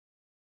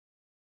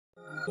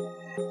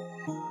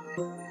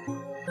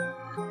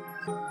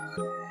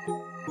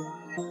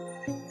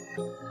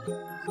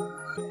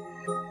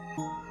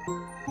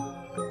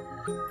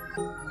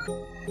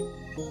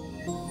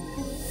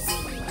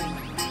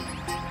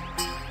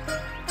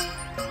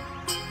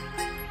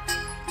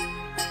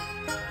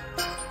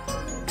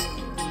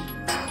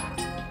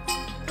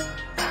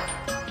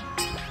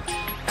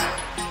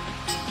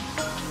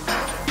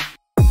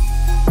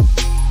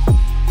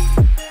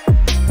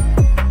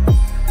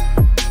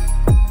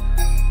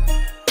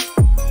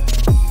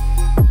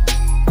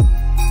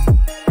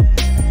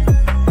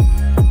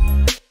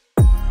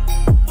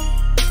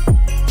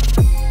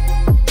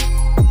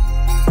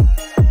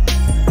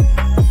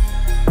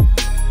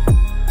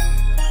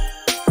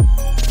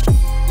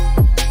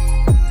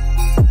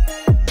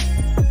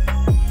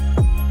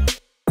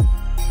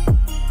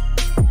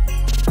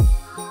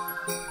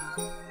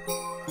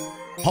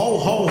Ho,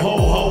 ho, ho,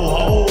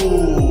 ho,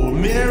 ho!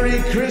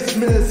 Merry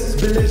Christmas,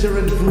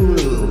 belligerent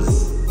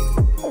fools!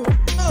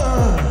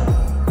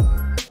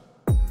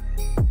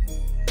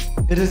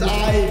 It is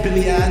I,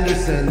 Billy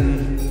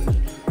Anderson.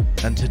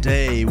 And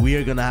today we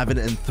are gonna have an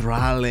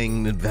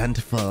enthralling,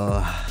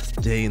 eventful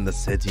day in the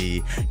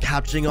city,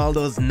 capturing all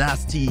those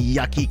nasty,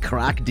 yucky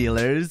crack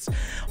dealers.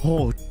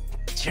 Oh,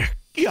 dear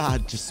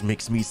God, just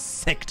makes me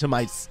sick to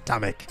my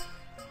stomach.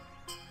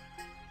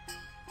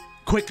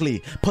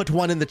 Quickly, put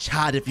one in the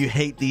chat if you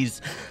hate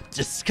these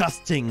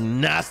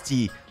disgusting,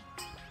 nasty,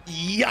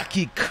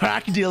 yucky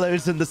crack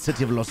dealers in the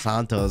city of Los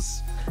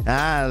Santos.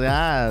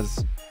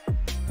 Yes.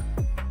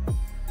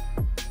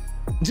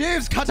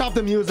 Jeeves, cut off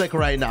the music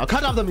right now.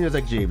 Cut off the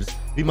music, Jeeves.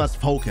 We must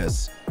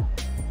focus.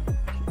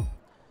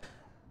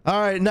 All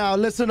right, now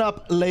listen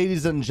up,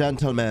 ladies and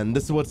gentlemen.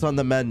 This is what's on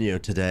the menu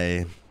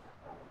today.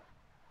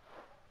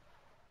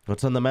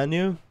 What's on the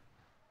menu?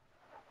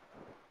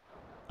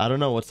 I don't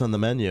know what's on the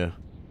menu.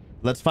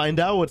 Let's find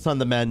out what's on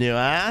the menu,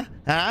 huh?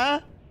 Huh?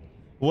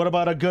 What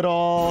about a good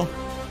old...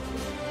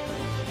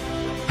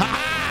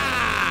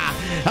 Ha!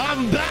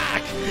 I'm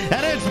back!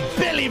 And it's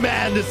Billy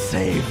Man to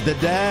save the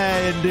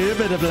day,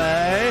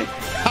 indubitably.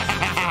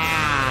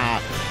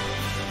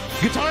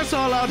 Guitar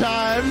solo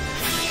time!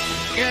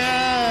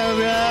 Yes,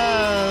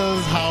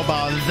 yes! How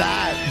about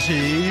that,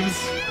 Jeeves?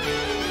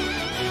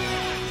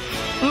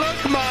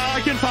 Look, Ma,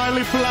 I can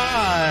finally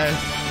fly!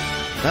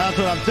 That's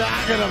what I'm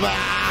talking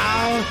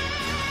about!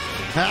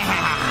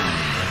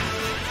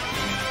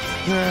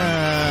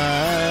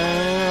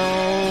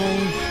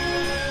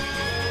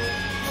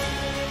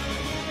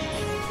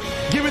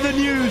 Give me the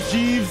news,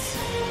 Jeeves.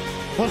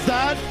 What's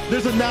that?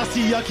 There's a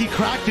nasty, yucky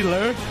crack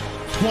dealer.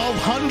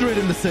 1,200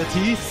 in the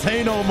city.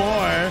 Say no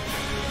more.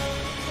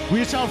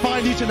 We shall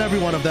find each and every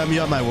one of them. You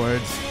have my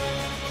words.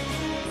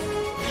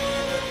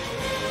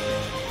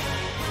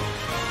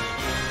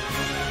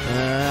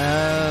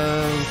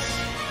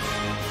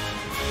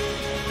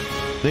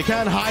 They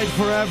can't hide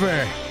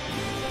forever.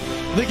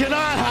 They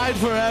cannot hide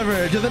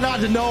forever. Do they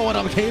not know what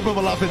I'm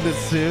capable of in this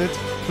suit?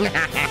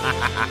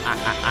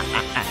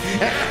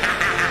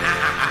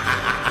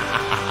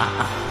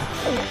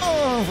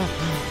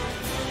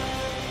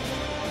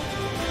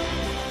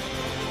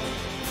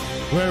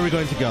 Where are we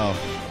going to go?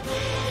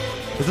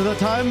 Is it that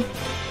time?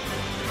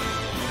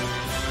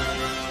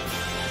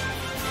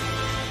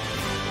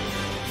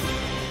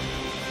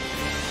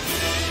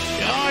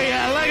 Oh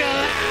yeah, look at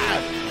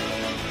that!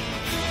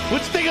 What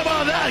you think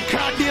about that,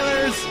 crack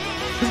dealers?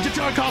 This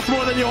guitar costs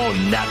more than your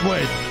own net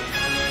worth.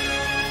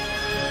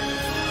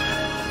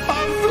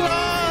 I'm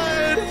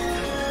flying!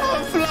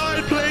 I'm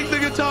flying playing the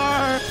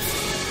guitar!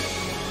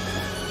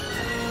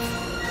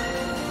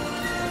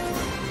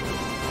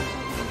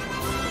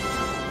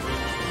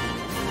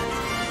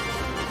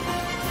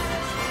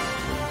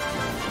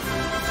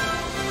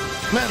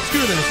 Man,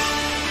 screw this.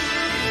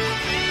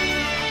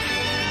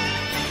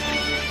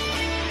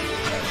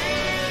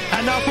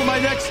 And now for my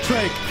next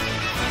trick.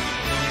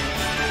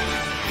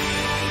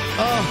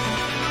 Oh.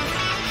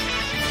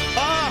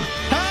 Oh,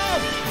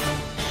 help!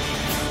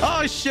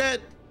 Oh, shit.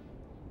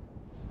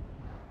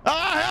 Oh,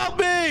 help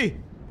me!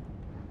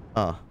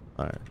 Oh,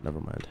 all right, never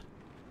mind.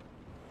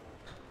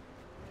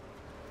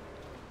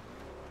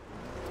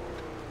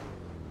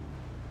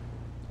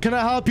 Can I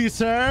help you,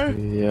 sir?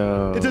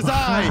 Yo. It is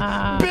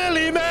I,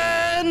 Billy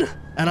Man!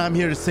 And I'm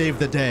here to save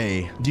the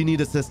day. Do you need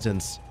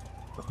assistance?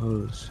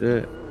 Oh,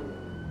 shit.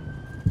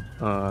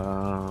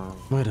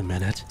 Wait a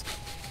minute.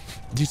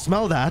 Do you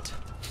smell that?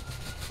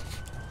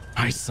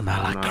 I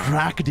smell a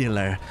crack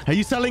dealer. Are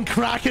you selling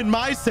crack in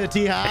my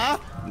city, huh?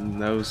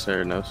 No,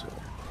 sir. No, sir.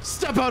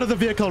 Step out of the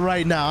vehicle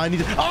right now. I need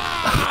to...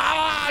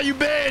 Ah, you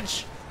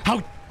bitch!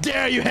 How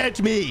dare you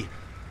hit me?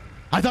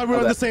 I thought we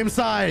were on the same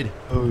side.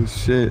 Oh,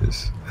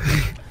 shit.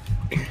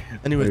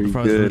 Anyways,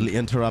 before I was rudely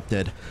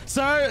interrupted.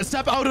 Sir,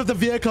 step out of the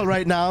vehicle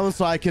right now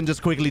so I can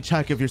just quickly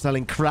check if you're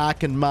selling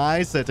crack in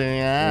my city.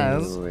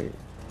 Yes. Wait.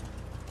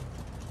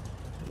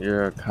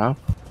 You're a cop?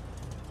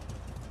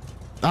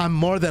 I'm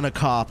more than a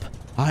cop.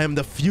 I am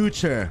the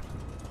future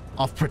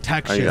of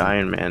protection. Are you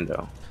Iron Man,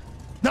 though?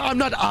 No, I'm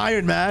not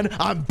Iron Man.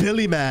 I'm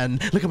Billy Man.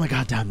 Look at my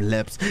goddamn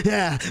lips.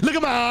 Yeah, look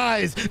at my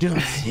eyes. You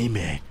don't see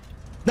me.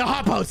 Now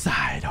hop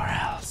outside or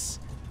else.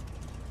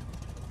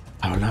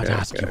 I will not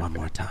ask you one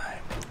more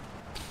time.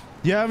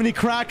 Do you have any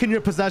crack in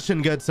your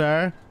possession, good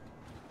sir?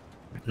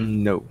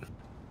 No.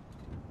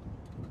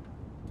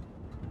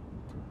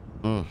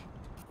 Mm.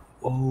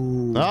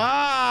 Oh.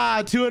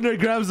 Ah, 200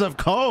 grams of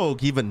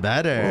coke. Even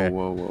better.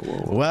 Whoa, whoa, whoa,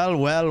 whoa. Well,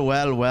 well,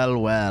 well, well,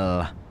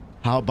 well.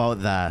 How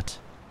about that?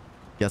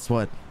 Guess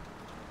what?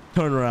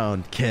 Turn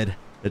around, kid.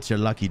 It's your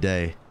lucky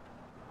day.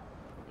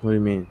 What do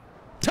you mean?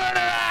 Turn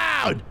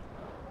around!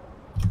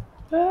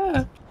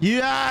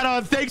 Yeah, I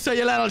don't think so,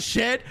 you little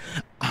shit.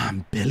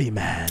 I'm Billy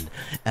Man,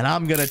 and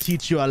I'm gonna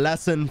teach you a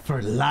lesson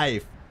for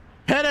life.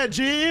 Hit it,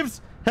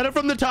 Jeeves. Hit it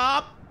from the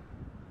top.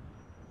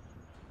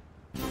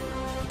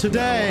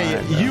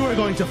 Today, you are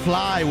going to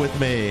fly with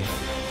me.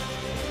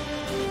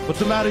 What's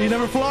the matter? You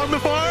never flown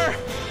before?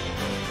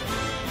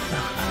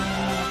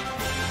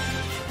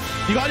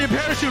 You got your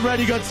parachute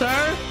ready, good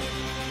sir?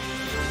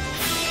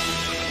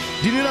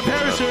 Do you need a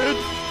parachute?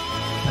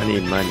 I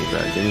need money, bro.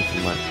 Give me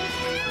some money.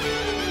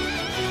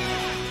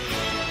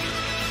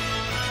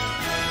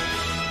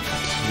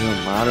 You're a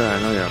modder? I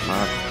know you're a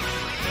modder.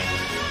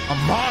 A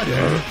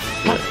modder?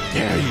 How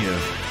dare you?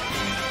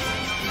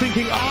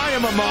 Thinking I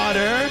am a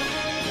modder?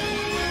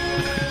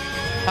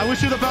 I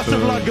wish you the best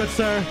of luck, good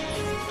sir.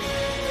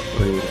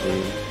 Please.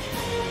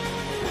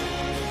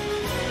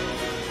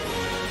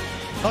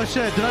 Oh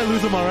shit, did I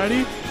lose him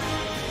already?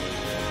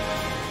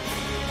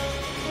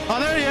 Oh,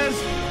 there he is.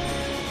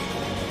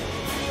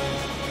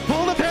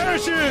 Pull the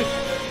parachute.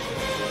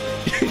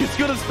 He's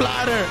gonna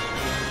splatter.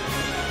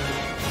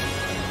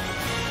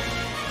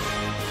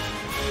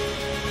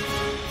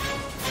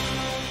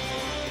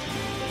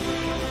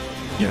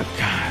 Dear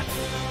God.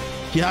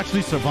 He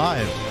actually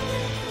survived.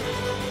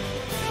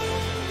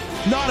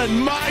 Not in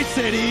my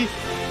city.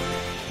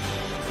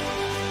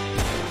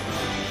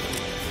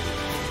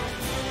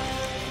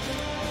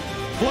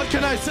 What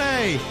can I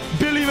say?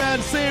 Billy Man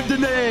saved the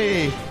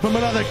day from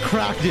another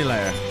crack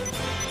dealer.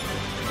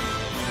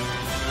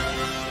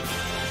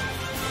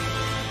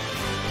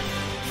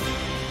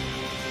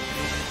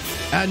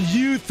 And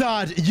you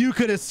thought you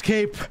could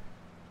escape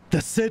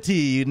the city,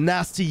 you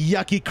nasty,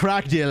 yucky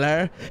crack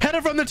dealer. Hit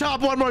it from the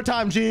top one more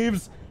time,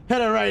 Jeeves.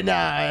 Hit it right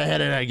now.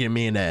 Hit it like you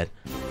mean it.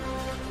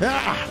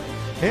 Ah,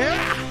 yeah,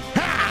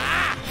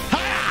 ha,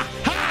 ha,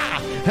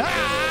 ha, ha,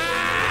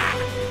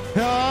 oh,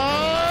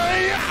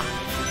 yeah,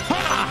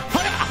 ha,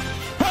 ha,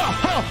 ha,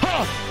 ha, ha,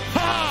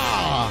 ha.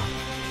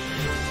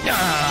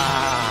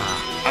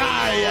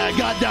 Ah, yeah,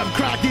 goddamn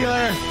crack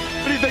dealer.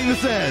 What do you think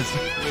this is?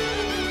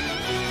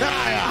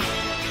 Ah, yeah.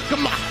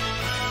 Come on.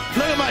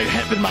 Look at my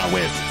hip and my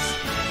wrists.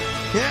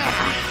 Yeah.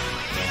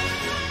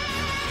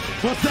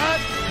 What's that?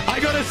 I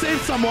gotta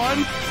save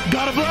someone.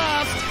 Gotta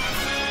blast.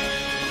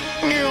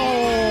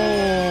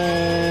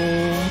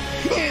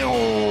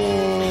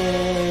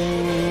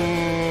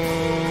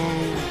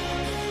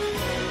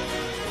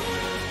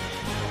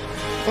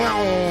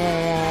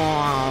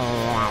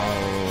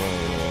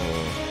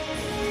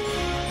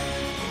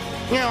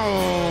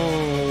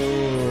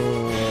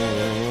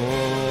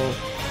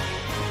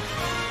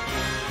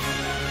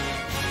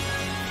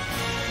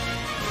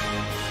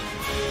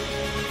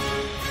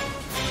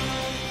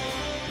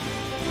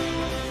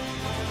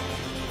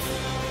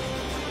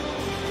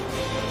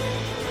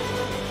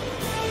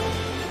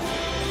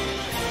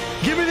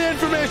 Give me the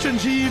information,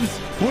 Jeeves.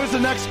 Where's the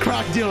next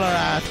crack dealer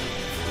at?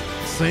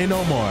 Say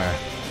no more.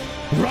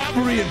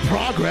 Robbery in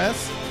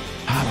progress?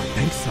 I don't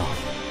think so.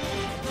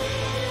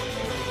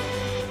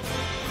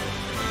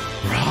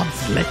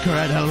 Rob's Liquor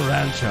at El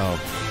Rancho.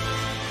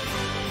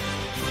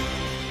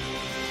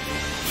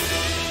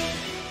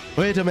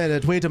 Wait a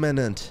minute, wait a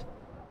minute.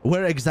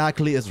 Where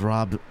exactly is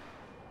Rob?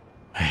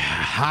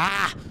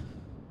 Ha!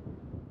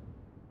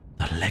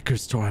 The liquor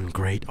store on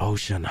Great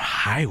Ocean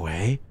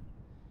Highway?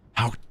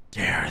 How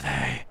dare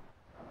they?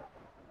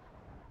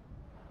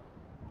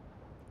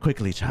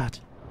 Quickly, chat.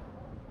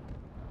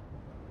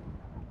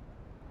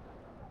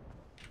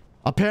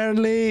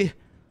 Apparently,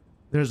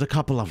 there's a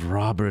couple of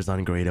robbers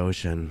on Great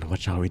Ocean.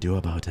 What shall we do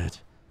about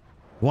it?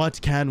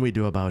 What can we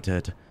do about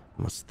it?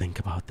 I must think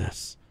about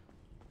this.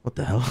 What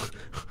the hell?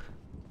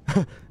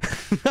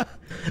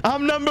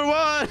 I'm number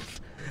one!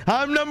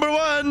 I'm number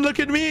one! Look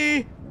at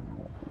me!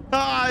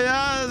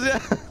 Ah,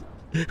 yes,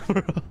 yeah.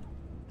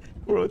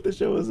 Bro, what the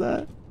show was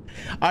that?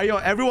 Alright, yo,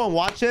 everyone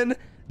watching,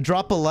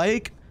 drop a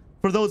like.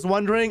 For those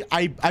wondering,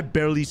 I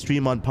barely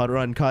stream on Putter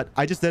Uncut.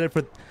 I just did it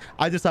for...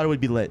 I just thought it would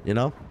be lit, you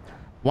know?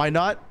 Why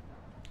not?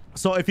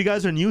 So if you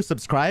guys are new,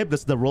 subscribe. This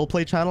is the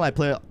roleplay channel. I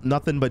play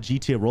nothing but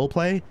GTA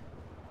roleplay.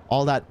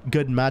 All that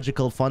good,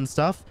 magical, fun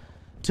stuff.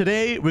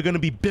 Today, we're going to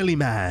be Billy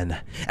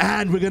Man.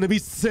 And we're going to be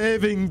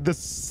saving the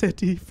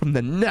city from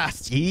the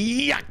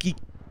nasty, yucky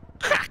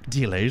crack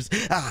dealers.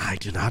 I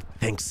do not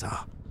think so.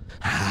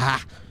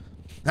 Ah.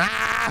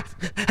 Ah.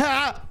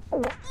 Ah.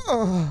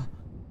 Oh.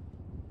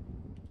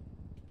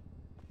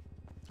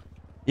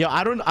 Yo,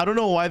 I don't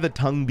know why the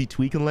tongue be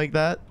tweaking like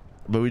that,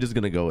 but we're just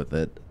going to go with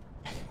it.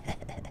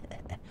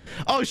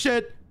 Oh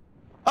shit.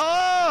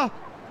 Oh.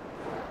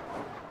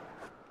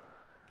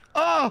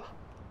 Oh.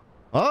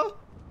 Oh.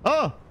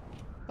 Oh.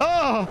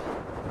 Oh.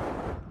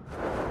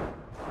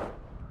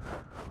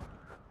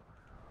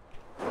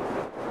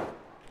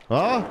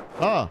 Oh.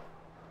 Oh.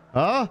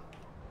 Oh.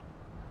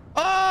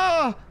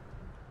 Oh.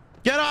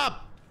 Get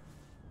up.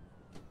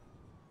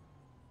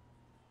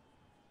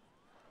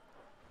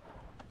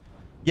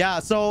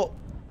 Yeah, so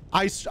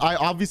I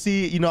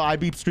obviously, you know, I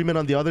be streaming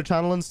on the other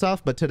channel and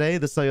stuff, but today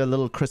this is like a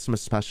little Christmas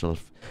special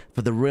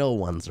for the real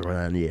ones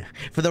around here.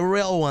 For the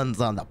real ones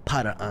on the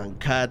Putter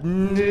Uncut.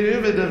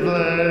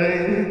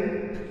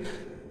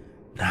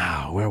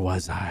 Now, where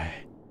was I?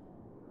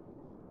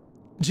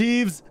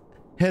 Jeeves,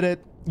 hit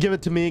it. Give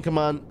it to me, come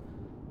on.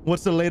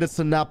 What's the latest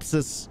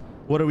synopsis?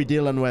 What are we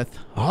dealing with?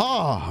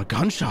 Oh, a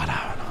gunshot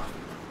out.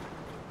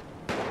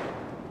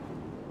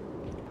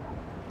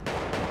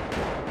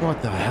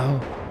 What the hell?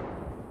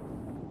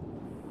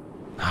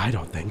 I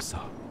don't think so.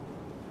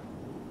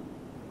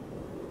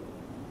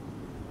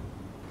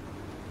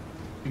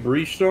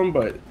 Breached them,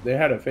 but they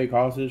had a fake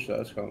hostage, so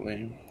that's kind of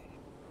lame.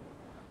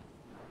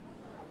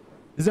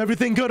 Is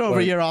everything good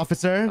over here,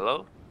 officer?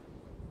 Hello?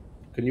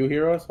 Can you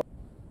hear us?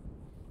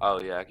 Oh,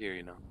 yeah, I can hear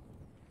you now.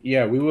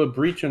 Yeah, we were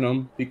breaching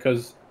them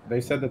because they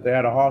said that they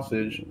had a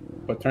hostage,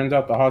 but turns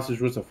out the hostage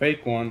was a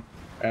fake one,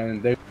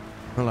 and they...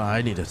 Hold on,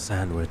 I need a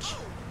sandwich.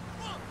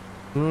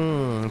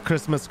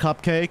 Christmas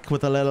cupcake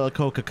with a little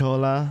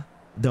Coca-Cola.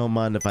 Don't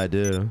mind if I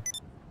do.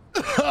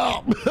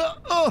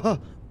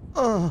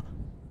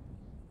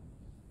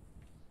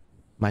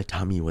 My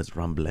tummy was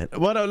rumbling.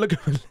 What? Look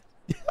at me.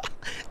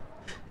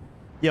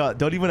 Yo,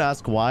 don't even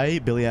ask why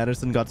Billy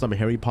Anderson got some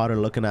Harry Potter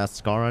looking ass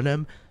scar on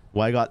him.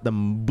 Why I got the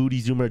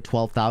Booty Zoomer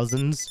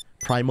 12,000s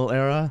primal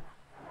era.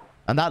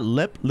 And that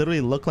lip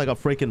literally looked like a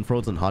freaking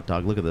frozen hot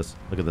dog. Look at this.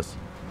 Look at this.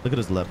 Look at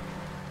his lip.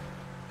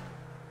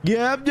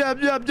 Yep,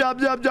 yep, yep,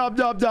 yep, yep, yep,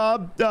 yep, yep,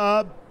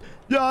 yep,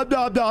 yep,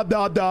 yep, yep,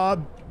 yep, yep.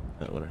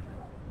 Whatever.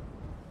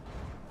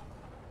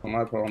 Not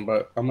my problem,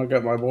 but I'm gonna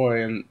get my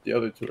boy and the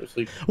other two are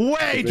asleep.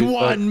 Wait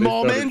one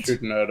moment!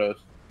 Shooting at us.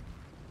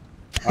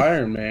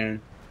 Iron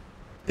Man.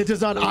 It is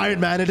not Iron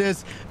Man, it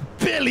is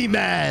Billy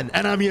Man,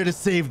 and I'm here to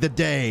save the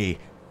day.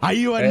 Are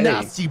you a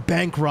nasty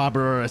bank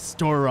robber or a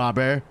store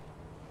robber?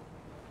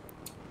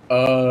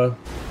 You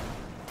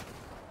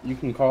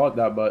can call it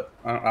that, but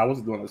I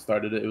wasn't the one that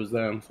started it. It was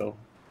them, so.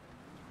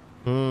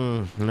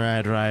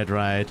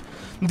 Right.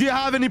 Do you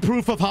have any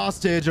proof of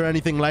hostage or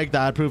anything like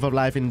that? Proof of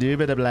life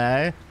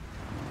indubitably?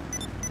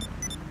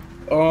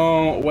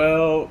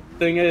 Well,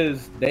 thing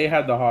is, they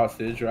had the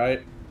hostage,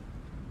 right?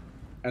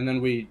 And then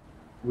we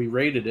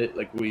raided it,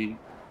 like we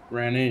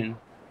ran in,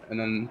 and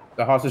then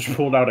the hostage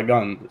pulled out a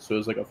gun, so it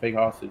was like a fake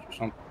hostage or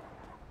something.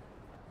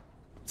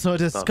 So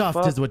it is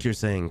scuffed, is what you're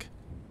saying?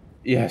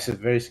 Yes, it's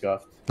very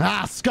scuffed.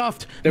 Ah,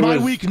 scuffed! My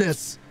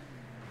weakness!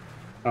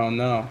 Oh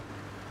no.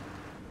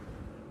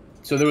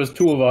 So there was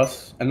two of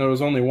us, and there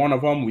was only one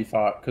of them, we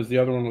thought, because the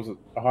other one was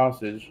a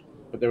hostage,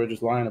 but they were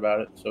just lying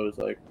about it, so it's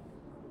like,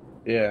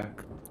 yeah.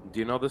 Do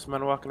you know this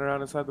man walking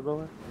around inside the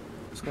building?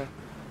 This guy?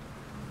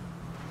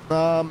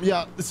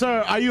 Yeah.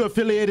 Sir, are you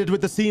affiliated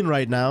with the scene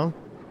right now?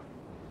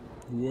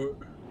 What?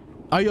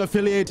 Are you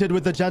affiliated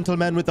with the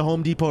gentleman with the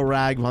Home Depot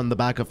rag on the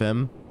back of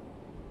him?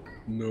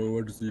 No,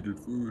 I just needed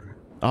food.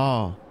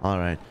 Oh,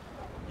 alright.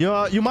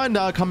 You mind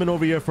coming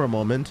over here for a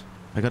moment?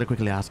 I gotta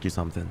quickly ask you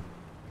something.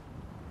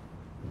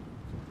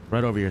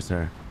 Right over here,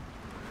 sir.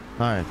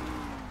 Alright.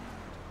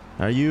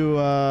 Are you,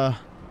 how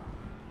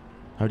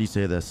do you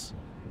say this?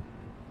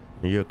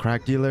 Are you a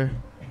crack dealer?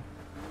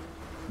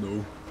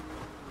 No.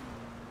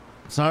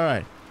 It's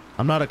alright.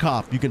 I'm not a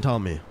cop. You can tell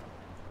me.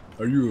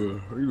 Are you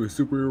a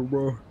superhero,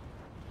 bro?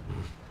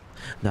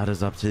 That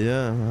is up to you.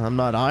 I'm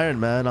not Iron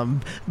Man.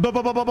 I'm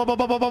Billy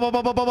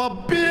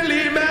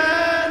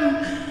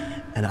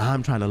Man! And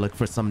I'm trying to look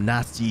for some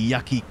nasty,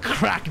 yucky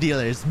crack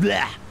dealers.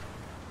 Blah.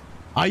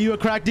 Are you a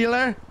crack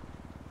dealer?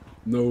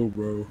 No,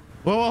 bro.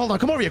 Well, hold on.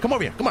 Come over here. Come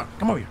over here. Come on.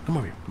 Come over here. Come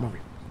over here. Come over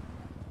here.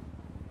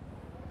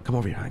 Come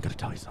over here. I gotta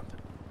tell you something.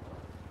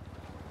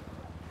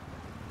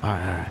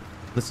 Alright.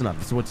 Listen up.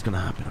 This is what's gonna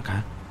happen,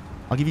 okay?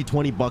 I'll give you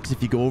 20 bucks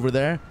if you go over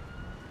there.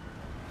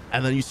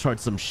 And then you start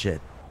some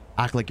shit.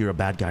 Act like you're a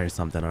bad guy or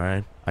something,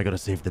 alright? I gotta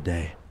save the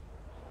day.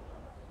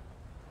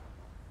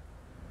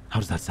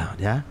 How does that sound,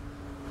 yeah?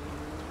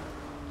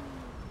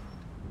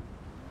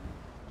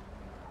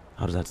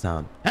 How does that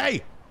sound?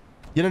 Hey!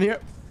 You didn't hear?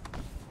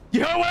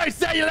 You heard what I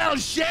said, you little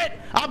shit?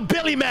 I'm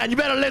Billy Man. You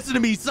better listen to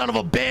me, son of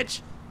a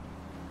bitch.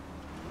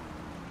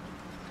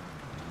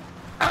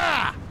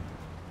 Ah!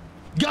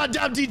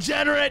 Goddamn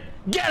degenerate.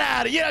 Get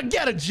out of here.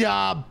 Get a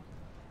job.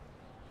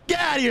 Get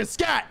out of here,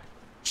 scat.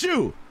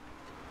 Shoo.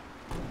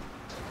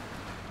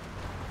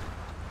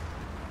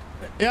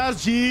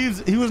 Yes,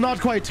 Jeeves. He was not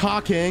quite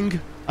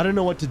talking. I didn't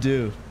know what to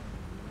do.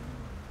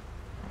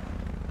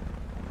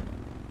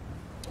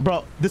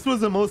 Bro, this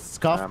was the most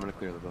scuffed. I'm gonna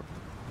clear the building.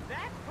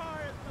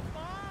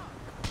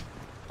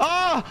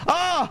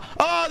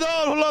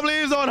 No,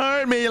 please don't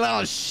hurt me, you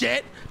little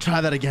shit.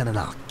 Try that again and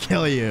I'll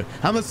kill you.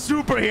 I'm a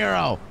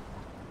superhero.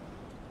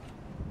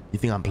 You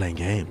think I'm playing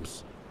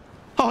games?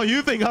 Oh,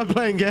 you think I'm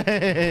playing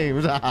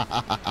games?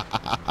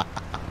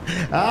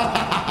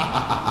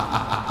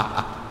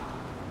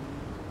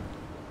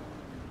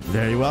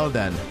 Very well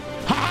then.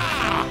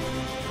 Ha!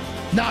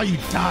 Now you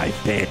die,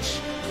 bitch.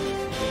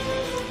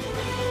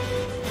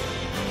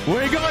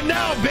 Where you going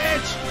now,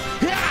 bitch?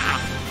 Yeah!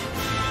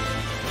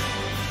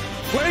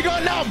 Where you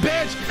going now,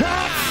 bitch?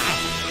 Ah!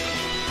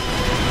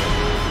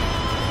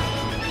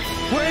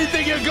 Where do you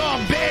think you're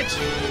going, bitch?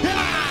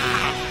 Ah!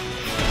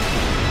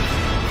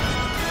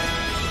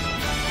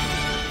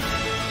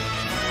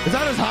 Is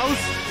that his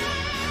house?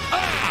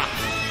 Ah!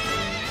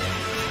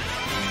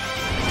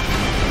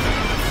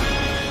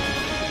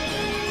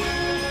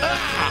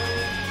 Ah!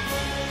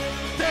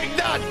 Take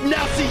that,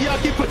 nasty,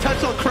 yucky,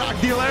 potential crack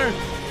dealer!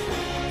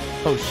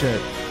 Oh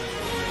shit.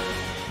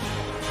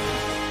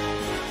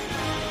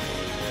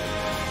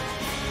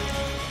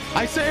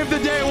 I saved the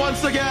day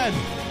once again.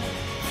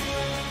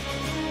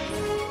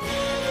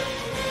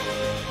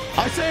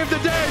 I saved the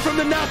day from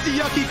the nasty,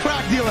 yucky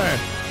crack dealer.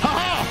 Ha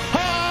ha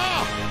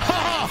ha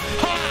ha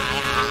ha!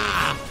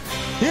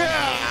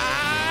 Yeah!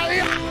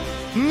 Yeah!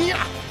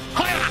 Yeah!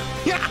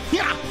 Yeah!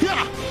 Yeah!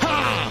 Yeah! Ha!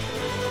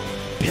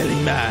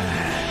 Billy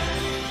Man.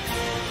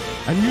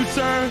 And you,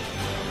 sir,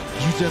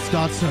 you just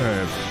got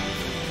served.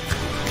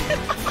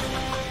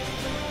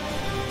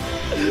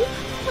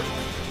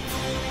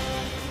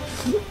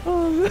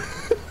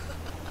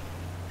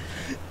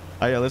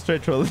 Oh, yeah, let's try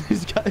trolling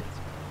these guys.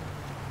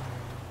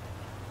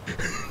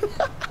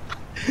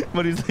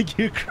 But he's like,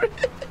 you cringe.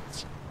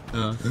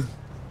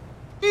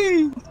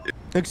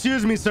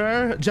 Excuse me,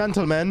 sir,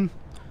 gentlemen.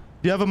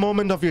 Do you have a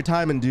moment of your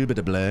time,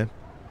 indubitably?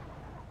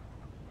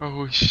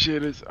 Oh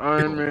shit, it's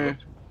Iron Man.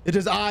 It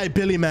is I,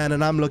 Billy Man,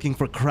 and I'm looking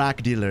for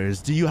crack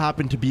dealers. Do you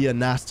happen to be a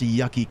nasty,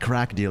 yucky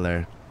crack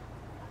dealer?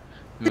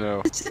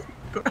 No.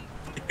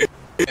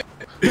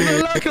 You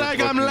look like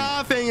I'm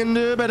laughing,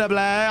 indubitably.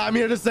 I'm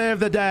here to save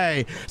the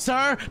day.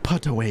 Sir,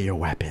 put away your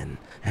weapon.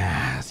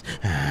 Yes,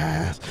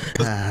 yes,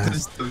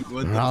 yes.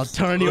 Or I'll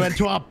turn you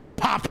into a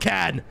pop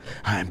can.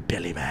 I'm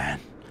Billy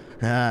Man.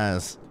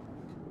 Yes.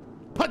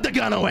 Put the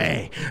gun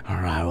away, or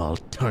I will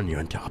turn you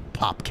into a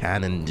pop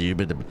can,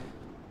 indubitably.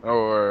 Oh,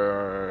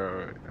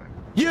 alright.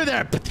 You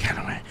there, put the gun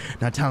away.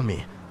 Now tell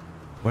me,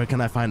 where can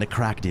I find a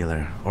crack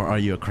dealer? Or are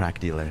you a crack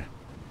dealer?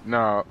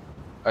 No,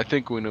 I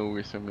think we know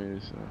where some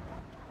is.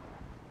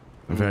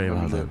 Very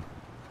well then.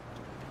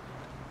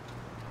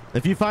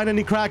 If you find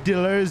any crack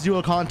dealers, you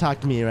will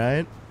contact me,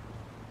 right?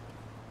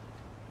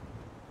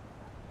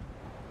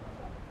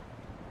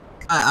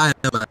 I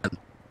am, man.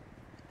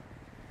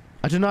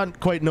 I do not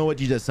quite know what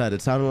you just said.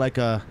 It sounded like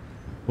a...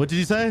 What did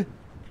you say?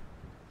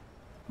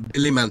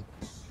 Billy Man.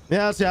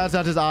 Yes, yes,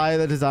 that is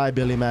I,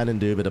 Billy Man,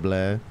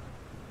 indubitably.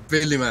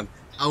 Billy Man.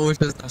 How much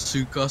does that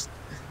suit cost?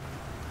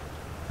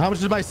 How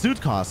much does my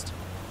suit cost?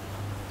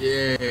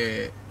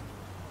 Yeah.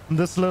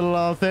 This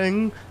little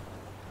thing?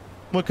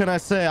 What can I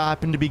say? I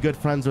happen to be good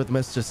friends with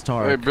Mr.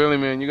 Stark. Hey, Billy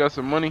Man, you got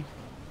some money?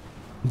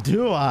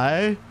 Do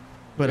I?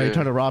 But are you Yeah.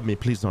 trying to rob me?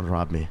 Please don't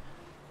rob me.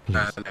 Please.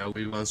 Nah,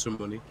 we want some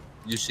money.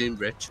 You seem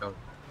rich, huh?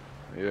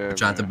 Yeah. We're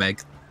trying to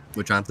beg.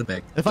 We're trying to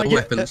beg. If no I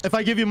weapons. if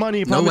I give you money,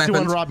 you No promise you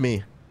won't weapons. rob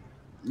me.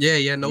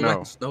 Yeah, no No.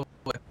 weapons. No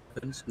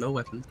weapons. No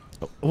weapons.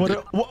 What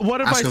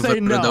if I Asking say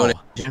for no?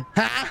 donation.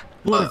 Huh?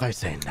 What if I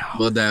say no?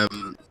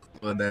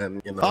 But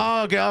then, you know.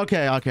 Oh,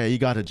 okay. You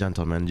got it,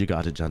 gentlemen. You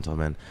got it,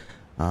 gentlemen.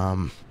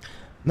 Now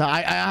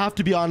I have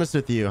to be honest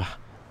with you.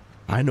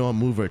 I know a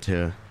move or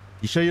two.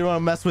 You sure you don't want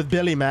to mess with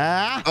Billy,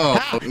 man?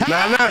 Oh,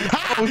 nah.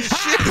 Oh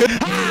shit!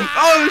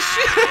 Oh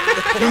shit!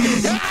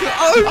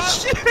 Oh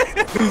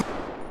shit!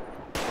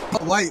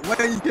 Oh, why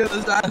you kill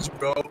his ass,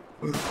 bro?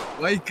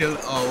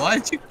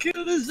 Why'd you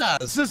kill his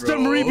ass,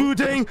 System bro?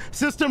 rebooting.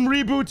 System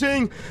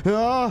rebooting.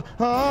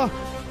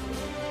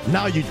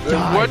 Now you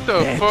die. What the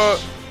bitch. fuck?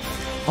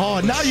 Oh,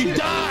 now you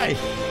die.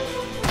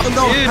 Oh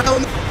no! Shit. Hell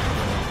no.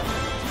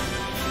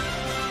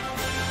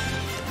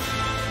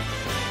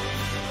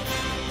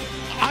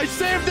 I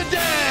saved the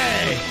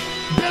day!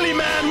 Billy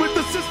Man with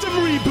the system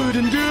reboot,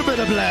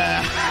 indubitably!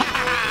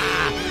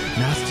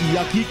 Nasty,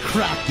 yucky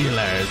crap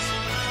dealers!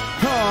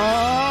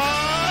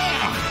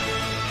 Ah!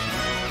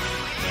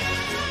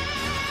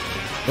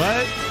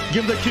 What?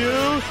 Give the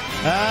cue?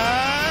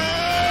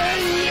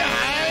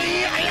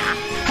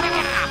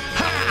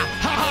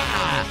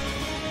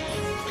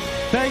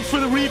 Thanks for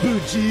the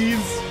reboot,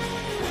 Jeeves!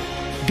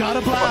 Got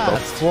a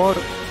blast! What?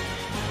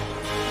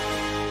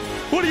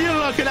 What are you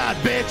looking at,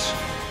 bitch?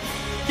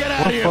 Get out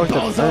What of here, fuck did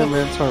bozo! Iron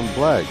Man turn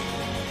black?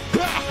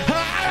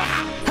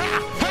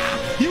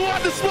 You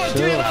want the smoke,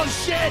 you little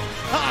shit?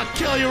 I'll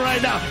kill you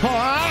right now.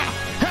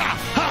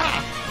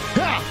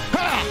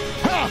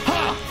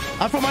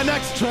 I'm for my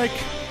next trick.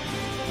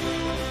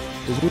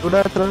 Did you do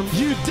that to him?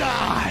 You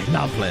die.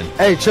 Now I'm playing.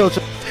 Hey, chill.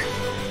 Hit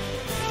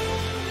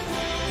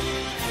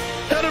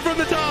it from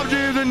the top,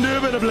 Jeeves,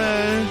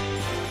 indubitably.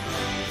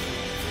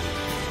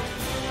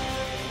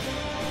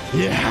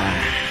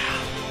 Yeah.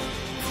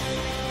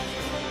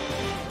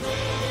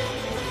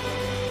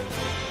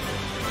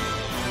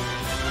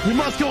 We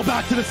must go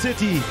back to the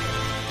city.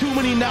 Too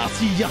many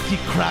nasty, yucky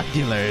crack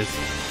dealers.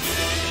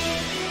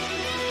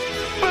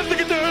 But the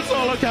guitar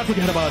solo, can't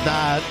forget about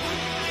that.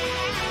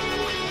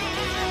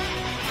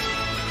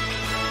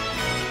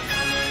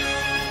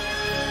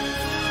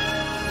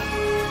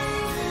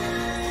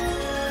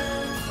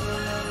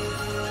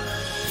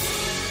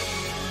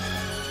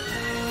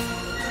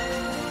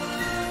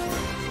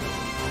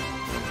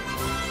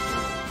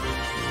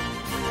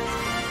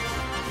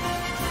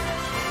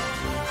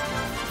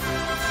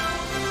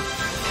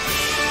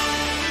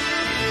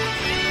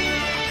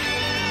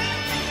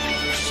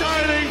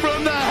 Shining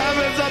from the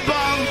heavens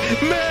above,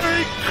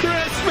 Merry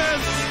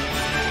Christmas!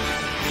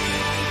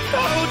 I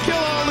will kill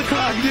all the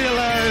crack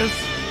dealers!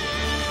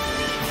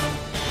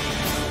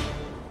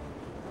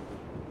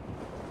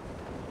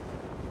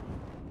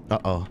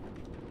 Uh-oh.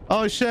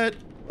 Oh, shit!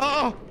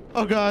 Oh!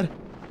 Oh, God!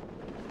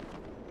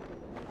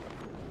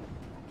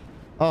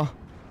 Oh.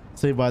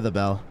 Saved by the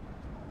bell.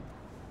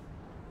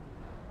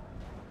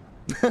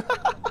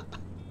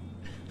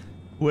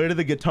 Where did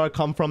the guitar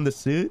come from, the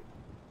suit?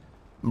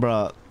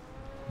 Bruh.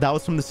 That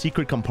was from the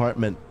secret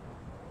compartment.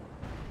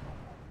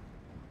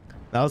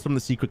 That was from the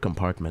secret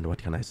compartment. What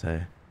can I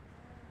say?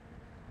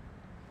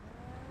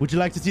 Would you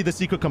like to see the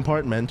secret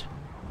compartment?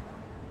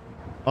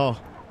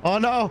 Oh. Oh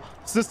no!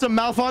 System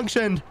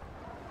malfunctioned!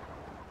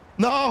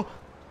 No!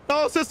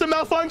 No! System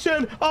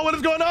malfunctioned! Oh, what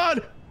is going on?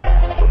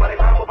 Oh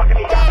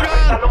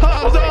God!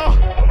 Oh no!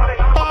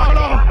 Oh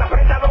no!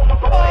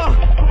 Oh!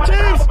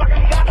 Jeez!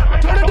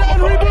 Turn it down!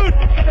 Reboot!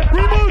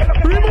 Reboot!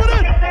 Reboot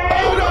it!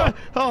 Oh God!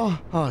 Oh!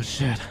 Oh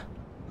shit.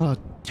 Oh,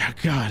 dear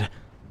God.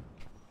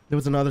 There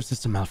was another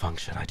system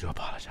malfunction. I do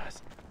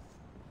apologize.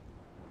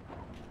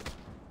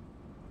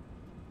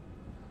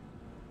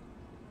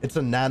 It's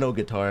a nano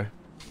guitar.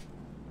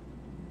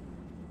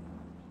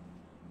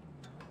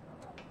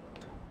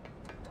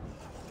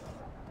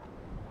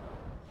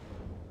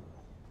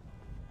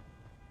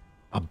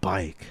 A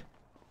bike.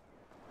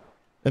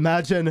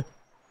 Imagine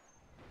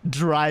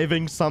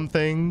driving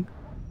something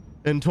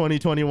in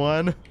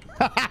 2021.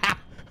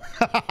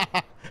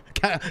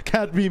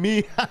 Can't be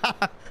me.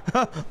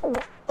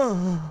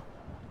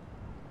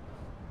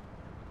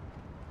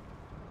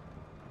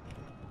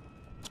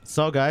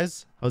 So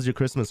guys, how's your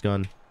Christmas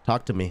gone?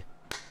 Talk to me.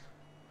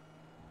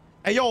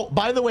 Hey yo,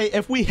 by the way,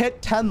 if we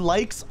hit 10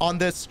 likes on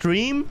this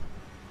stream,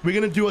 we're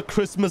gonna do a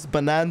Christmas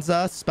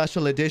Bonanza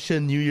special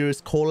edition New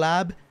Year's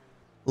collab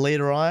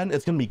later on.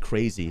 It's gonna be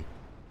crazy.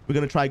 We're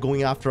gonna try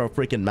going after a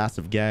freaking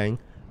massive gang.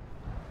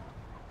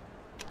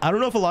 I don't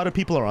know if a lot of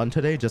people are on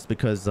today just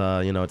because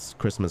you know, it's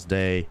Christmas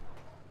Day.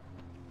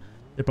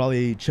 They're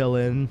probably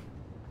chilling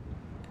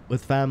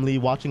with family,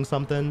 watching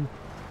something.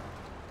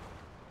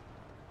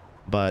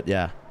 But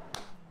yeah.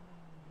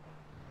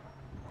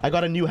 I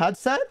got a new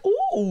headset.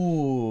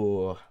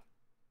 Ooh.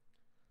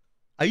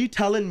 Are you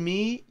telling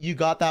me you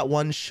got that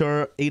one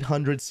Shure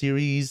 800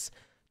 series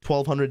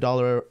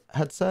 $1,200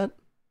 headset?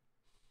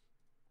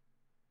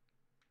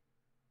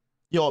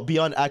 Yo,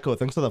 Beyond Echo,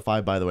 thanks for the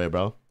 5, by the way,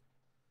 bro.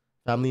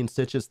 Family in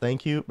stitches,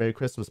 thank you. Merry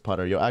Christmas,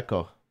 Potter. Yo,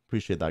 Echo,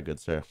 appreciate that, good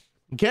sir.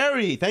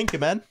 Gary, thank you,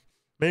 man.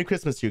 Merry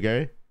Christmas to you,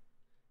 Gary.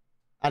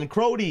 And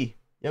Crody,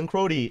 young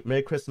Crody,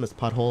 Merry Christmas,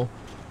 Pothole.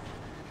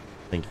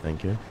 Thank you,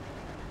 thank you.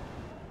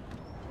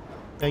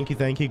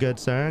 Thank you, good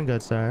sir,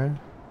 good sir.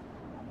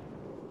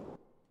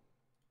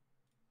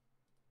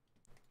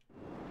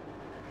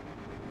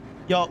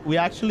 Yo, we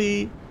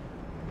actually...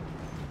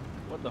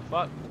 What the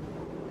fuck?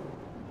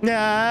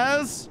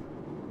 Yes?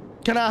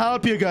 Can I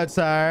help you, good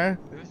sir?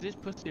 Who's this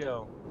pussy,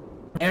 yo?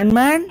 Iron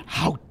Man?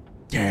 How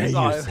dare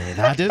you say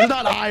that? It is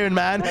not Iron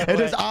Man. It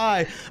is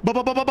I.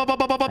 Billy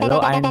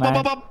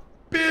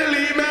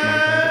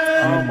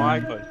Man! Oh my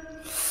god.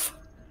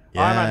 Yes.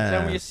 Iron Man,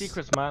 tell me your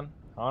secrets, man.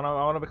 I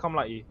wanna become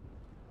like you.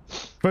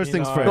 First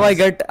things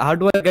first. How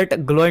do I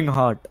get glowing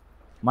heart?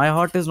 My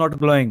heart is not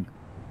glowing.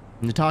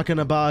 You're talking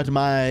about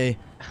my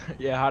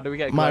Yeah, how do we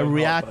get my glowing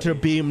reactor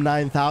heart, beam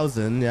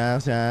 9000?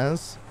 Yes,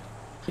 yes.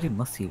 Very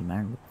muscle,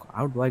 man.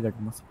 How do I get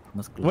muscle?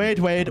 Wait,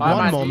 Iron one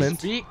Man, moment.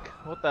 Do you speak?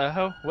 What the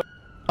hell? What,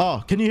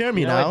 Oh, can you hear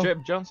me you know, now? like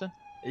Drip Johnson?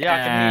 Yeah, I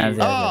can hear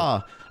you.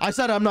 Oh, I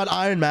said I'm not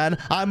Iron Man.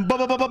 I'm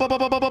Billy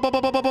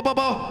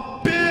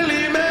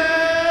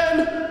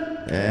Man.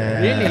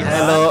 Really?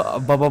 Hello,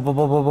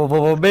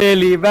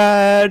 Billy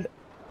Man.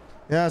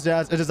 Yes,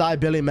 it is I,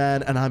 Billy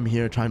Man, and I'm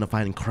here trying to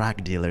find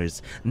crack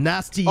dealers.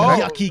 Nasty,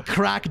 yucky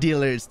crack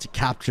dealers to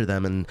capture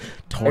them and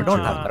torture I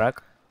don't them. have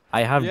crack.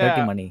 I have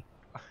dirty money.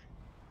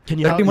 Can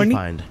you help me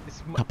find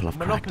It's a couple of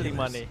crack Monopoly dealers?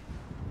 money.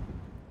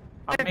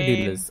 Crack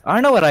dealers. I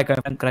know where I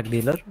can find crack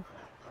dealer.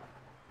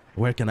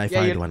 Where can I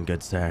find one,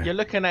 good sir? You're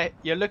looking at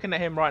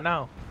him right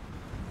now.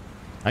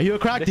 Are you a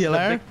crack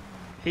dealer?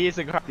 He is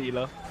a crack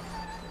dealer.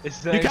 You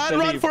can't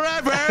run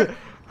forever!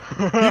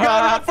 You can't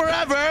run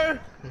forever!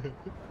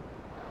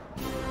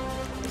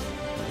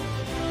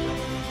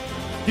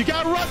 You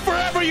can't run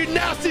forever, you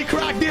nasty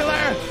crack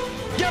dealer!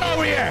 Get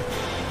over here!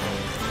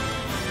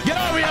 Get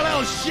over here,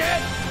 little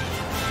shit!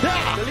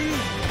 Ah!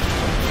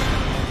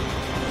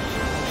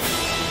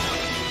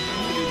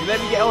 Let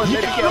me get on, You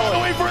let me can't get run on.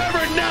 away forever,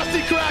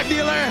 nasty crack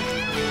dealer!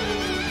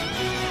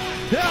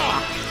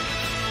 Yeah!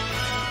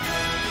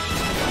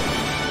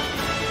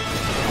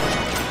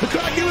 The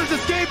crack dealer's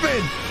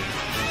escaping!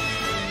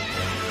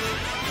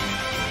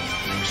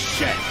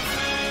 Shit!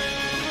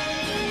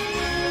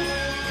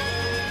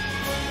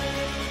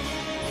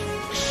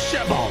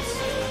 Shitballs!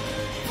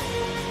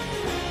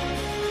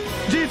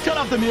 Jeez, cut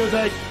off the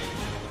music!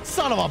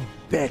 Son of a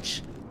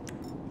bitch!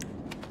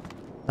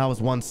 That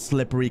was one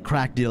slippery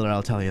crack dealer,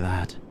 I'll tell you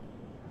that.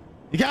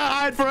 You can't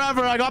hide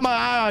forever! I got my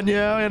eye on you,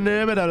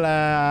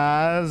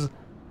 inimitable.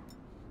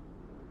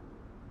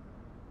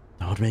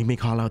 Don't make me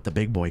call out the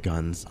big boy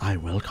guns. I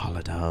will call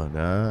it out.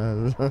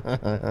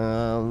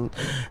 And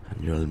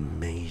you'll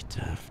meet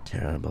a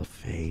terrible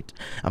fate.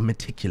 A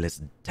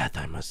meticulous death,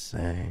 I must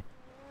say.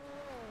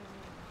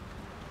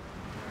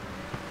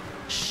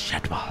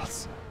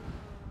 Shitballs.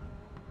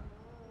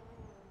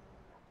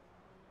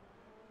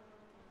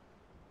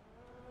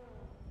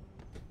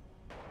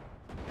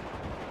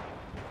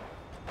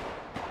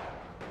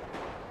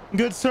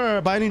 Good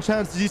sir, by any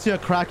chance, did you see a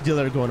crack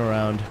dealer going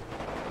around?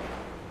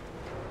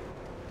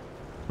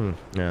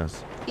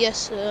 Yes. Yes,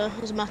 sir.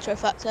 As a matter of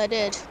fact, I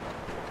did.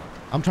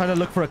 I'm trying to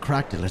look for a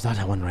crack dealer. Is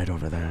that one right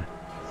over there?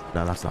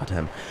 No, that's not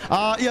him.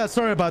 Yeah,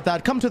 sorry about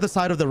that. Come to the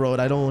side of the road.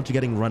 I don't want you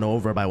getting run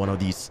over by one of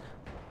these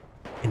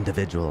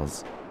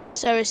individuals.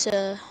 Sorry,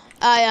 sir.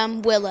 I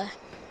am Willa.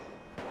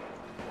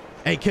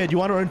 Hey, kid, you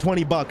want to earn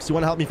 20 bucks? You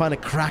want to help me find a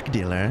crack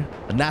dealer?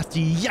 A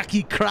nasty,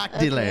 yucky crack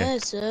dealer. Okay,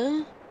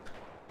 sir.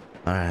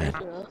 All right.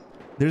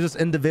 There's this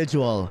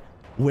individual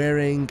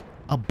wearing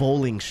a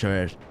bowling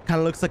shirt. Kind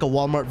of looks like a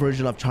Walmart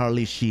version of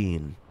Charlie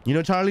Sheen. You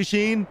know Charlie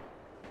Sheen?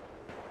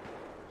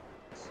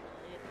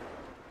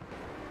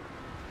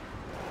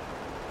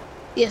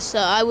 Yes, sir.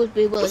 I would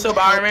be willing What's to up,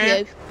 help Iron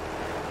Man?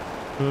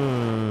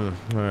 you.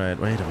 All right.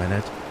 Wait a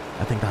minute.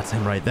 I think that's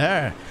him right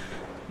there.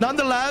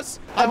 Nonetheless,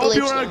 I hope believe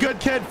you were a so. good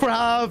kid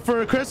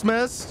for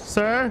Christmas,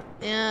 sir.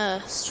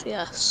 Yes,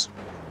 yes.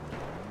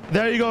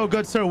 There you go,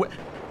 good sir.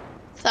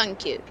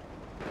 Thank you.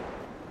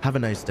 Have a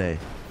nice day.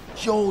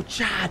 Yo,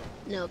 Chad.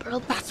 No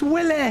problem. That's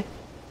Willie.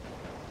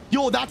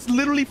 Yo, that's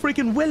literally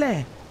freaking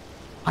Willie.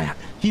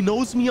 He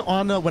knows me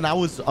on when I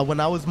was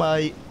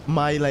my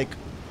like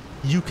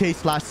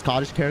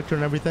UK/Scottish character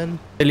and everything.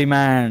 Silly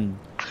man.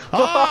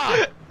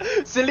 Ah!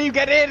 Salim,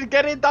 get in,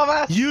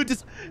 dumbass. You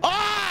just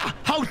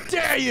how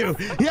dare you?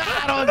 Yeah,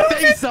 I don't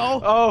think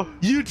so. Oh,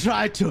 you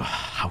tried to.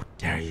 How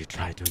dare you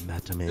try doing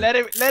that to me? let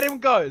him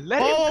go.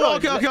 Let him go.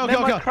 Okay.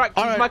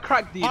 He's my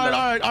crack dealer. All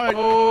right.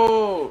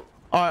 Oh.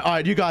 All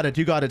right, you got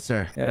it,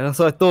 sir. Yeah,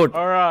 so I thought.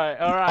 All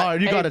right.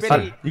 You got it,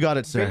 Billy, sir. You got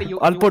it, sir. Billy,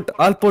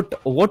 I'll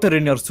put water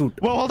in your suit.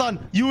 Well, hold on.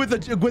 You with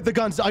the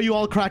guns? Are you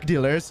all crack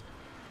dealers?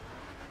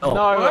 Oh,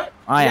 No.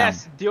 I am.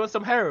 Yes. Do you want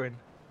some heroin?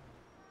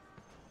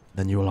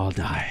 Then you will all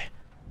die.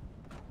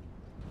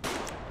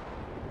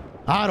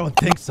 I don't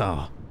think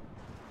so.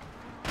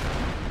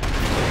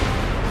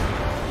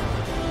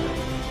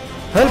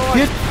 Help,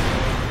 kid.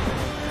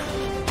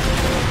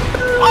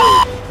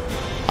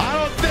 I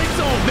don't think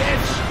so,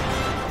 bitch.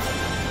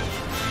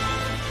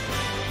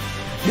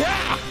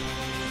 Yeah.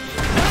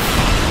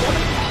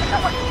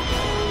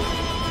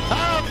 I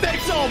don't think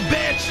so,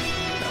 bitch.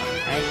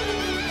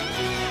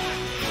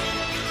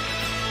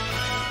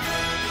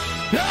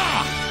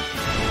 Yeah.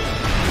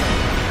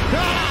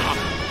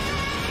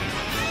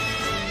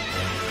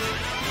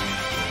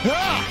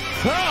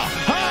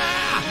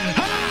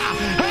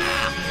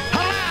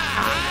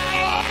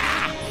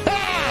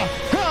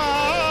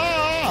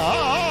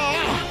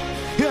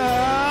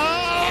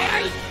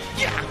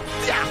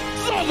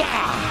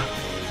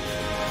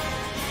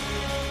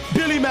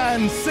 Billy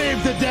Man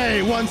saved the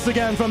day once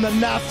again from the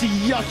nasty,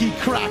 yucky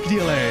crack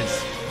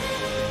dealers.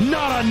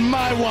 Not on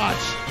my watch,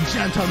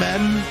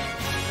 gentlemen.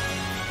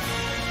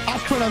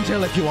 Ask for them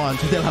till if you want.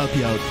 They'll help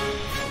you out.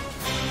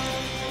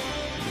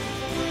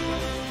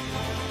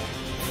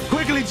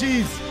 Quickly,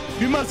 G's.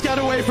 We must get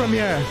away from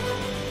here.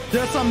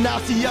 There's some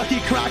nasty,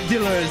 yucky crack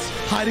dealers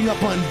hiding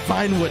up on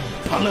Vinewood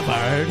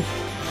Boulevard.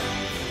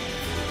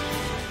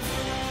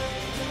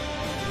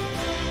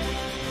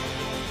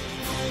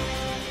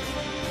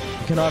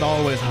 You cannot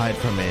always hide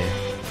from me.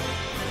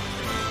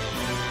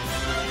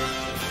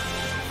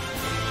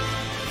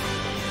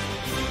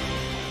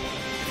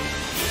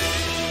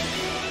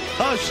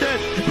 Oh shit!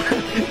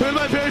 Where's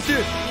my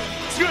parachute?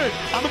 Screw it!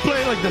 I'm gonna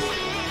play it like this.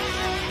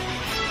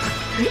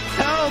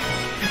 Help!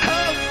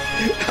 Help!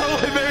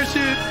 Help my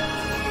parachute!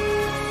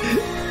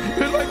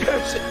 Where's my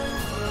parachute?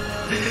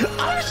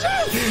 Oh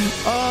shit!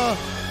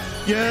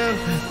 Give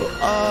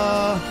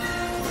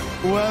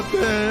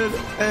weapon,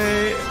 a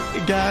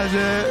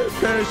gadget,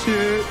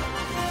 parachute.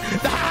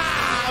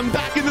 Ah! I'm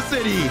back in the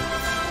city!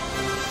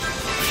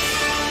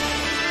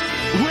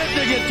 With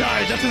the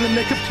guitar, just in the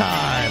nick of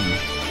time.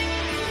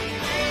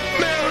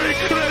 Merry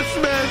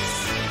Christmas!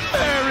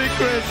 Merry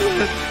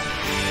Christmas!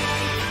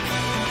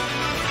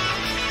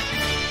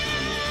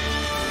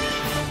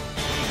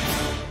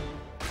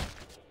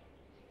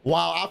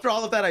 Wow, after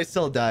all of that, I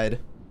still died.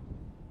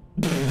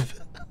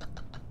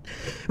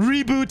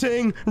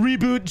 rebooting,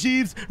 reboot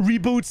Jeeves,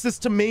 reboot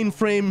system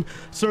mainframe,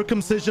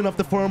 circumcision of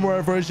the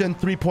firmware version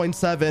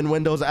 3.7,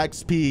 Windows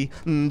XP,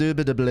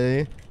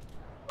 indubitably.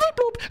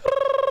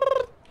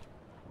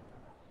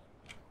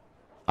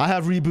 I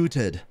have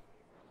rebooted.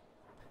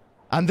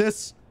 And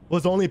this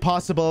was only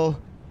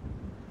possible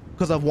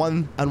because of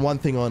one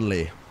thing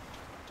only.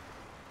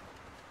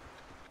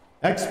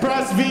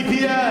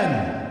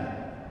 ExpressVPN!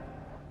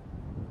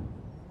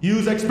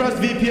 Use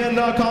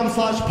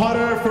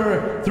expressvpn.com/putter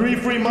for 3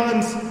 free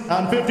months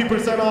and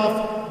 50%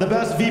 off the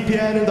best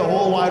VPN in the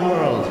whole wide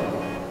world.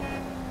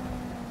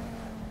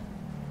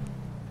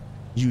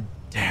 You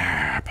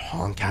dare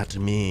honk at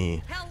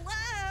me.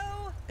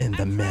 Hello? In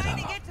the middle. Trying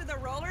to get to the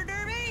roller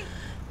derby?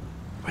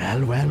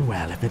 Well, well,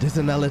 well, if it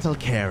isn't a little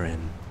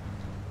Karen.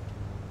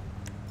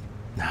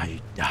 Now you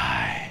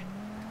die.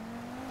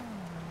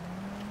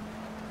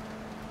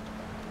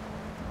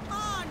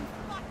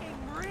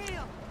 Unfucking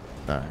real.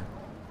 Alright.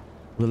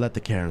 We'll let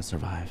the Karen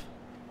survive.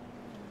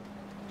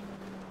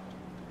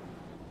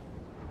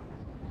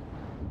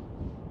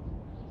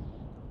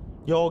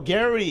 Yo,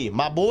 Gary,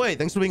 my boy,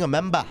 thanks for being a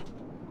member.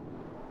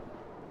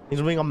 Thanks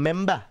for being a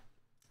member.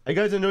 Are you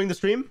guys enjoying the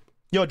stream?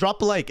 Yo,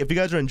 drop a like if you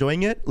guys are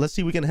enjoying it. Let's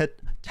see if we can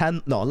hit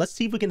 10. No, let's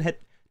see if we can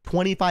hit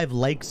 25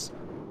 likes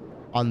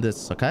on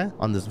this, okay?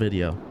 On this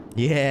video.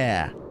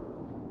 Yeah.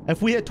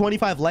 If we hit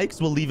 25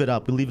 likes, we'll leave it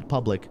up. We'll leave it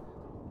public.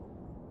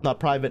 Not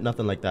private,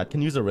 nothing like that.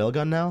 Can you use a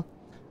railgun now?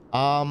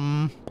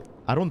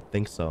 I don't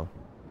think so.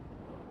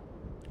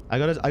 I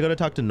gotta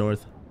talk to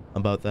North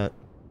about that.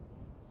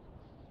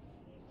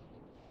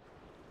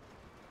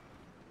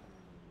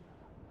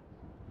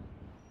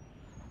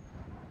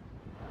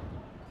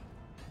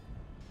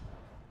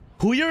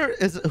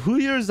 Is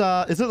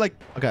it like,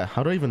 okay,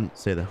 how do I even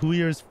say that?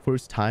 Whoyear's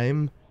first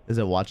time is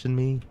it watching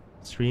me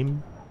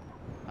stream?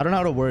 I don't know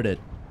how to word it.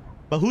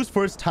 But whose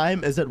first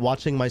time is it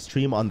watching my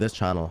stream on this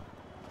channel?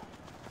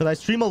 Because I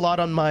stream a lot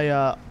on my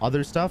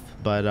other stuff,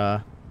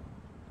 but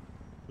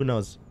who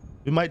knows?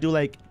 We might do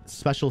like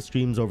special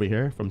streams over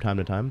here from time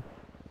to time.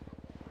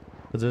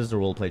 Because this is a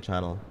roleplay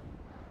channel.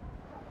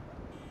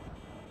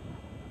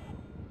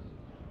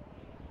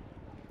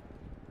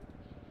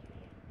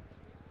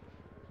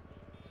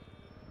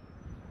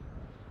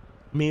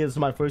 Me is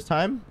my first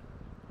time?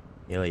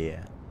 Hell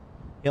yeah.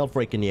 Hell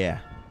freaking yeah.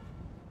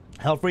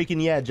 Hell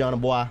freaking yeah, Johnny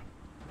boy.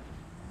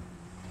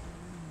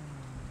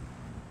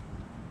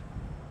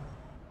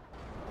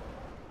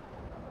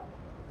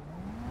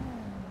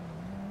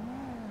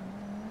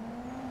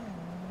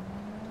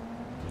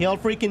 Hell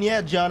freaking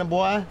yeah, Johnny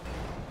boy.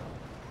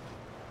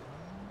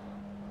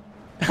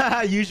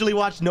 I usually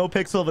watch No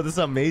Pixel, but this is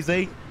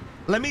amazing.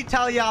 Let me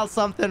tell y'all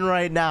something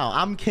right now.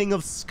 I'm king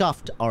of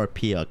scuffed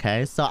RP,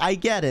 okay? So I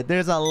get it.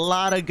 There's a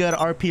lot of good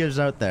RPers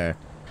out there.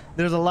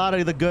 There's a lot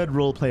of the good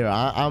role player.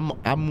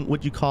 I'm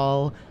what you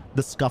call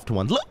the scuffed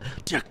ones. Look,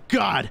 dear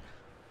God.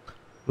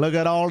 Look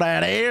at all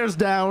that ears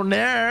down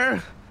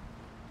there.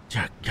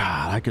 Dear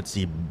God, I could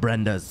see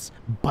Brenda's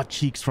butt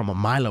cheeks from a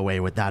mile away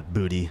with that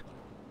booty.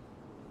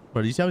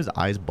 Bro, do you see how his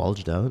eyes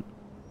bulged out?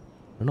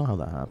 I don't know how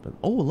that happened.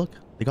 Oh, look.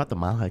 They got the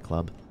Mile High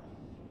Club.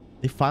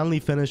 They finally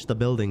finished the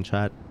building,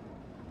 chat.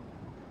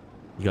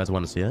 You guys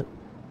want to see it?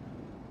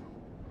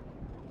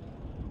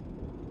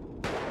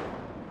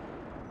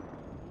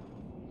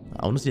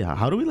 I want to see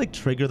how do we like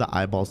trigger the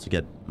eyeballs to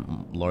get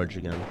large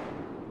again?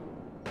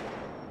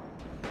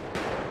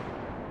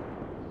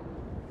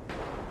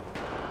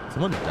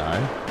 Someone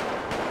die?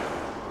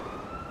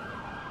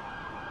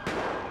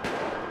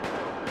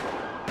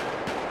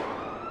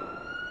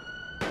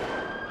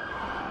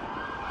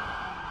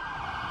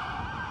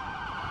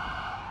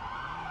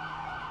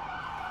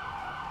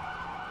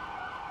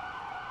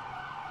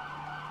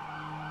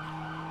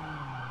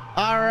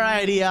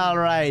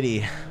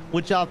 Alrighty.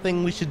 What y'all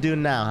think we should do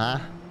now, huh?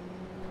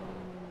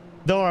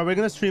 Don't worry, we're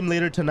gonna stream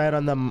later tonight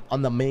on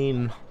the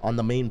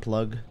main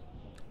plug.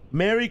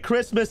 Merry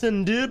Christmas,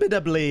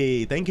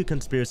 indubitably. Thank you,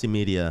 Conspiracy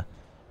Media.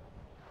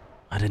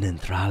 What an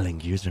enthralling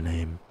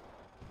username.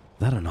 Is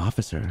that an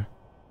officer?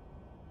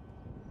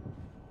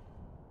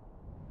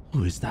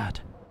 Who is that?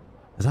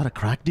 Is that a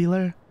crack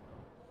dealer?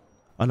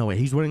 Oh no, wait,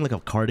 he's wearing like a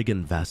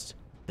cardigan vest.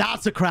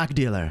 That's a crack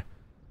dealer.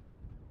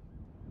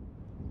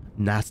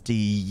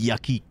 Nasty,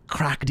 yucky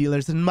crack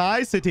dealers in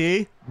my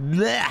city.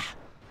 Blech.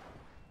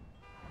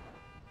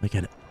 I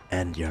can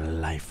end your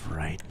life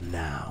right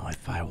now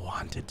if I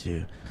wanted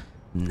to.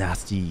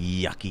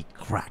 Nasty, yucky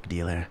crack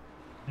dealer.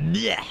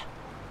 Blech.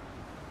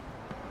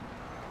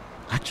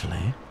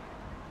 Actually,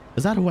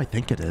 is that who I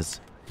think it is?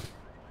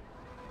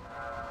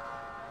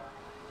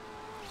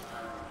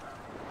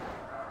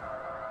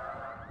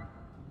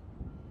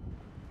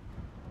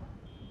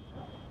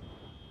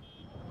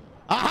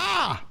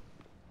 Aha!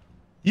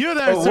 You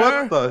there,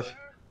 sir? What the?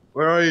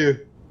 Where are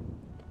you?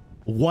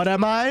 What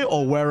am I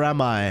or where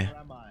am I?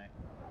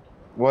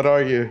 What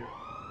are you?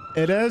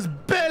 It is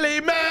Billy,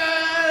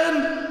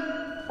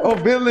 man! Oh,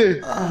 Billy!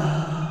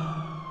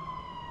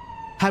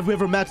 Have we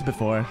ever met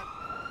before?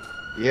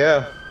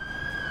 Yeah.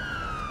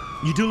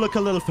 You do look a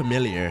little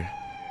familiar.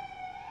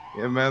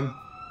 Yeah, man.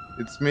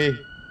 It's me.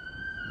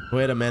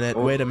 Wait a minute.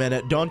 Wait a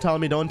minute. Don't tell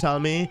me. Don't tell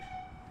me.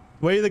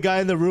 Were you the guy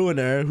in the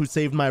Ruiner who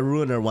saved my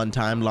Ruiner one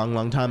time,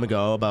 long time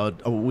ago,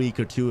 about a week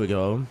or two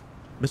ago?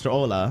 Mr.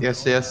 Ola?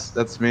 Yes,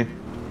 that's me.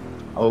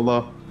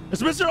 Ola.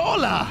 It's Mr.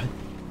 Ola!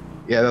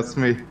 Yeah, that's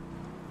me.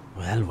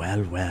 Well,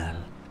 well, well.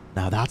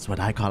 Now that's what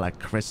I call a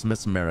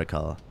Christmas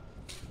miracle.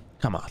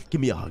 Come on, give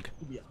me a hug.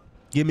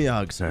 Give me a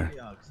hug, sir.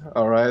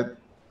 Alright.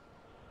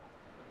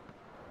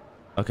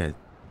 Okay.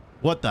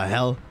 What the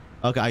hell?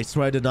 Okay, I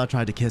swear I did not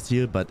try to kiss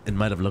you, but it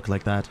might have looked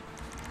like that.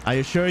 I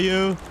assure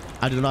you,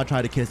 I did not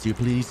try to kiss you.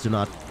 Please do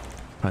not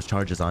press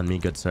charges on me,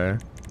 good sir.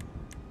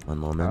 One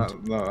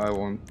moment. No, I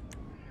won't.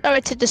 Sorry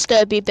to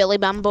disturb you, Billy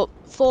Man, but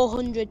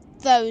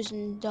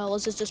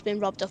 $400,000 has just been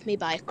robbed off me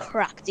by a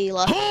crack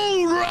dealer.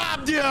 Who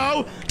robbed you?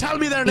 Tell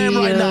me their name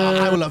right now.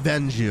 I will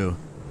avenge you.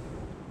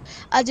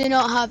 I do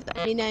not have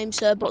any name,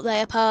 sir, but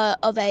they are part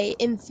of a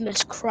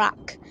infamous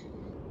crack.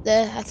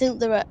 I think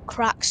they're at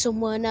crack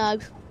somewhere now.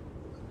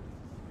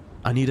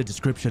 I need a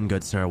description,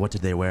 good sir. What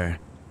did they wear?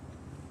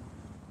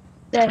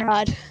 They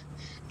had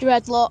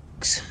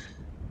dreadlocks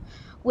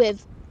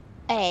with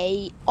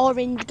a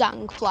orange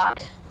gang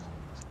flag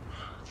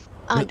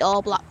and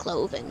all black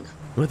clothing.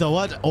 With a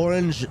what?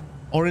 Orange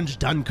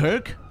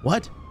Dunkirk?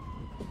 What?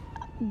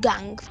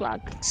 Gang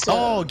flag. So,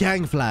 Oh,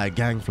 gang flag.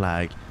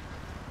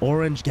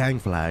 Orange gang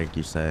flag,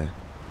 you say?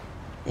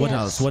 What Yes.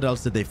 else? What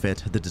else did they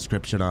fit the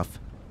description of?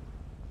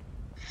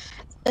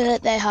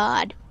 they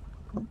had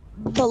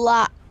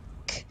black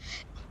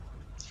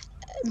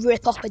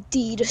rip-off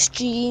Adidas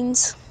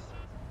jeans.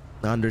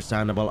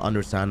 Understandable.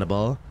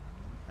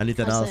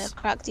 Anything As else? they're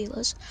crack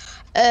dealers.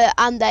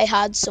 And they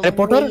had some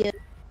weird,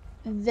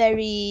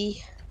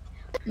 very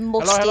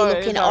musty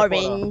looking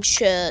orange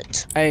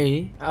shirt.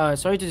 Hey,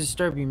 sorry to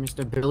disturb you,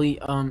 Mr. Billy.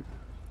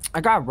 I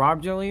got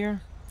robbed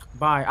earlier,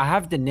 but I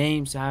have the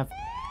names. I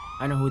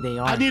know who they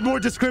are. I need more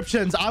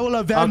descriptions. I will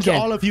avenge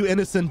all of you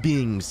innocent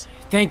beings.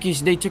 Thank you.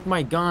 They took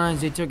my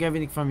guns. They took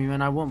everything from me,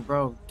 man. I went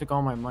broke. Took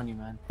all my money,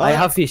 man. I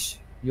have fish.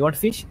 You want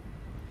fish?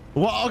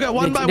 Well, okay,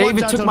 one by they one,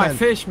 even took my gentlemen.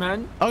 fish,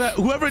 man. Okay,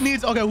 whoever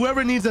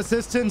needs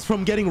assistance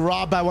from getting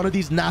robbed by one of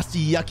these nasty,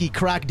 yucky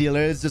crack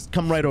dealers, just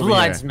come right over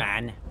Bloods, here.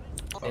 man.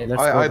 Hey,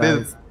 let's I go,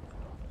 did. guys.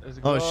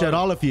 Oh shit,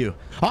 all of you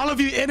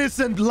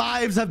innocent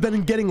lives have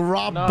been getting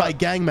robbed by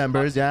gang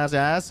members. Yes.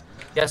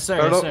 Yes, sir.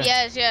 Turtle.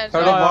 Yes, sir. Yes.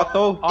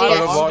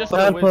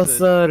 Help us,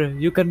 sir.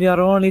 You can be our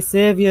only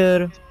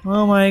savior.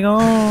 Oh my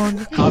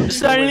god. I'm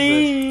just a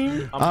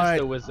wizard. I'm All just right,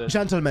 a wizard.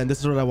 gentlemen, this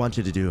is what I want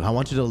you to do. I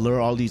want you to lure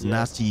all these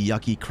nasty,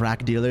 yucky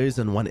crack dealers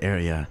in one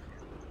area.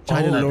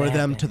 Try to lure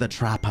them to the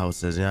trap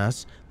houses,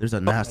 yes? There's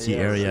a nasty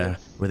area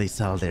where they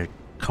sell their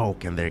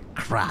coke and their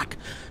crack.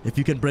 If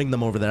you can bring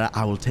them over there,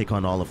 I will take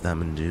on all of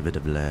them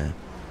indubitably.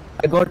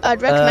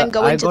 I'd recommend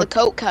going to the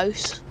coke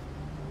house.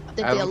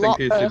 There'd I be a don't lot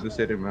think he's there. in the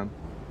city, man.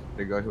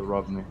 The guy who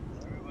robbed me.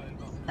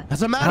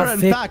 As a matter of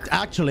fact,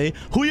 actually,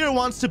 who here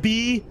wants to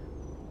be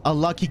a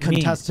lucky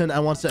contestant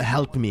and wants to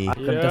help me?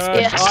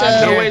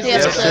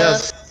 Yes,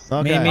 sir.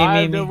 Okay.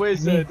 I'm the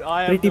wizard.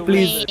 I am Pretty the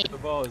please. wizard. The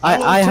boss.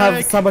 I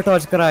have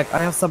sabotage crack.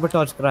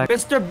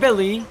 Mr.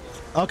 Billy.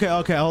 Okay,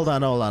 hold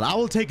on. I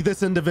will take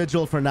this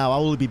individual for now. I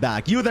will be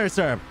back. You there,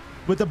 sir,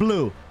 with the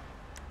blue.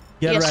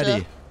 Get Yes,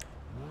 ready. sir.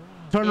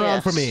 Turn around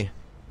Yes. for me.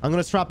 I'm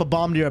gonna strap a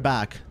bomb to your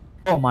back.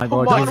 Oh my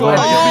god. my don't God. worry.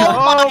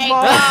 Oh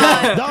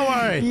my Don't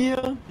worry.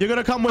 Yeah. You're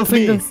gonna come with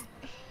me. Fingers.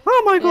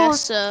 Oh my god.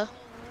 Yes, sir.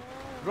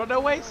 Run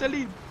away,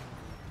 Salim.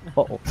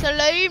 Uh-oh.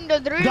 Salim the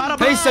dream. Got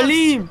a Hey, boss.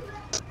 Salim.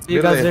 See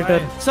you guys later.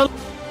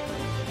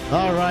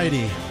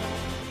 Alrighty.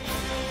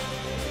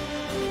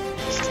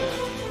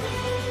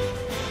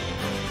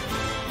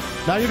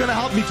 Now you're gonna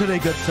help me today,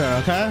 good sir,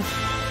 okay?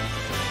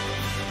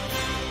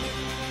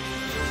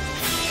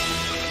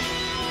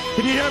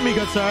 Can you hear me,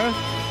 good sir?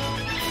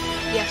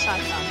 Yes, I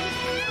can.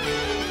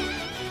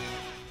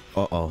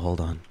 Uh-oh,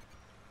 hold on.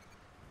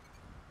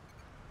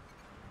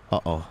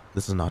 Uh-oh,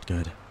 this is not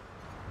good.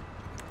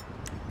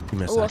 Give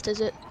me a sec. What is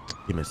it?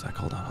 Give me a sec.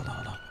 Hold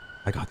on.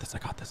 I got this.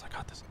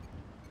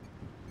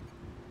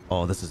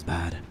 Oh, this is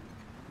bad.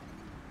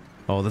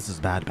 Oh, this is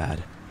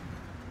bad.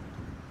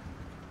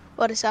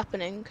 What is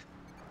happening?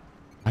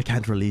 I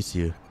can't release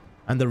you.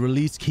 And the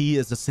release key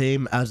is the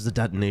same as the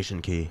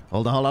detonation key.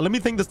 Hold on. Let me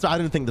think this. I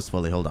didn't think this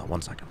fully. Hold on.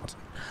 One second.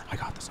 I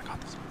got this.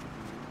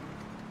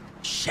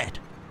 Shit.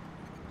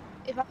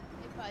 If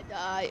I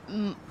die,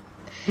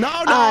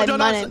 No,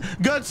 my name.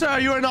 Good sir,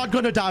 you are not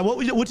gonna die.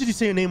 What did you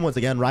say your name was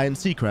again? Ryan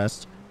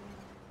Seacrest.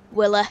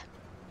 Willie.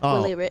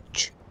 Oh. Willie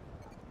Rich.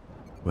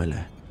 Willie.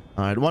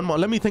 All right, one more.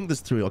 Let me think this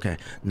through. Okay,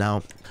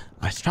 now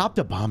I strapped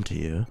a bomb to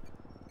you.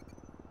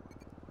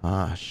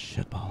 Ah,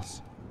 shit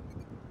balls.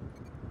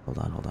 Hold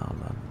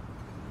on.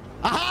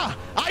 Aha!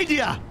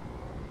 Idea!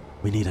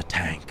 We need a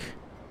tank.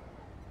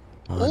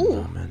 One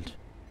moment.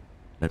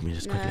 Let me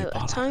just quickly No, pull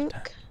a out tank.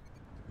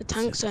 the A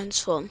tank sounds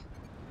fun.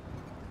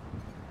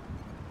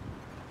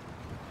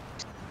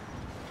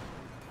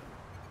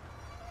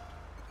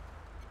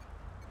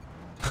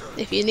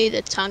 If you need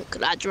a tank,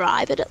 could I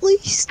drive it at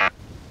least?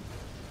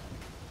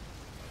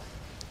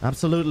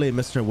 Absolutely,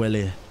 Mr.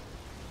 Willie.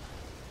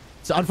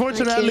 So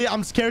unfortunately,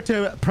 I'm scared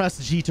to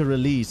press G to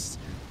release,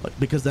 but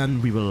because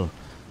then we will.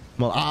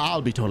 Well,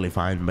 I'll be totally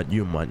fine, but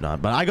you might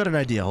not. But I got an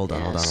idea. Hold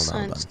on.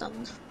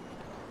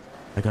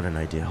 I got an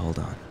idea. Hold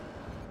on.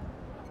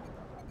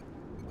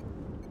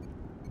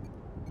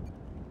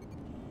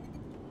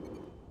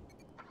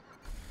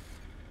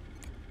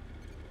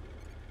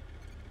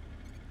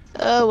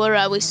 Where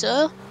are we,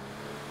 sir?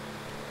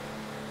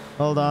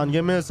 Hold on.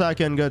 Give me a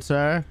second, good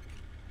sir.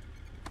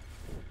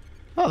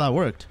 Oh, that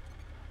worked.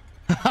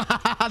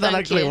 That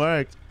actually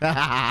worked.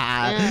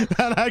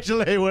 That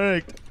actually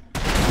worked.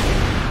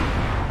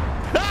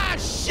 Ah,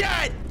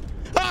 shit!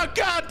 Oh,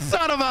 God,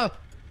 son of a...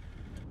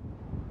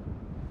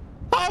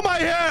 How am I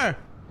here?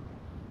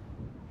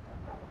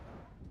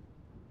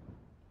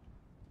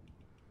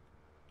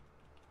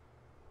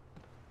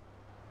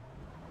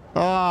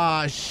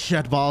 Ah,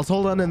 shit balls.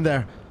 Hold on in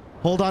there.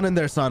 Hold on in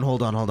there, son.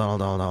 Hold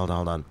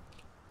on.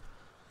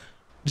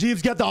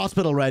 Jeeves, get the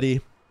hospital ready.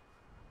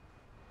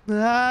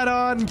 I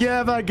don't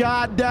give a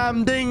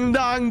goddamn ding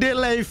dong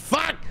diddly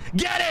fuck.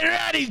 Get it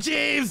ready,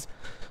 Jeeves.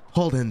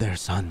 Hold in there,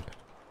 son.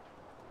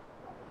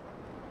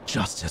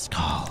 Justice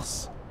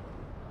calls.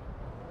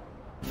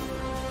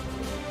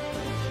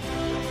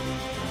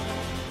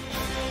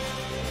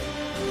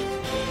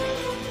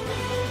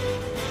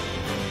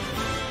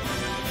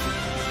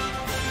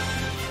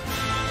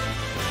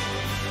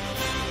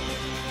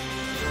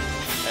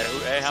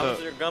 Hey, how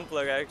was your gun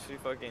plug actually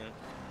fucking?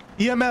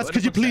 EMS,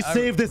 could you please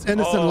save this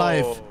innocent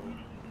life?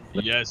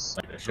 Yes.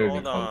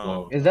 Hold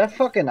on. Is that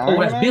fucking Iron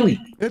Man? It's Billy.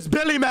 It's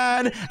Billy,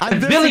 man.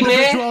 And this Billy,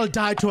 individual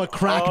died to a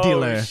crack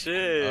dealer.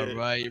 Shit.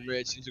 Alright, you're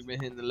rich. You took me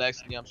hitting the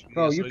legs and I'm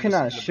Bro, you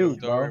cannot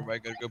shoot, bro.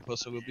 Right, gotta go pull a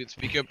little bit.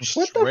 Speak up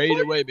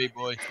straight away, big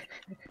boy.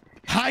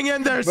 Hang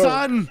in there, Bro.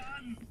 son.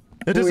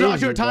 It is Who not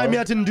is your you, time bro?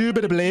 yet,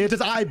 indubitably. It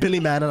is I, Billy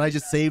Man, and I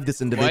just saved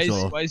this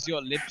individual. Why is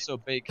your lip so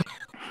big?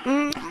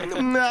 I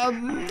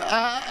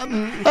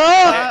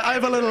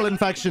have a little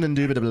infection,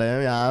 indubitably,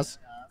 yes.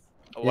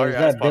 Yeah, is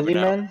that Billy,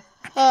 man?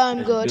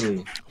 I'm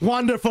good.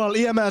 Wonderful.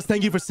 EMS,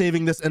 thank you for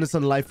saving this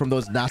innocent life from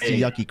those nasty,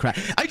 yucky crack.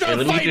 I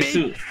don't fight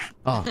me!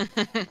 Oh,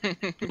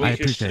 I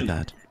appreciate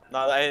that.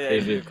 No,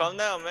 hey, calm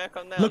down, man.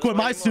 Calm down. Look what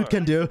my suit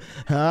can do.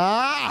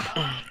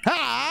 Ah!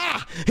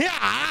 Ah!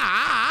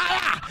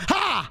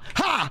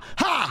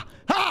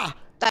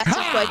 That's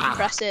quite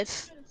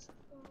impressive.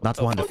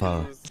 That's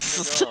wonderful. Oh,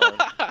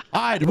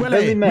 Alright,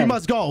 Willie, we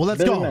must go.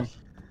 Let's Billy go. Man.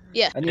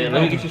 Yeah. I need help.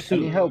 I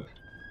need help.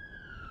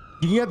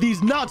 You can get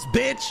these nuts,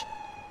 bitch!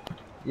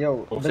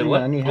 Yo, Billy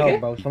Man, I need help,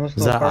 bro. Someone's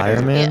Is that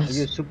Iron Man? Are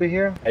you a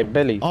superhero? Hey,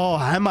 Billy. Oh,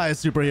 am I a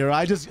superhero?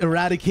 I just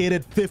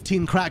eradicated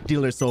 15 crack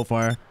dealers so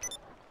far.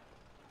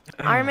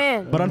 Iron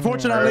Man. But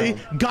unfortunately,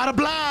 got a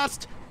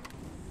blast!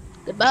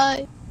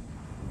 Goodbye.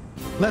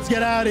 Let's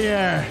get out of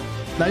here.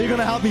 Now you're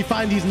gonna help me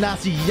find these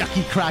nasty,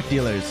 yucky crack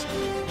dealers.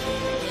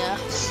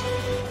 Yes.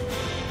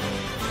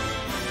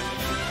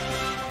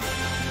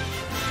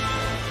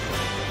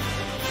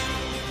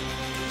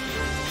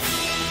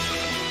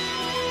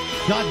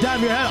 God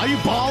damn your head. Are you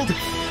bald?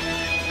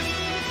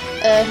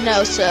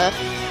 No, sir.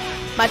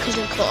 My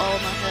cousin cut all my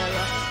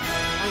hair off.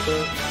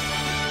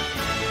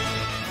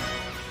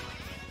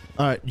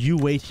 Alright, you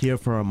wait here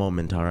for a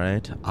moment,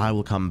 alright? I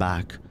will come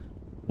back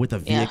with a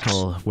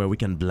vehicle where we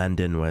can blend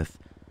in with.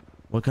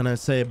 What can I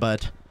say,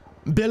 but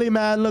Billy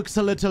Man looks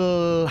a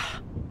little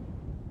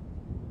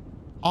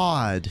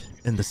odd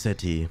in the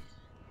city.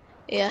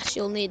 Yes,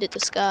 you'll need a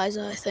disguise,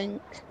 I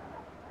think.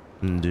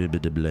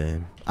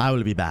 Indubitably. I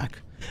will be back.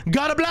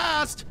 Got a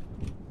blast!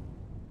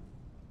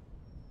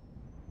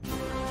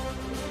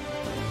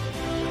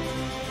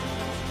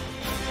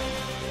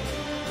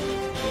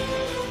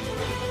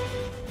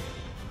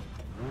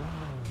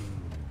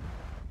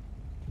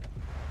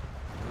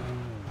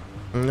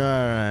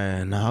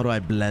 Alright, now how do I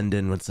blend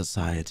in with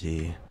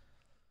society?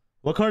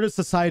 What car does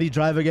society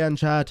drive again,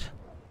 chat?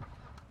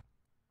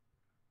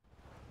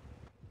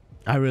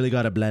 I really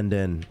gotta blend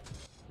in.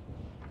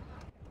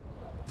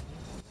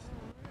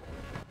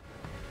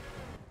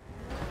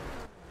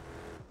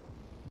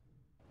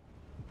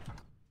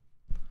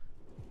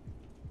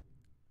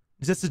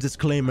 Just a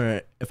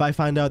disclaimer, if I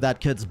find out that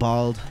kid's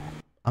bald,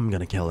 I'm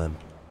gonna kill him.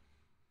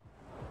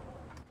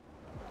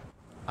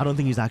 I don't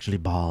think he's actually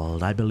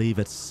bald. I believe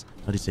it's,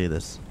 how do you say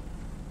this?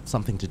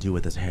 Something to do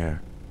with his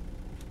hair.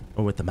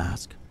 Or with the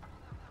mask.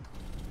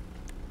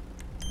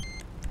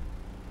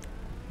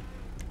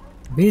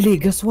 Billy,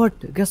 guess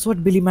what? Guess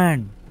what, Billy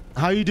Man?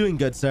 How are you doing,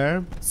 good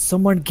sir?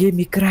 Someone gave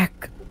me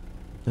crack.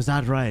 Is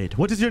that right?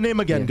 What is your name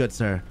again, good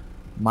sir?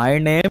 My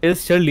name is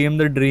Shalim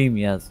the Dream,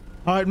 yes.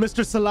 Alright,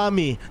 Mr.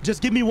 Salami,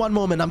 just give me one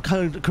moment. I'm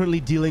currently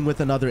dealing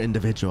with another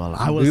individual.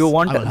 Do you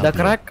want the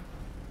crack?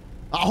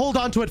 Hold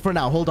on to it for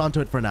now. Hold on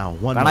to it for now.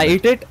 One Can moment. I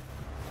eat it?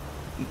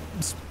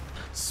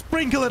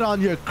 Sprinkle it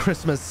on your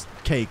Christmas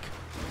cake.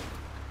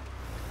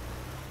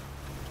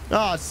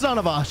 Ah, son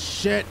of a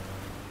shit.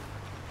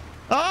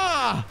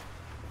 Ah!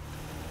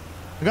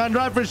 I gotta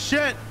drive for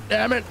shit.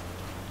 Damn it.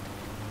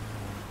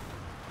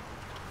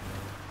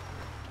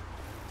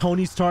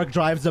 Tony Stark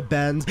drives a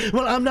Benz.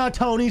 Well, I'm not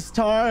Tony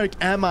Stark,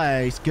 am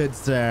I, good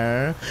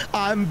sir?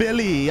 I'm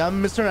Billy.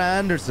 I'm Mr.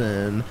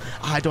 Anderson.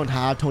 I don't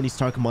have Tony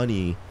Stark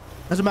money.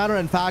 As a matter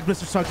of fact,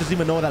 Mr. Stark doesn't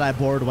even know that I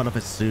borrowed one of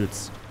his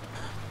suits.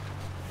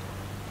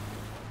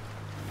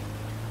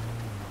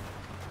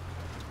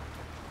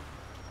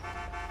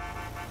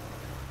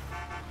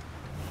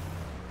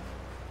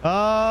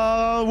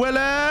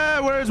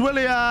 Willie! Where's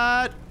Willie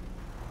at?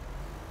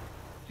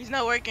 He's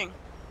not working.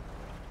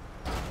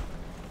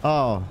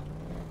 Oh.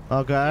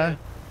 Okay.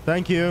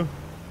 Thank you.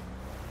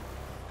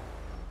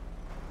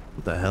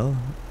 What the hell?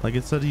 Like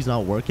it said he's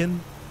not working?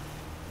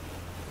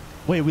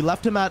 Wait, we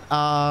left him at,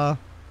 oh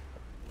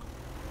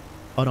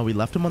no, we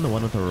left him on the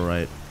one with the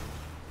right.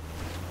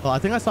 Oh, I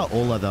think I saw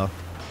Ola though.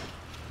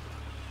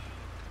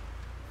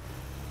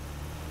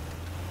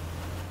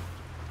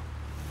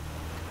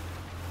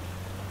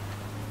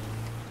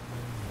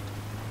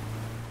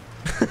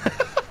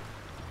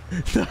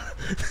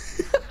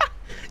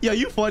 Yo,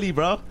 you funny,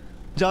 bro.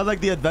 John's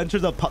like the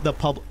adventures of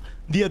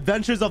the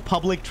adventures of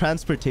public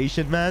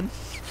transportation, man.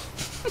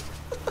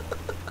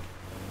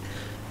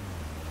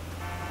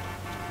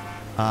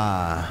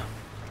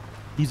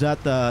 He's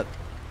at the.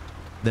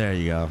 There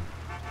you go.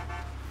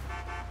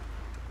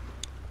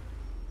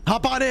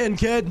 Hop on in,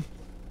 kid.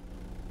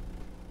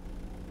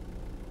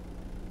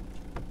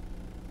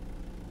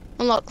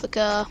 Unlock the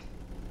car.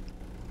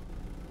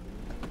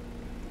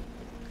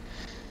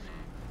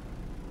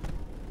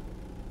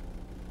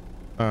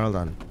 Alright, hold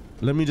on.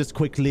 Let me just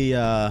quickly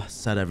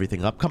set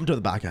everything up. Come to the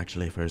back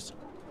actually first.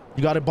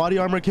 You got a body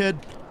armor, kid?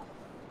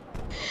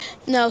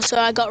 No, so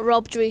I got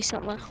robbed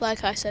recently,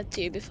 like I said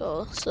to you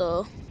before,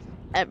 so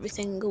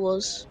everything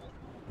was...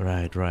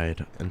 Right.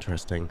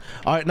 Interesting.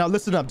 Alright, now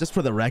listen up, just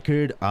for the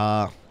record.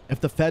 If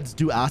the feds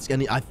do ask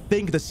any... I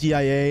think the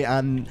CIA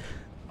and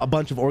a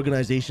bunch of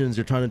organizations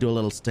are trying to do a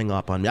little sting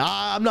up on me.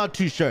 I'm not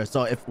too sure.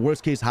 So if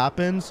worst case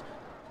happens,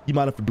 you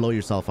might have to blow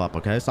yourself up,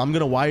 okay? So I'm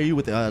gonna wire you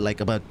with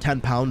like about 10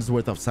 pounds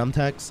worth of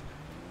Semtex.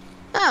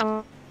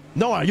 Oh.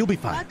 No, you'll be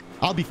fine.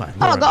 I'll be fine.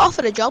 Oh, I got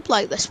offered a job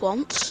like this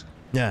once.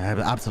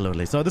 Yeah,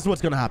 absolutely. So this is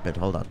what's gonna happen.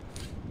 Hold on.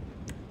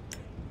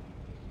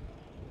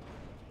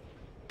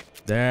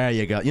 There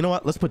you go. You know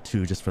what? Let's put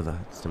 2 just to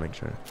make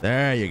sure.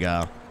 There you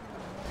go.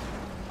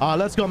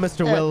 Let's go,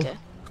 Mr. Will. Okay.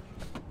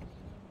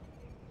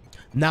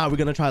 Now we're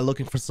gonna try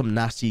looking for some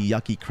nasty,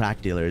 yucky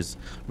crack dealers.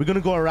 We're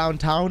gonna go around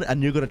town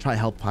and you're gonna try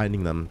help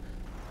finding them.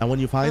 And when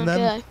you find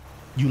them,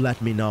 you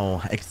let me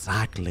know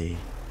exactly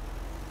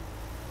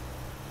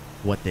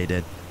what they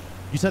did.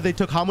 You said they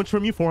took how much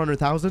from you?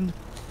 400,000?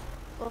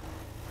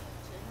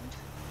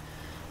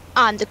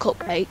 And a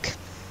cupcake.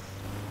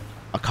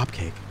 A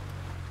cupcake?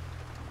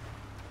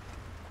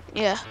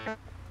 Yeah.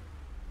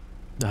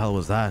 The hell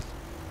was that?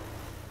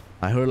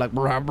 I heard like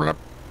brah, brah,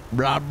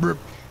 brah, brah.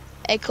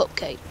 A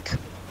cupcake.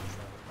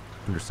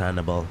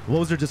 Understandable. What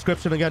was your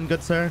description again,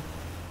 good sir?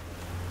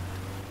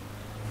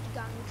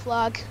 Gang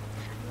flag.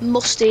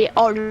 Musty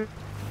orange.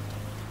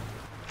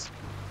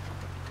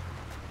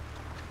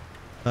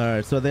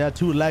 Alright, so they had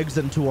 2 legs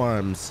and 2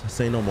 arms.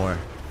 Say no more.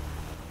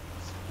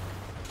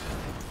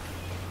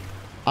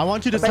 I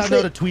want you to send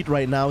out a tweet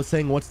right now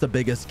saying what's the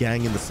biggest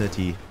gang in the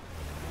city.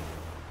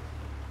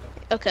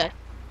 Okay.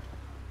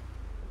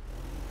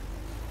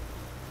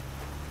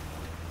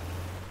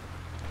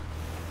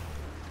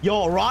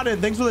 Yo,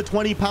 Ronan, thanks for the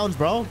 20 pounds,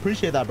 bro.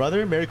 Appreciate that,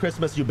 brother. Merry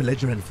Christmas, you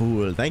belligerent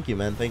fool. Thank you,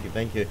 man.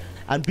 Thank you.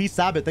 And B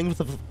Sabbath,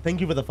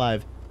 thank you for the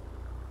 5.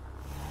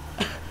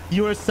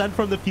 You were sent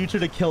from the future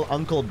to kill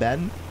Uncle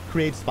Ben,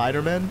 create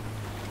Spider-Man.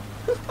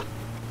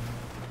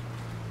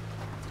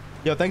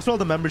 Yo, thanks for all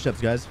the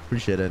memberships, guys.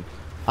 Appreciate it.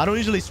 I don't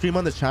usually stream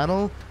on this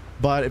channel,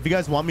 but if you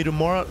guys want me to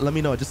more, let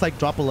me know. Just like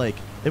drop a like.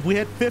 If we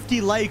hit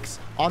 50 likes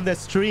on this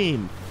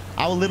stream,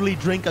 I will literally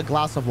drink a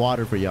glass of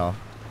water for y'all.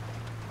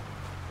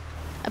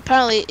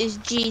 Apparently it's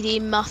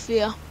GD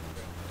Mafia.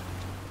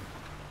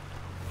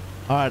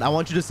 Alright, I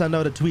want you to send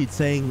out a tweet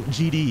saying,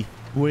 GD,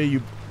 where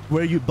you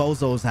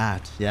bozos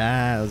at?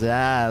 Yes.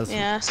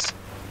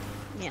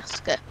 Yes,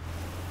 good.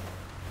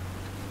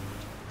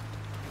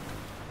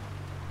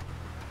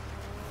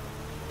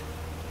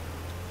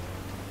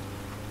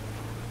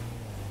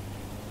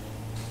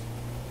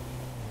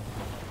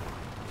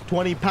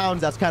 £20,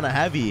 that's kind of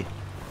heavy.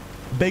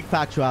 Big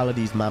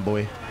factualities, my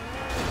boy.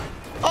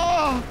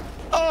 Oh!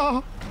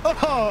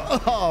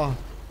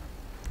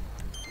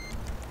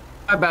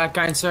 My bad,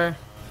 kind sir.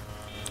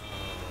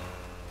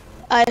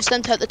 I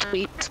sent out the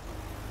tweet.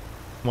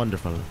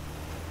 Wonderful.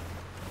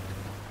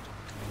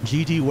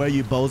 GT, where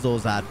you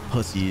bozos at,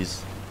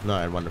 pussies?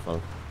 Alright,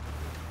 wonderful.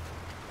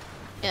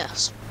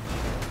 Yes.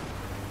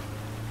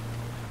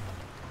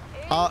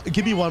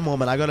 Give me one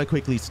moment. I gotta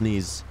quickly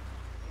sneeze.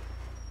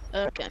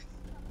 Okay.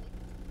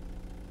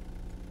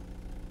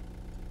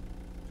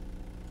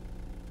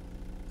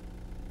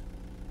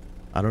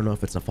 I don't know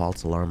if it's a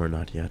false alarm or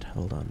not yet.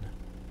 Hold on.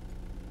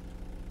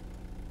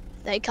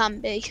 They can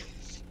be.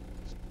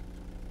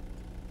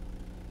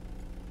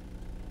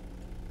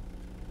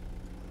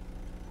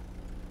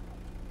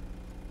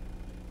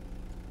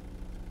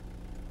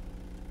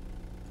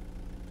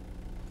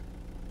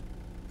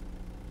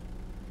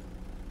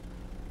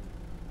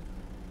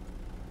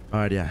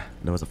 Alright, yeah.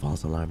 That was a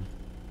false alarm.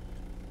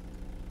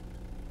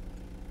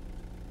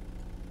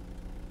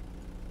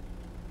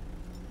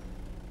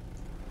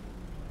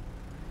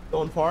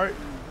 Don't fart.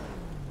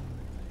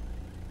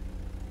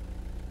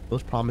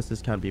 Those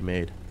promises can't be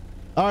made.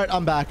 Alright,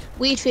 I'm back.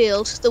 Weed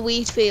field. The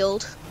weed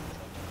field.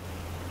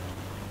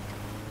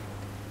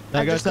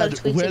 Like I just gotta said,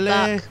 tweet it Willie,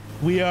 back.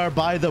 we are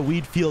by the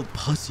weed field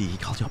pussy. He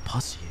called you a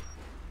pussy.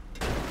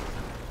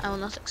 I will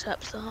not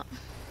accept that.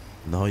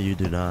 No, you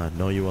do not.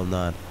 No, you will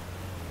not.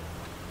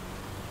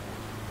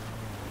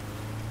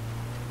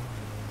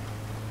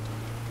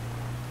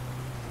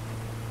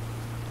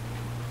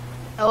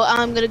 Oh,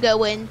 I'm gonna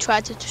go in, try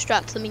to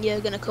distract them, and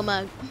you're gonna come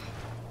out.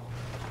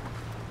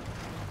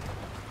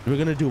 We're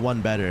gonna do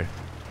one better.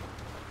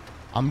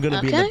 I'm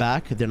gonna be in the Okay.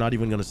 back. They're not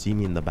even gonna see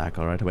me in the back,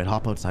 alright? Wait,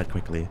 hop outside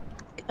quickly.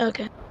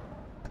 Okay.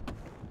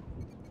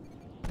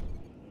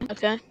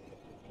 Okay.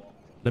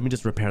 Let me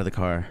just repair the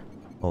car.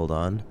 Hold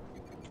on.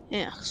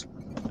 Yes.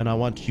 And I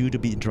want you to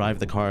drive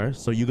the car.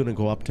 So you're gonna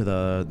go up to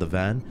the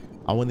van.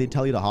 And when they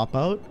tell you to hop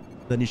out,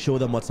 then you show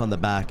them what's on the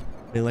back.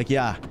 They're like,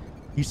 yeah,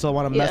 you still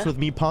wanna mess Yeah. with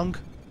me, punk?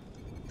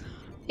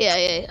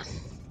 Yeah.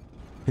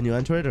 Can you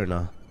enter it or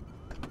no?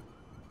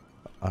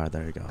 Alright,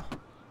 there you go.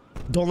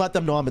 Don't let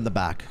them know I'm in the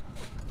back.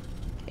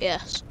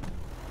 Yes.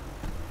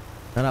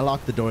 And I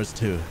locked the doors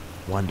too.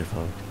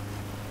 Wonderful.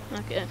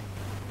 Okay.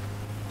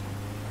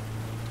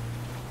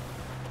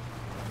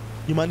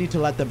 You might need to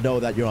let them know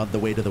that you're on the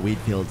way to the weed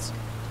fields.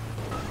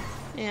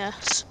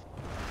 Yes.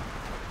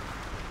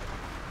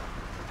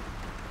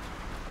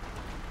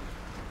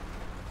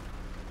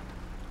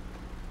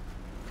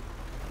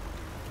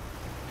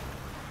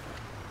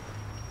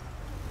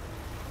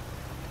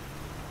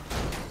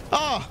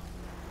 Ah!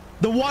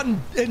 The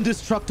one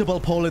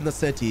indestructible pole in the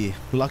city.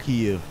 Lucky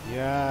you.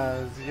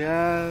 Yes,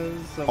 yes.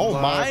 A Oh,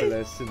 my.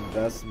 marvelous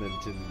investment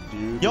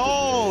indeed.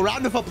 Yo,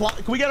 round of applause.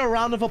 Can we get a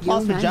round of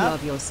applause Yo, for man, Jeff?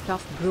 love your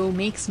stuff, bro.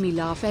 Makes me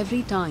laugh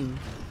every time.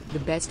 The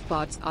best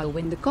parts are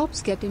when the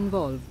cops get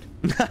involved.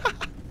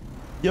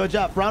 Yo,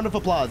 Jeff, round of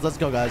applause. Let's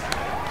go, guys.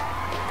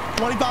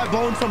 25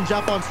 bones from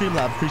Jeff on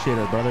Streamlabs. Appreciate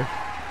it, brother.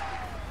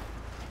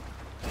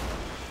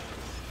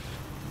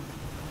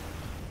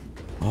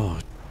 Oh,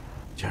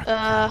 Jeff.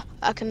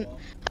 I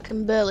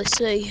can barely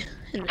see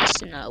in the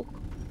snow.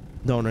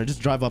 No,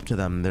 just drive up to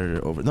them.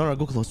 They're over. No,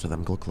 go close to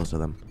them. Go close to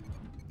them.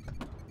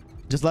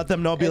 Just let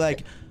them know. Be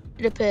like,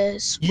 It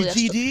appears we are stuck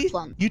with UGD,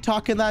 plan. you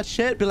talking that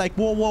shit? Be like,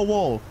 whoa, whoa,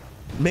 whoa.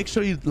 Make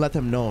sure you let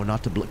them know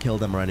not to kill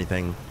them or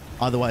anything.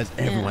 Otherwise,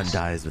 everyone Yes.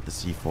 dies with the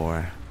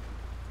C4.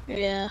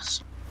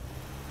 Yes.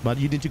 But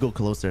you need to go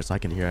closer so I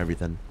can hear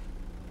everything.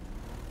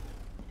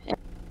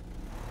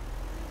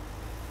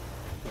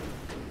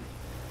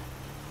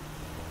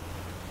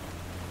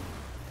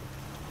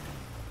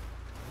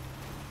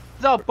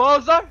 What's up,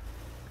 bozo?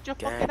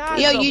 Get your fucking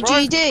eyes Yo, up, bro.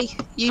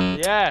 UGD.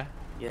 Yeah.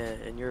 Yeah,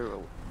 and you're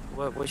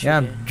what's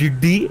Yeah, your name?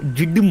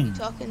 GD.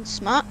 Talking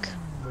smack.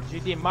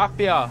 GD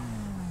Mafia.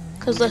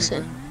 Cause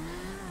listen,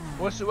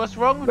 What's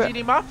wrong with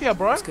GD Mafia,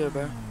 bro? What's good,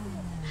 bro?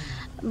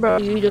 bro,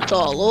 you just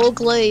all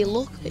ugly.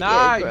 Look at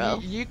Nah, you, bro.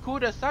 you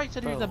called us out.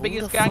 Said he was the Who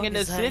biggest the gang fuck in the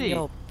is that city.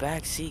 your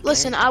backseat,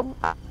 Listen, gang?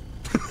 I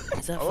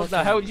Is that What the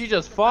fucking- hell did you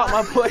just fart,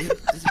 my boy?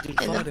 This dude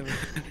farted.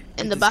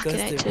 in the back of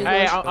it too.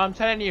 Hey, I'm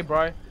telling you,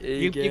 bro.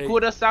 You gay.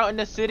 called us out in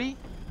the city.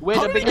 We're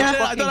Oh, the biggest yeah, I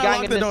fucking thought I gang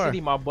locked in the the door.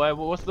 city, my boy.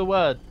 What's the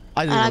word?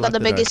 I And I got the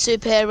biggest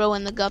superhero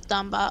in the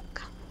goddamn back.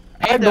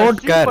 Hey, the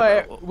don't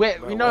care.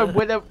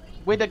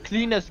 We're the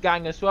cleanest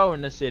gang as well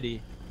in the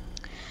city.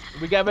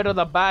 We get rid of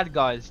the bad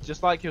guys,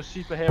 just like your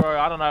superhero.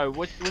 I don't know.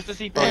 What's the Bro,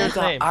 you superhero's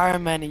got name?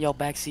 Iron Man in your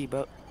backseat,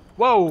 bro.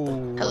 Whoa.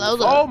 Hello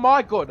there. Oh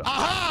my god.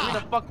 Who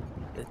the fuck?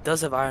 It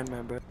does have Iron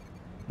Man, bro.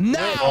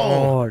 Now,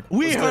 God.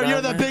 we What's heard good,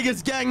 you're the man?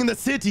 biggest gang in the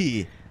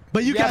city.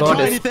 But you Yeah, can't but-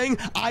 do anything.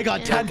 I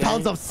got 10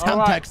 pounds of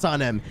Alright. Semtex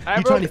on him. Hey,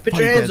 You bro, trying to put fight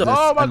your hands business up.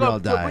 Oh my and we'll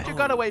god. die. Put your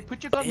gun away.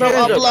 Put your gun No, away.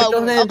 hands up, put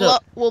your hands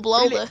up. We'll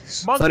blow Really?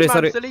 this. Monkey Sorry, Man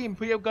sorry. Salim,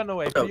 put your gun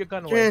away. Put your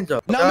gun Put your away. hands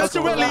up. Now,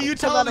 Mr. Whitley, you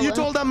Hold on,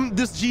 told them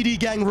this GD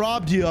gang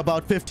robbed you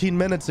about 15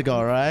 minutes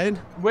ago, right?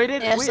 Wait,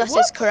 did Yes, wait, that what?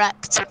 is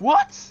correct.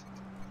 What?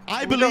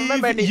 I We don't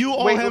remember believe any- you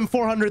owe wait, him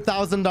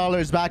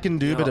 $400,000 back in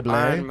Yo, Iron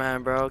Indubitably.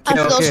 Man, bro. After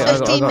Yeah, those okay, I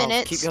 15 got-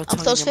 minutes, Keep your after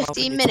tongue those in your mouth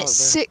 15 when you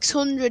minutes, talk,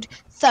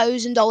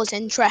 $600,000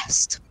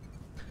 interest.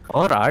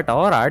 Alright,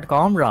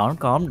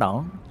 calm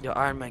down. Yo,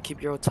 Iron Man,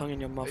 keep your tongue in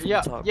your mouth when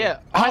Yeah, you talk. yeah.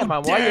 How Iron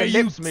Man, why dare your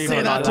you lips moving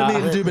say that like to me,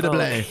 that?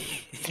 Indubitably?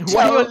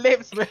 Why your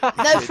lips, man? No, Dude,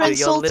 for your lips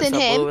insulting are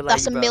him, moving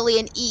that's like a bro.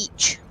 million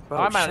each. Bro,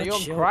 Iron Man, are shut you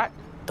on your crack?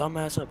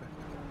 Dumbass up.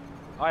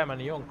 Iron Man,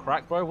 are you on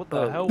crack, bro? What the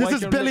Bro, hell? This Why'd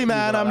is your Billy, lips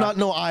man. move I'm like not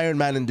no Iron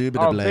Man that? Oh,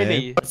 Indubitably.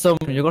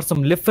 Billy. You got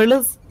some lip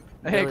fillers?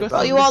 Hey, Billy, go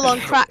Oh, you all on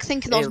crack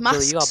thinking those Hey,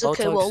 Billy, you got masks are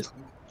cool. Botox?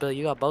 Billy,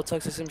 you got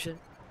Botox or some shit?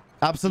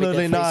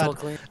 Absolutely Make that face all not.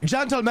 clean.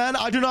 Gentlemen,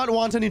 I do not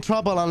want any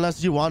trouble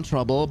unless you want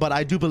trouble, but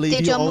I do believe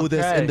Did you your owe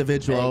this Hey.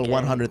 individual Hey,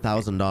 gang.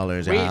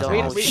 $100,000. We- you asshole.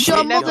 we- Did your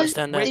we mother,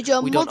 understand that. did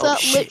your We don't owe mother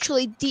shit.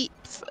 literally deep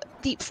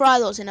fry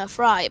those in her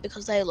fryer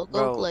because they look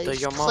Bro, ugly? your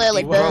She's mom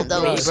clearly eat burnt me,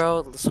 those.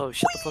 bro. So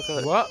shut the fuck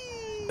up. What?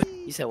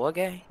 You said what,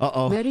 gay?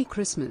 Uh-oh. Merry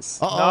Christmas.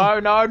 Uh-oh.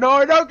 No,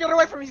 get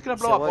away from me. He's gonna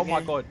blow So up. what Oh my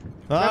game? god.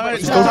 All right,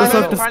 It's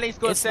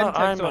not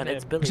Iron Man,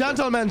 it's Billy.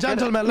 Gentlemen,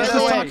 let's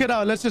just talk it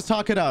out. Let's just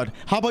talk it out.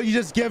 How about you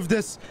just give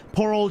this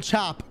poor old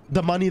chap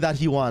the money that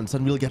he wants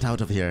and we'll get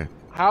out of here?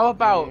 How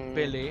about,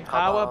 Billy,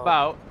 how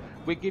about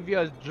we give you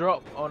a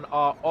drop on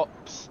our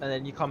ops and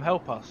then you come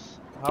help us?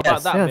 How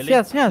about that, Billy?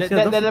 Yes.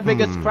 They're the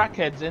biggest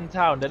crackheads in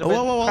town. They're the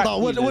Whoa.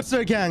 What's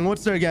their gang?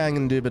 What's their gang,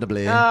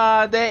 indubitably?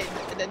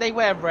 They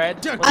wear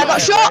red. I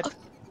got shot!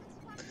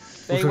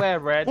 They wear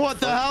red. What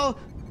the hell?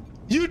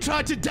 You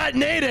tried to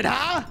detonate it,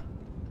 huh?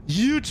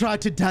 You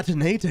tried to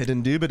detonate it,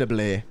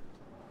 indubitably.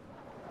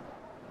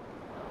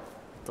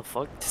 The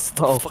fuck?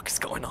 The fuck is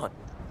going on?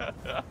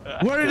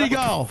 Where did he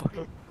go?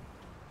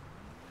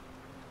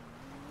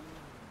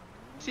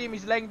 See him,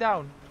 he's laying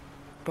down.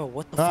 Bro,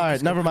 what the fuck?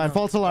 Alright, never mind.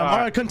 False alarm.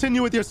 Alright,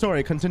 continue with your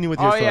story.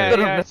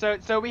 Yeah.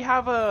 So we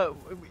have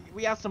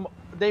some.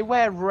 They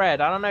wear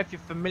red. I don't know if you're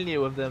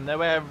familiar with them. They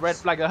wear red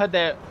flag. I heard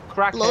they're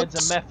crackheads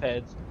and meth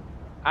heads.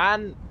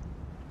 And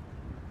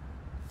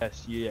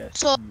yes.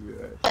 So,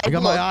 I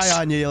got my eye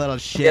on you, you little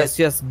shit.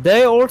 Yes.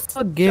 They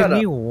also gave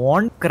me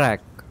one crack.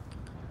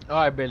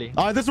 Alright, Billy.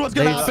 Alright, this is what's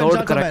gonna happen,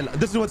 gentlemen.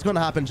 This is what's gonna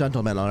happen,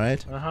 gentlemen,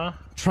 alright?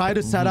 Try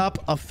to set up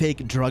a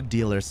fake drug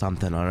deal or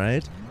something,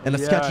 alright? In a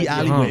sketchy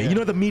alleyway. You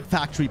know the meat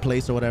factory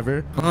place or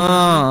whatever?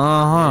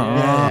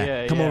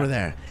 Yeah. Come over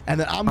there. And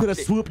then I'm gonna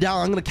swoop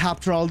down, I'm gonna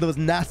capture all those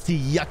nasty,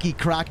 yucky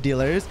crack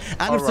dealers.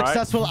 And if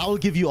successful, I will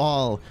give you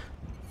all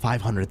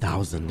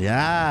 500,000.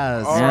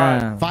 Yes.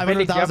 Alright.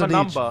 500,000 each.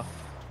 Number?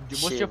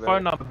 What's your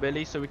phone number,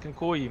 Billy, so we can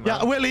call you, man?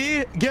 Yeah,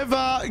 Willie,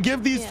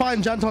 give these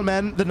fine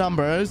gentlemen the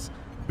numbers.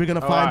 We're gonna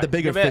find the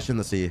bigger fish in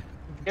the sea.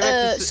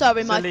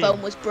 Sorry, my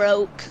phone was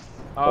broke.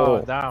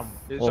 Oh, damn.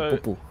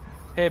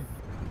 Hey,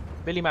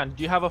 Billy, man,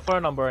 do you have a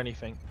phone number or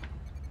anything?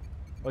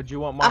 Or do you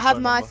want my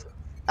phone number?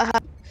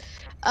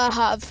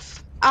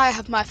 I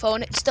have my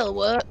phone. It still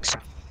works.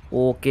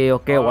 Okay.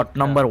 What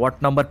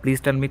number? Please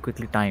tell me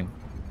quickly. Time.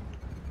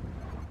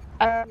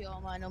 I have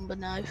my number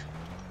now.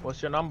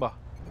 What's your number?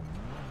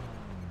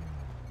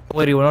 Don't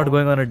worry, we're not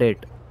going on a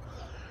date.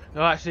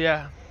 No, actually,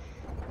 yeah.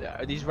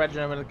 These red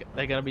gentlemen,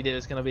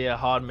 it's gonna be a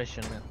hard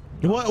mission, man.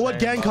 What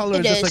gang color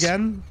is this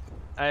again?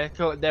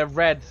 They're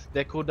red.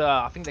 They're called,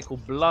 I think they're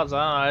called Bloods. I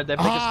don't know. They're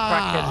biggest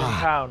crackheads in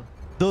town.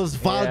 Those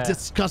vile,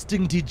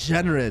 disgusting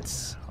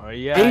degenerates. Oh,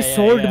 yeah. They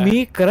sold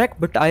me crack,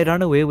 but I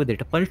ran away with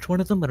it. I punched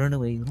one of them, run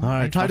away. You know?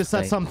 Alright, try to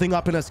set something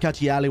up in a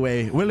sketchy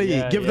alleyway.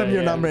 Willie, give them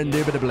your number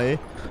indubitably.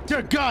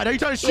 Dear God, are you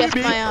trying to shoot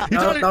me? Yeah,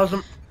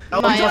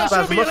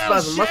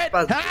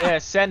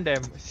 send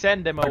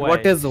him away.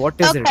 What is it?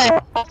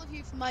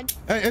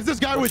 Hey, is this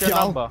guy with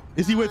y'all?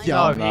 Is he with No,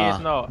 y'all? he is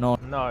not.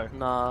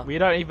 No. We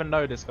don't even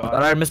know this guy.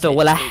 Alright, Mr.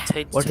 Willa.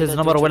 What's his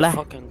number, Willa?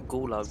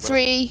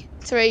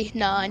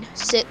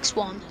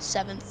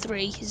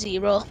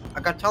 3396173. I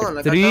got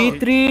talent.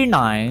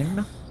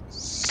 339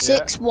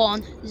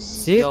 61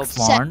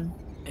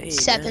 730.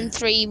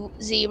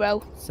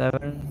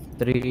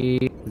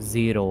 730.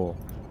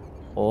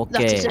 Okay.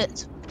 That is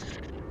it.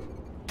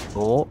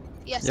 Oh.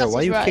 Yes, yeah,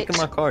 why are you kicking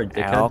my card?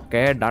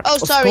 Okay, that's. Oh,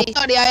 sorry,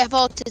 I have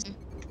autism.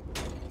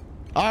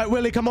 Alright,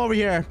 Willie, come over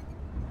here.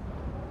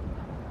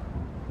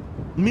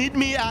 Meet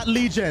me at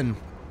Legion.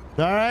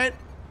 Alright?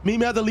 Meet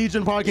me at the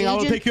Legion parking. I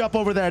will pick you up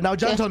over there. Now,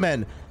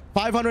 gentlemen,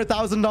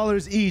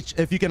 $500,000 each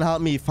if you can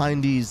help me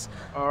find these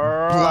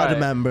blood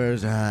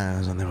members.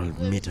 And they will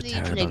meet a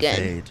terrible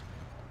fate.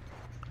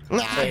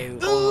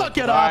 Look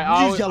it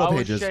up. Use yellow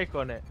pages.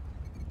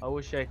 I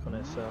will shake on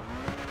it, sir.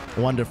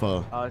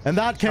 Wonderful. In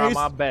that case,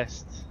 my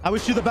best. I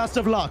wish you the best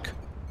of luck.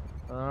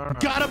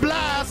 Got a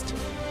blast!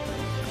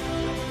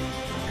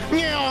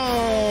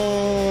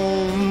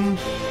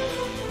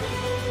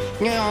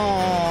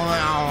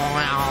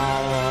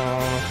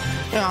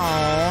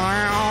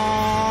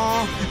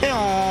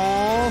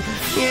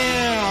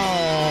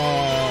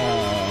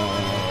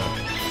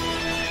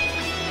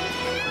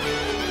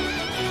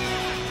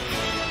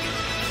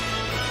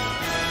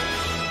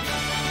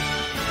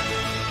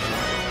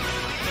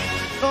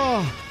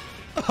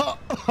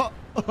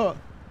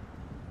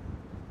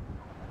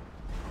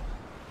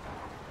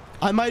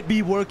 I might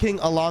be working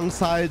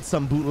alongside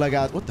some bootleg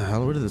ass. What the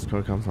hell? Where did this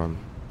car come from?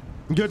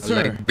 Good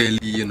sir. Like Billy,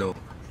 you know.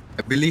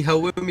 Billy, how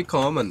will me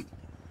comment?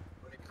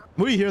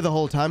 Were you here the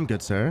whole time,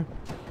 good sir?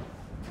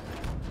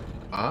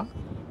 Huh?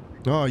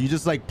 Oh, you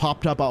just like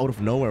popped up out of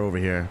nowhere over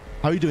here.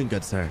 How are you doing,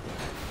 good sir?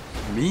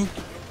 Me?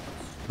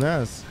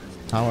 Yes.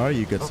 How are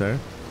you, good sir?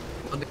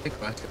 What did they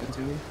crack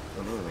into me? I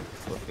don't know, like,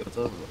 what goes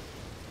over?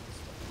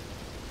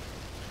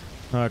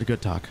 Alright,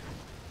 good talk.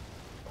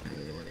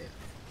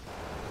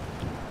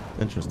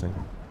 Interesting.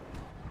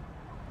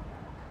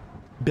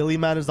 Billy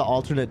Man is the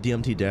alternate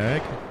DMT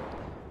Derek.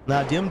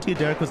 Nah, DMT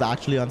Derek was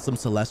actually on some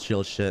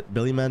celestial shit.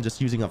 Billy Man just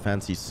using a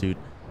fancy suit.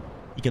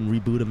 He can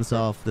reboot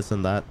himself, this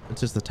and that.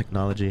 It's just the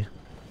technology.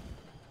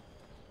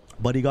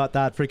 But he got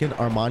that freaking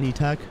Armani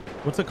tech.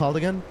 What's it called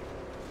again?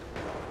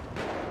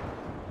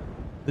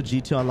 The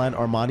GT Online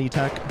Armani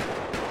tech.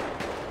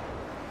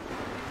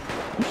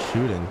 Who's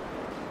shooting?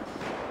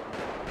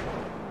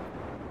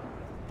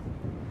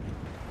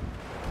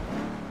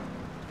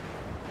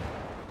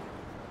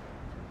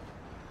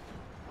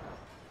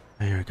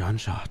 I hear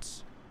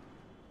gunshots.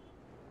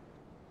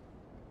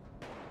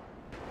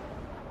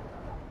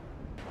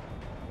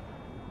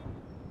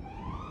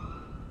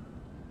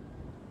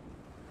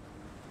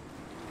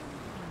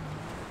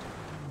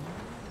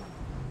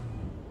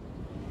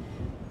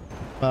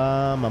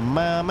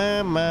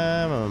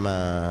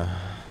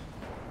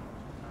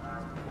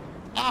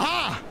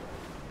 Aha!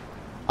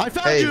 I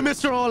found you,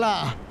 Mr.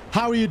 Ola.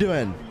 How are you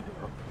doing?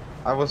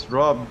 I was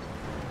robbed.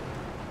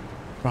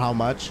 For how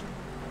much?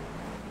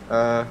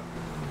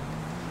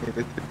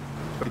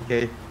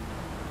 30k.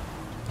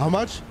 How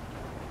much?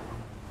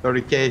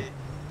 30k.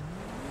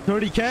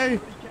 30k?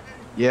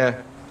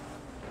 Yeah.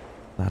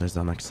 That is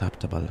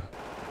unacceptable.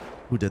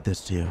 Who did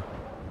this to you?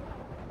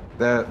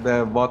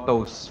 The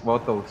Votos.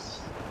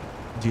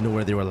 Do you know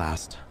where they were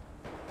last?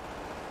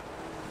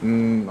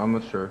 I'm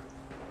not sure.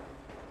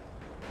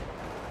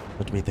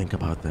 Let me think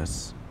about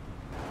this.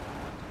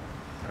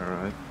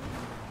 Alright.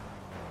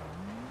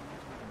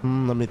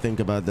 Let me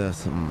think about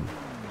this.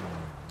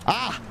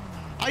 Ah!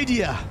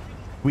 Idea!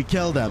 We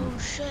killed them. Oh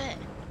shit.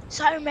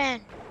 Siren Man.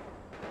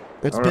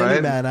 It's All Billy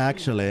right. Man,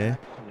 actually.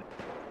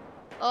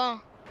 Oh.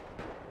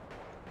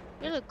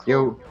 You look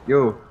cool.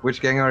 Yo,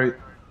 which gang are you?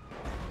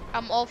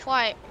 I'm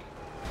Off-White.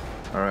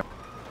 Alright.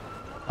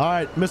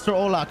 Alright, Mr.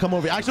 Ola, come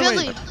over.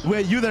 Actually,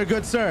 wait, you there,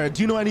 good sir.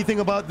 Do you know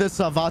anything about this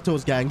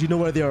Vatos gang? Do you know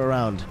where they're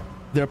around?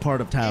 They're part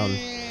of town.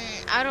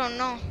 I don't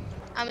know.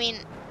 I mean,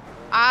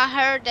 I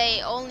heard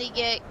they only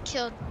get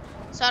killed.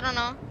 So I don't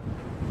know.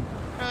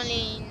 I don't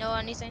really know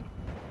anything.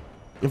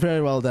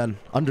 Very well then.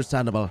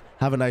 Understandable.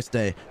 Have a nice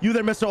day. You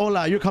there, Mr.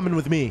 Ola, you're coming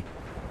with me.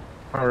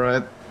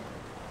 Alright.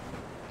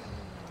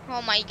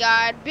 Oh my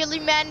god, Billy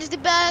Man is the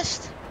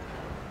best.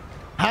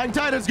 Hang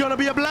tight, it's gonna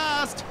be a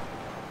blast.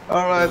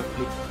 Alright.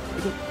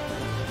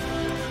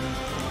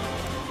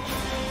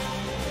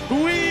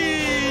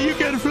 Wee! You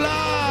can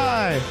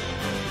fly!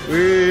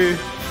 Wee!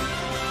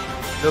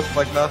 Just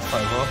like last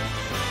time, huh?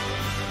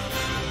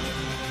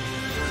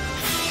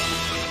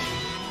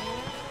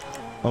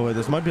 Oh wait,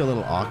 this might be a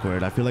little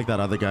awkward. I feel like that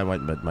other guy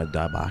might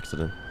die by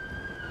accident.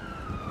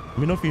 Let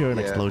me know if you hear an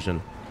explosion.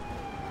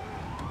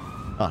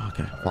 Oh,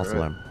 okay. False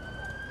alarm.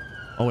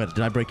 Oh wait,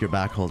 did I break your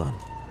back? Hold on.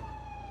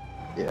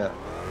 Yeah.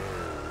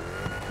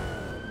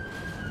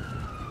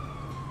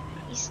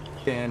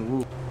 Can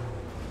woo.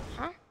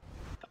 Huh?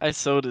 I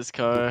sold his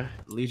car.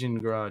 Legion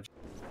Garage.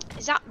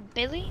 Is that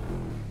Billy?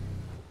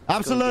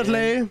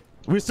 Absolutely.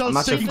 We're still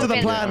sticking to the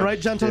plan, right,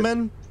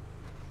 gentlemen?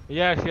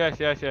 Yes.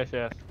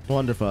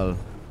 Wonderful.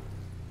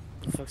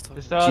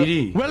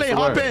 GD. Willie,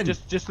 hop in.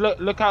 Just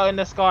look out in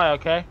the sky,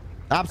 okay?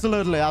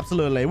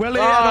 Absolutely.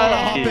 Willie,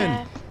 hop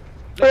in.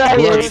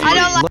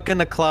 Look in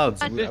the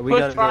clouds. We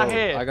gotta go. right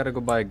here. I gotta go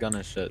buy a gun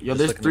and shit. Yo, Just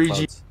there's look in the 3G.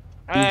 clouds.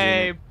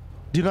 Hey.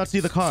 Do you not see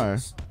the car?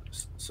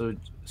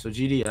 So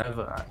GD, I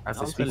have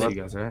to speak to you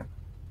guys, right?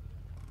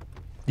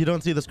 You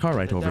don't see this car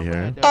right over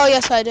here? Oh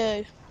yes, I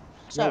do.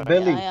 Sorry,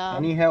 Billy, I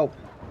need help.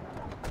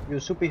 You're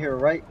a superhero,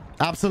 right?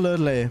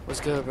 Absolutely.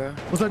 What's good, bro?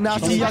 Was a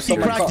nasty,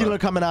 yucky crack dealer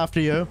coming after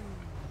you?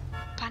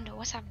 Panda,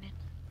 what's happening?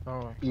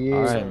 Oh. Yeah,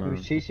 Alright, he man.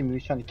 was chasing me. He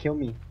was trying to kill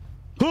me.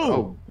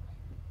 Who?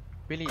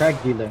 Billy.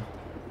 Crack dealer.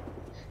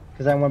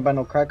 Because I won't buy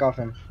no crack off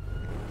him.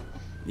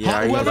 Yeah,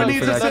 are you Whoever ready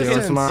needs for that deal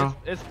assistance. tomorrow?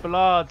 It's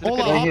blood. Look Hold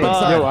at on, the hop blood.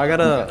 inside. Yo,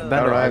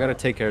 I gotta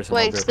take care of some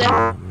Wait, other stay.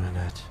 A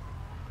minute.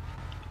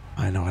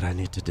 I know what I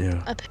need to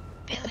do.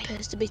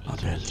 Appears to be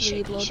Hop in.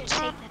 three bloods.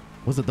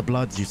 Was it the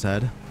Bloods you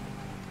said?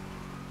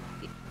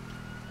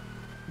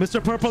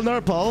 Mr. Purple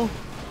Nurple,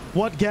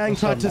 what gang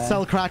What's tried up, to man?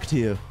 sell crack to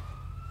you?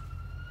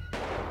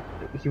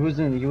 He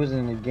wasn't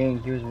in a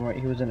gang. He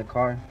was in a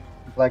car.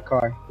 Black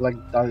car. Black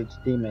Dodge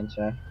Demon,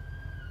 sir.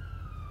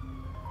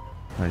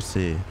 I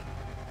see.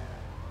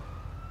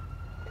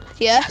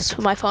 Yes,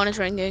 my phone is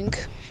ringing.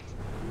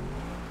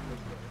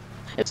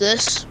 Who's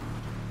this?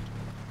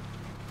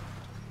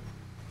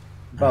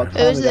 About Who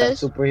time is we got a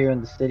this? superhero in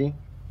the city.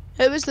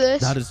 Who is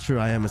this? That is true.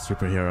 I am a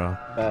superhero.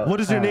 About What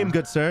is your time. name,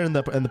 good sir? In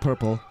the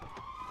purple.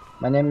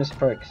 My name is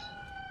Perks.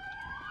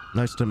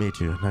 Nice to meet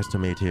you. Nice to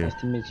meet you.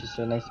 Nice to meet you,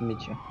 sir. Nice to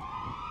meet you.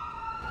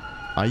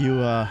 Are you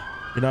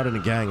you're not in a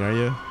gang, are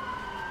you?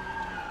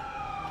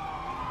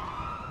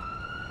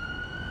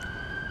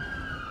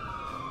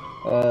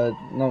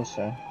 No,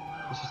 sir.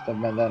 It's just a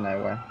bandana I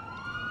wear.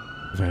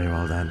 Very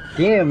well then.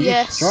 Damn, you're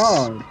Yes.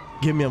 strong.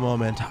 Give me a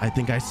moment. I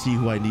think I see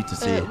who I need to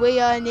see. We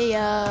are in the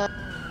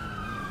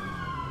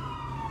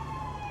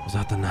Is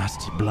that the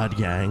nasty blood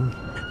gang?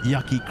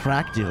 Yucky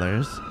crack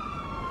dealers?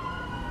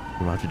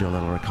 We'll have to do a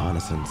little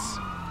reconnaissance.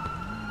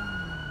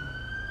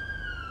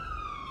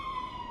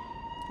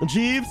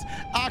 Jeeves,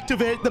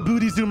 activate the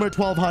Booty Zoomer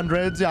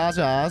 1200s. Yes.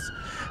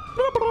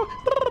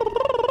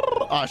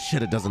 Oh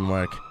shit, it doesn't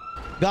work.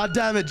 God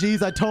damn it,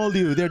 Jeeves, I told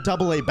you. They're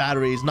AA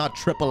batteries, not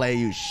AAA,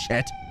 you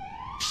shit.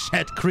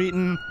 Shit,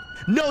 cretin.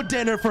 No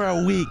dinner for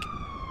a week.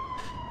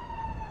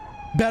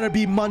 Better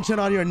be munching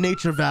on your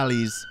nature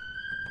valleys.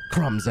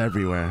 Crumbs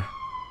everywhere.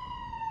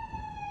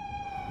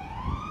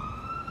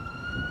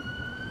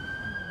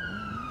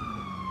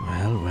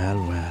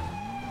 Well.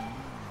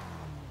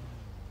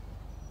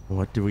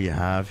 What do we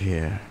have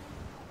here?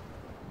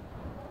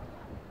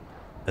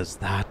 Is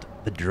that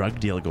the drug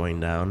deal going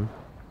down?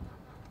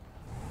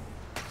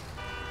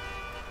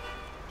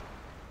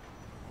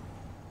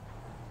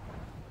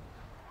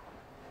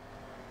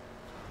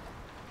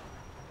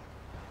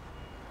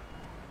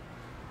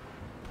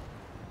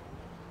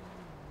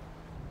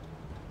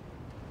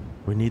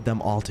 We need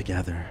them all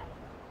together.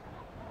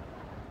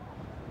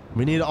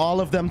 We need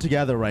all of them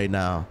together right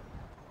now.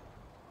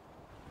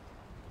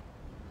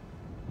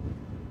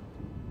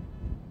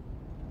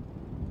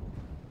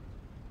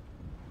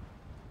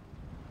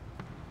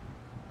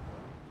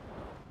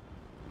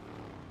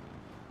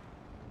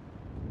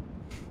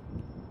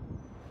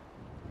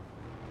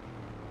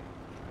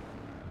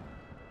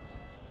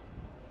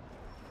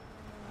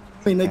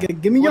 Hey, nigga,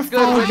 give me your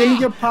phone, give me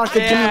your pocket,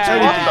 give me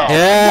everything.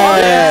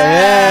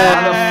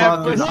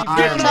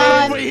 Get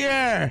over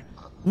here!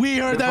 We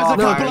heard there's a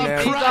couple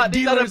of crack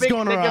dealers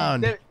going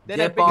around. Look,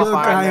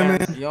 Iron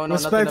Man.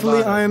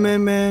 Respectfully,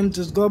 Iron Man,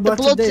 just go about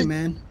your day,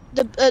 man.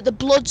 The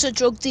Bloods are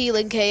drug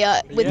dealing here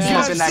with You these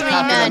smoking that three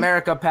Captain men.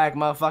 America pack,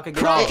 motherfucker. Get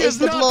Crack off. is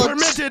the not Bloods.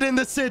 permitted in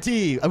the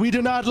city. We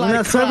do not We're like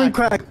not serving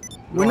crack.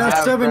 We're not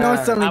serving or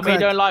selling And we crack.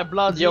 don't like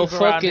blood. Yo, either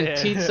around fucking here.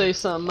 teeth say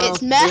something else.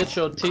 It's meth, Bitch,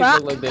 your teeth crack,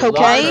 look like they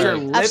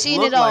cocaine. lock. I've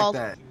seen it all.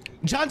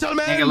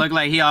 Gentlemen! Nigga look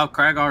like he off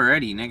crack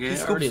already,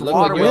 nigga. Already look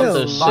like you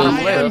off the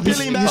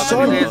shit,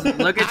 bro.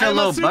 Look at your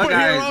little bug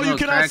eyes, little You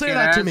cannot say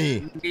that to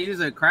me. He's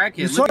a crackhead.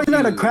 You sure you're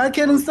not a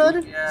crackhead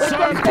instead? He's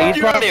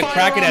probably a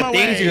crackhead that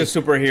thinks he's a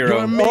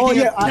superhero. Oh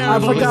yeah, I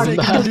forgot.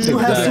 Crackheads do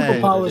have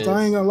superpowers.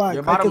 I ain't gonna lie.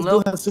 Your bottom Crackheads do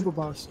lip. have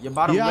superpowers. Your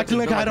bottom You lip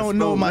acting is like I don't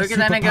know my Look at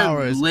that nigga's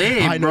superpowers.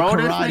 lip, I know bro.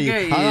 This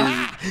karate.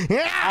 nigga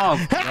is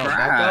off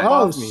crack.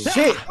 Oh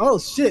shit! Oh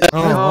shit!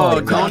 Oh,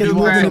 don't Crackheads do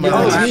moving crack. in the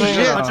house.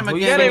 Punch him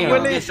Get again, it, nigga.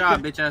 Willie. Get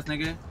shot, bitch ass nigga.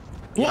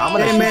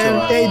 Hey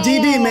man, hey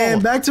DD man,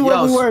 back to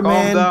where we were,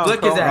 man.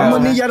 Look at that. I'm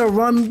gonna need y'all to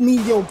run me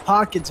your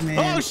pockets, man.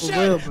 Oh For shit!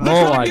 real, The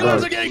bro. crack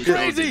dealers are getting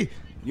crazy!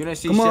 You didn't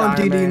see Come shit, on,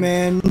 Iron DD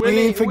man. We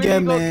ain't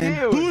forget,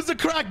 man. Who's the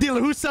crack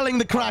dealer? Who's selling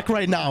the crack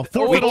right now? We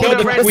Forfeit all killed the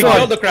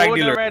the crack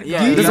dealer.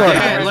 Yeah, This yeah, one.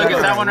 yeah, Look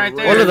at that one right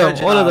there.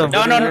 All of them.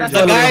 No.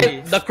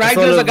 The crack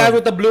dealer's the guy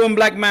with the blue and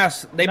black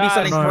mask. They be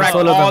selling crack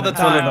all the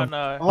time.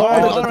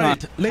 All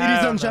right,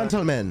 ladies and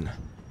gentlemen,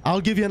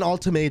 I'll give you an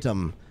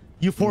ultimatum.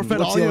 You forfeit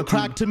What's all your your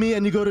crack to me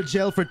and you go to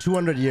jail for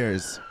 200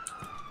 years.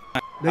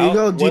 There you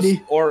go,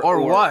 GD.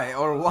 Or what?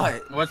 Or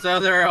what? What's the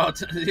other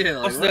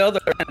alternative? What's the other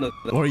end of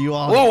it? Or you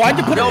all... Whoa, why'd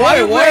you put it Why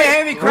you away? play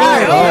heavy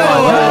crack?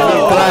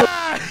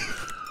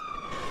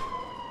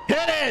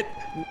 Hit it!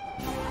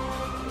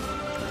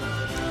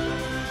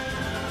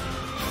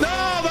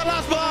 No, the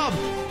last bomb!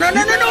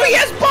 No,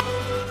 yes, bomb!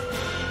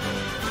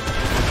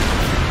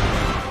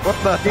 What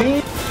the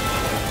heck?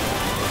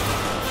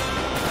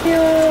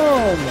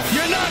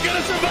 You're not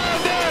gonna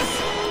survive this!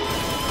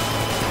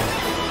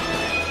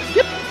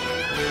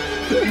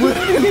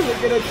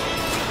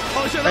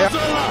 Oh shit, that's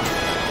over!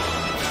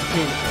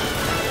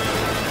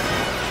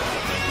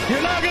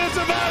 You're not gonna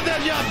survive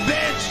that, you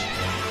bitch!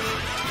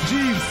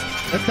 Jeeves,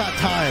 it's that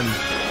time.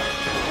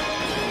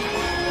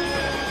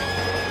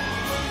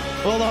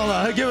 Hold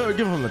on.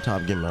 Give him the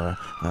top. Give him a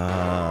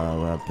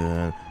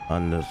weapon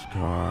on this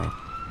car.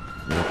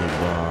 Looking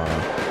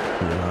bomb.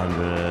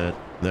 300.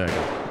 There you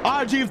go.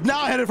 Alright, Jeeves,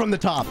 now hit it from the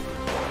top.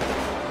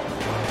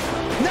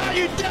 Now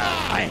you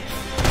die!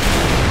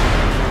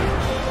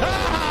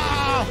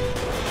 Ah!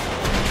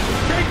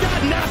 Take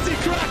that, nasty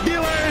crack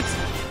dealers!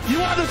 You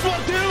want this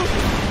one too?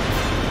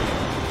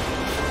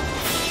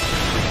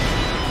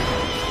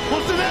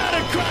 What's the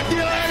matter, crack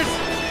dealers?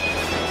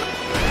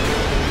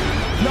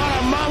 Not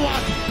on my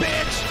watch,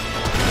 bitch!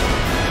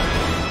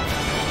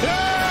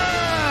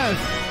 Yes!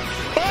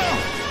 Oh!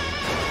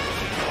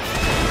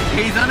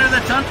 He's under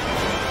the tunnel.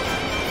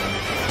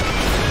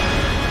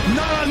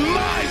 Not on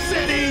my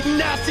city,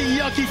 nasty,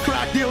 yucky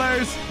crack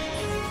dealers!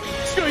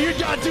 Screw your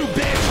job too,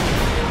 bitch!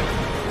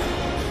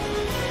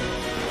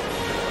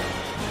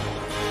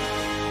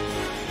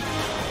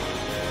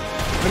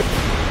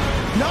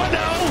 No!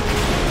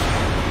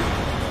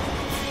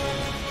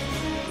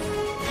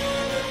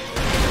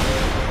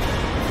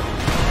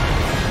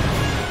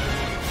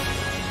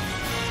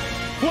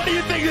 What do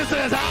you think this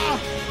is, huh?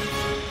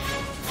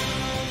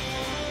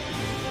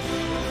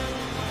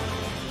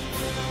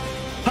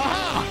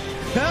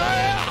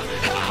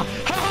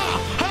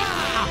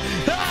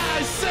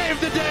 I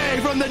saved the day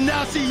from the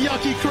nasty,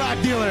 yucky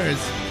crack dealers.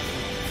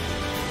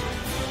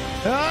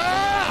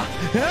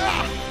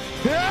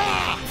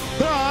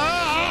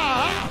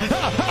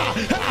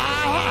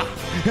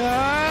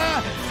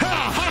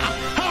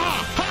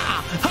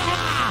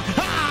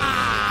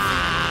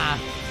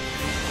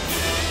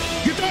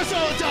 Guitar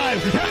solo time.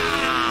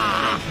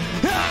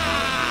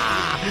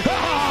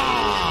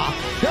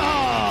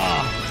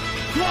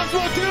 Last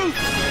one, two.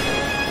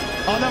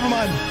 Oh, never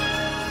mind.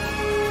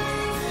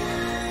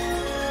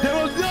 There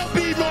will not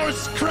be more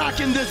crack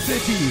in this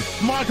city.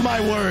 Mark my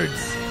words.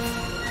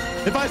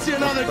 If I see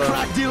another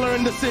crack dealer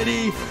in the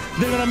city,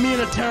 they're gonna meet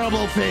a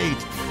terrible fate.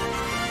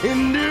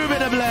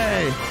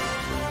 Indubitably.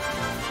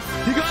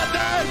 You got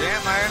that?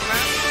 Damn, Iron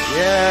Man.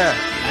 Yeah.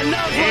 And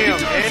now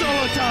it's guitar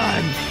solo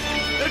time.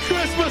 The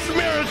Christmas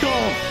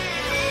miracle.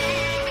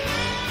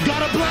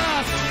 Got a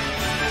blast.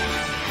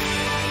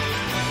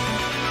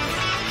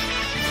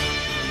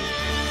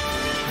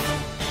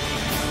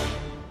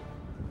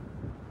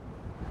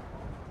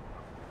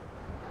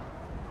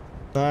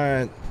 All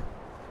right.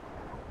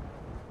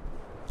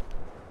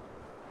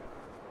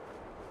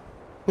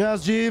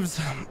 Yes, Jeeves.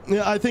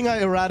 Yeah, I think I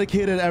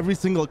eradicated every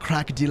single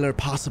crack dealer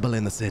possible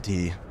in the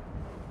city.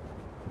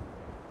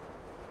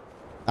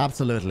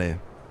 Absolutely.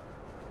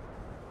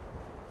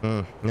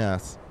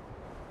 Yes.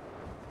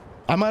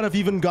 I might have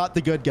even got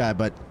the good guy,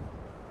 but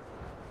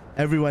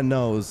everyone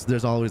knows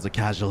there's always a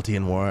casualty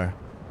in war.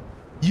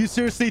 You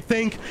seriously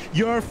think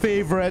your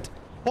favorite...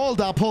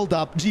 Hold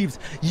up, Jeeves.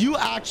 You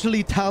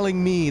actually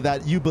telling me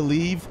that you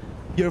believe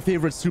your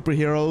favorite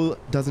superhero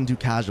doesn't do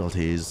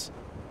casualties?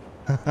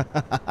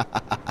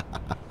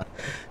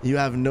 You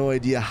have no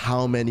idea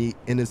how many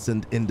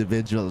innocent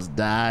individuals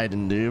died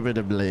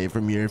indubitably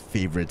from your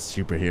favorite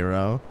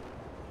superhero.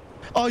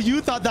 Oh, you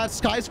thought that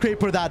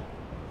skyscraper that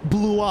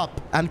blew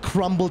up and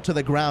crumbled to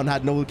the ground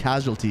had no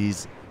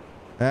casualties?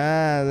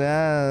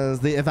 Yes,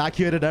 they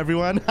evacuated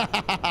everyone.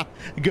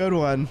 Good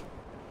one.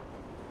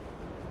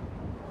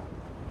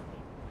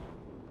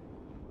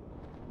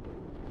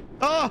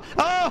 Oh,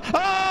 oh,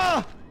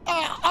 oh,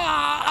 oh,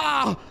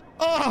 oh,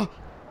 oh,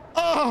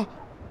 oh.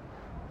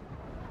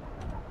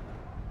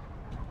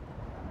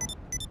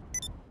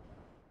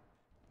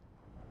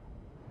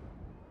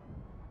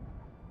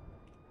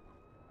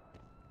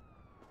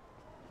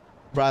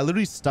 Bro, I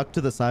literally stuck to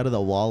the side of the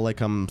wall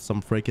like I'm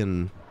some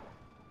freaking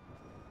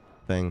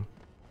thing.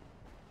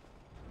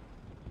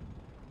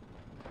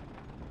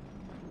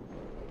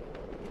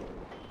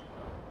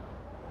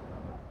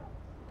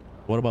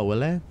 What about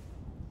Willie?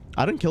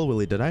 I didn't kill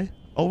Willie, did I?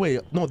 Oh,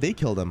 wait. No, they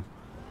killed him.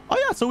 Oh,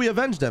 yeah. So we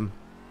avenged him.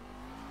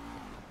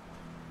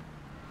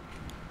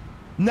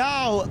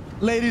 Now,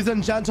 ladies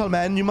and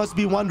gentlemen, you must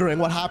be wondering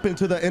what happened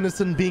to the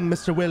innocent being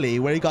Mr. Willie,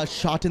 where he got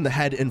shot in the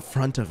head in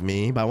front of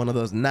me by one of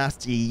those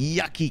nasty,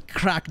 yucky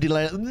crack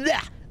dealers.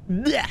 Blech,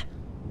 blech.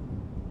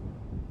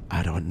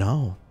 I don't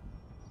know.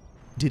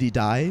 Did he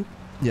die?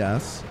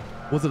 Yes.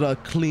 Was it a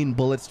clean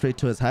bullet straight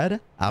to his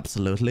head?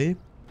 Absolutely.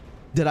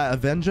 Did I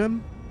avenge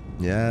him?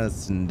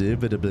 Yes,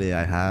 indubitably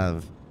I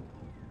have.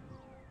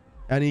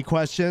 Any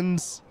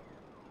questions?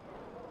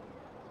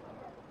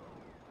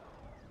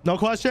 No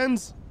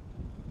questions?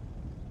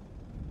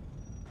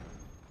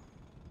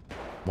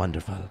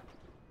 Wonderful.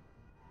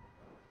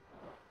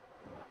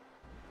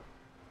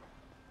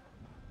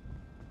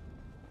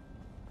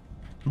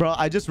 Bro,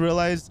 I just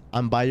realized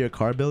I'm by your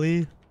car,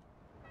 Billy.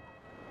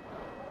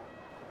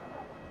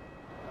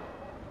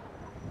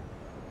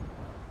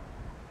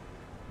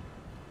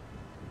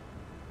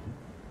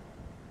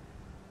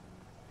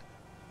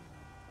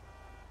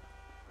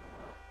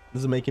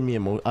 This is making me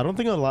emo. I don't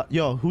think a lot.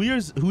 Yo, who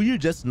you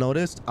just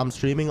noticed? I'm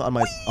streaming on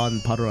my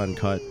Putter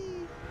Uncut.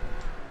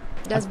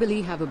 Does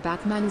Billy have a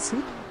Batman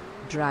suit?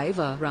 Drive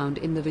around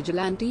in the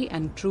vigilante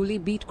and truly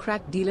beat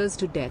crack dealers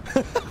to death.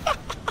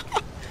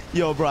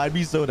 Yo, bro, I'd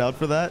be so down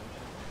for that.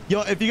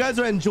 Yo, if you guys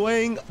are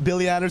enjoying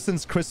Billy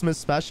Anderson's Christmas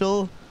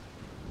special,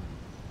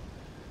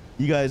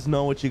 you guys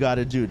know what you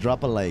gotta do.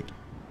 Drop a like.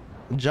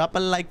 Drop a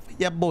like for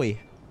your boy.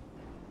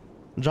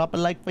 Drop a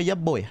like for your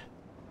boy.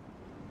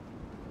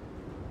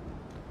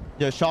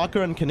 Yeah,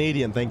 Shocker and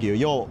Canadian, thank you.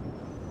 Yo,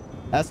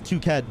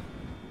 S2 Ked.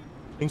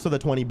 Thanks for the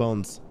 20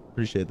 bones.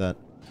 Appreciate that.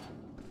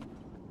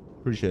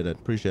 Appreciate it.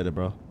 Appreciate it,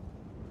 bro.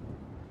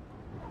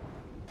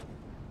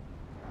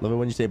 Love it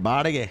when you say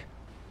Bardige.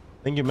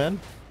 Thank you, man.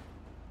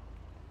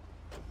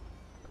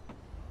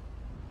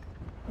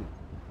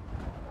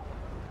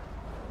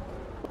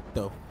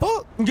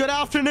 Oh, good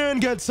afternoon,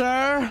 good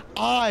sir.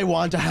 I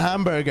want a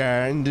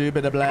hamburger.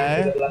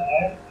 Indubitably.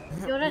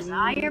 Yo, that's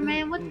Iron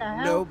Man. What the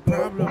hell? No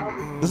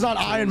problem. This is not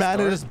Iron Man,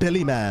 it is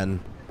Billy Man.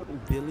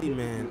 Billy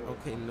Man.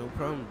 Okay, no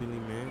problem, Billy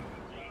Man.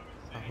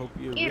 I hope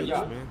you're rich,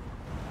 man.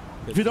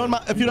 If you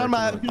don't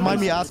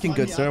mind me asking,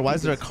 good sir, why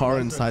is there a car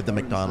inside the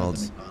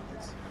McDonald's?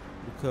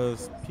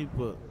 Because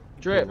people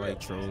Drip. like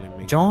trolling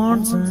me.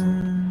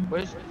 Johnson.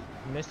 Where's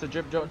Mr.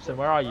 Drip Johnson?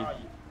 Where are you?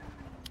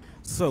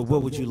 So,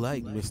 what would you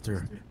like,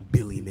 Mr.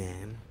 Billy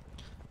Man?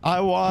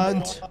 I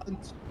want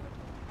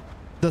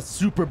the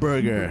super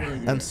burger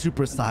and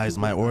supersize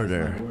my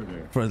order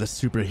for the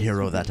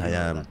superhero that I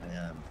am.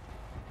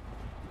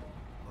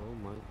 Oh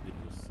my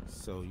goodness.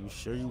 So, you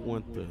sure you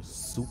want the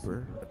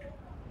super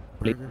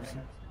burger?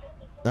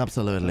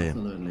 Absolutely.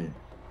 You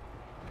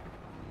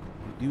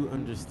do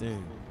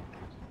understand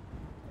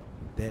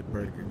that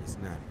burger is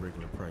not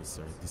regular price,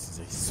 sir. This is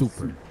a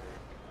super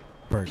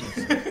burger.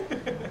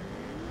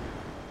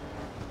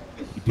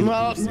 You do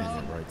understand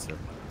that, right, sir?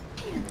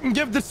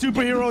 Give the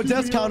superhero a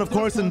discount, of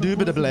course,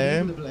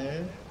 indubitably.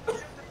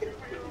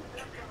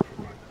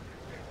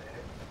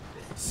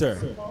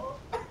 Sir.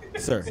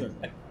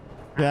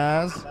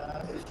 Yes?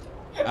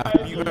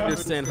 You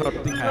understand how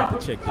I have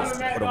to check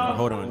this.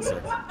 Hold on, sir.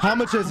 How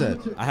much is it?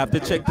 I have to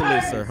check the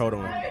list, sir. Hold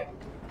on.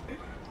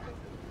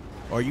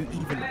 Are you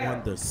even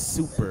on the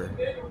super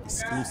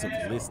exclusive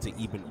list to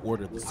even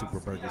order the super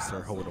burger, sir?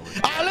 Hold on.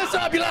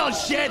 Listen up, you little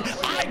shit.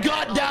 I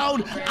got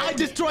down. I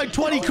destroyed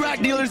 20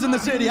 crack dealers in the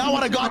city. I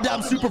want a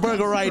goddamn super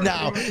burger right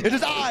now. It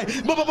is I,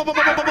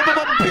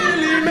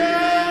 Billy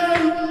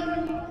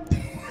Man.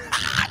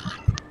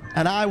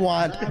 And I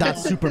want that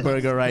super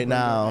burger right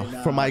now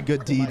for my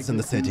good deeds in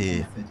the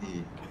city.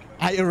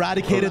 I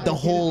eradicated the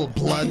whole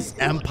Bloods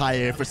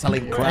empire for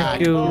selling crack.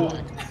 Thank you.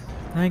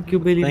 Thank you,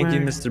 Billy Thank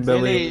man. you, Mr.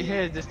 Billy.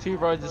 Here, just 2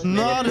 roses.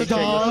 Not at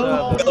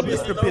all.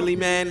 Mr. Billy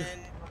Man.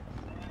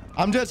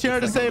 I'm just here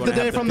to save the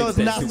day from those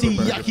nasty,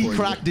 yucky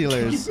crack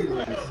dealers.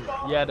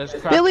 Yeah, there's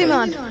crack. Billy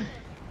man.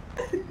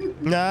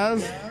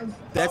 Yes?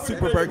 That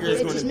super burger is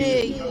going It's to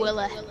me, be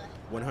Willa.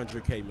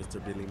 100K, Mr.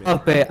 Billy Man.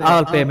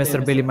 I'll pay,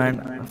 Mr. Billy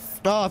man.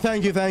 Oh,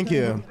 thank you, thank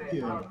you.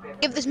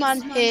 Give this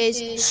man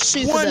his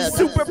super One burger.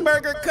 super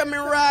burger coming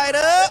right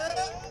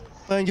up.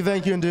 Thank you,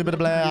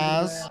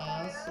 Indubitably.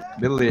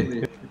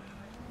 Billy.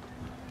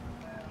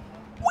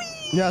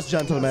 Yes,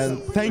 gentlemen.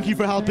 Thank you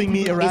for helping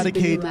me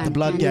eradicate the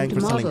blood gang for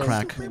selling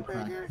crack.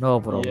 No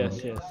problem.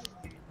 Yes, yes.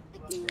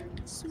 Do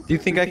you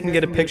think I can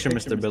get a picture,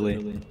 Mr.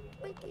 Billy?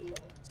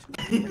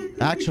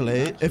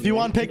 Actually, if you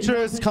want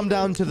pictures, come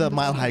down to the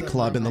Mile High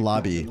Club in the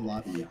lobby.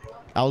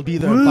 I'll be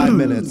there in 5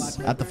 minutes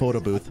at the photo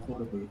booth.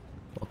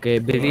 Okay,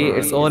 Billy,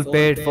 it's all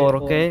paid for,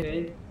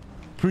 okay?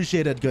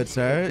 Appreciate it, good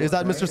sir. Is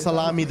that Mr.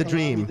 Salami the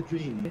Dream?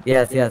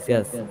 Yes.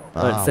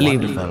 Salim,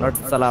 wonderful. not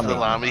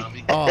Salami.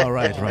 Oh,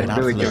 right,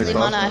 absolutely. Billy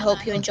man, I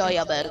hope you enjoy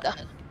your burger.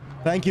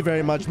 Thank you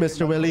very much,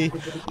 Mr. Willie.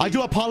 I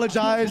do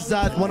apologize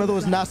that one of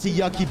those nasty,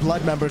 yucky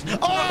blood members.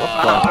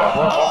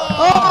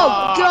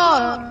 Oh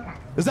God!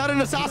 Is that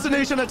an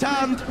assassination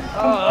attempt?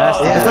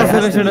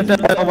 Assassination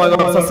attempt. Oh my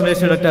god,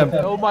 assassination attempt.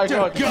 Oh my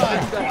god.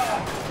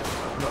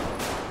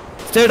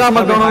 Stay down,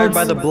 McDonald's.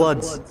 By the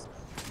Bloods.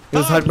 He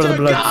was hired by the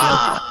Bloods.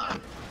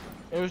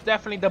 It was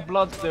definitely the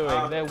Bloods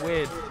doing. They're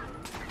weird.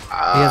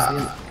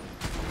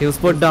 He was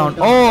put down.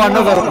 Oh,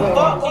 another one.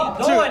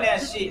 Doing that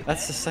shit.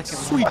 That's the second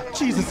one. Sweet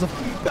Jesus of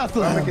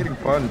Bethlehem. I'm getting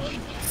punched.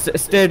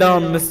 Stay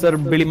down, Mr.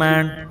 Billy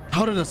man.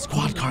 How did a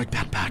squad car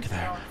get back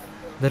there?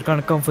 They're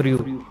gonna come for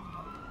you.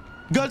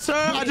 Good sir,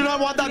 I do not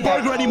want that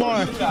burger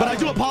anymore. But I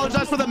do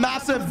apologize for the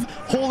massive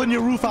hole in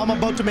your roof I'm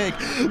about to make.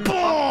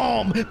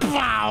 Boom!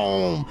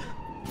 Boom!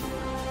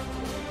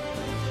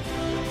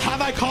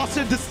 Have I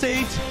costed the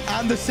state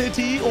and the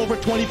city over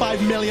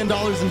 $25 million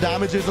in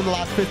damages in the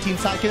last 15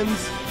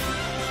 seconds?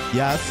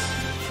 Yes.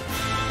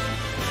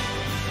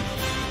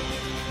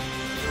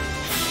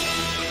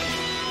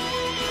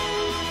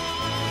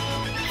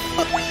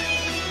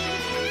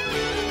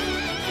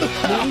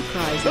 Many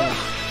prizes.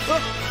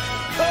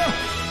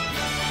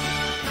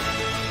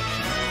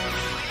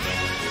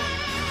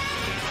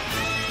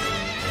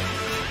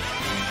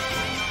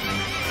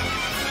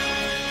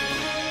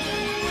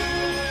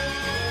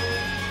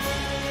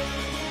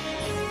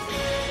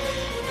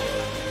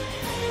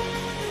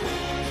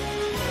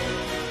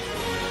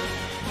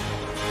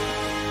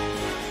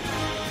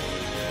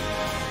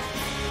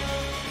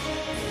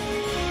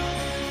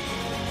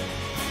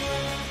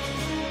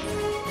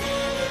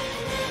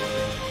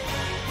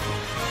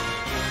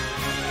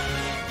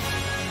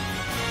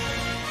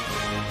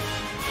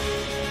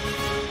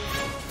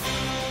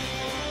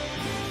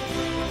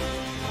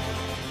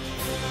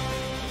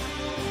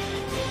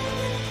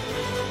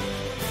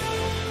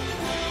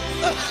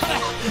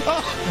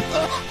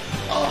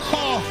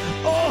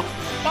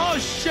 Oh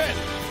shit!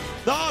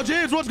 Oh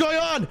James, what's going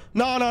on?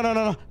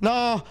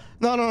 No,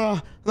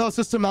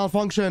 system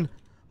malfunction.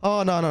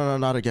 Oh no,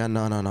 not again.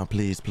 No,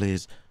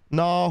 please.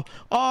 No.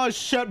 Oh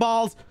shit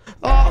balls.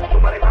 Oh,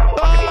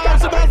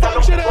 it's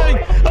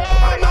malfunctioning.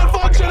 I'm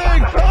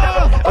malfunctioning.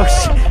 Oh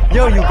shit.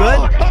 Yo, you good?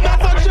 I'm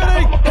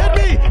malfunctioning. Hit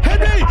me.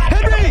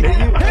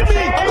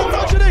 I'm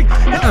malfunctioning.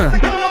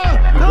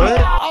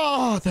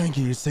 Oh, thank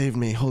you. You saved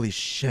me. Holy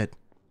shit.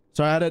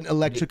 Sorry, I had an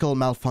electrical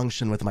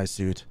malfunction with my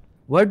suit.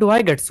 Where do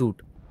I get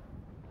suit?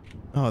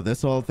 Oh,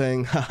 this whole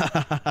thing.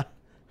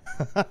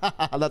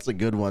 That's a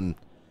good one.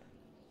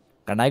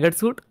 Can I get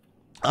suit?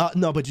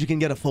 No, but you can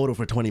get a photo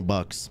for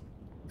 $20.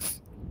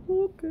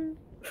 Okay.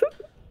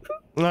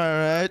 All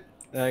right.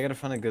 I gotta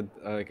find a good,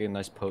 like a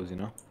nice pose, you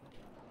know?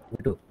 Me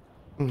too.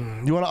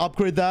 You want to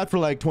upgrade that for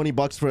like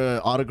 $20 for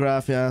an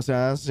autograph? Yes.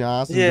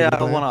 Yeah,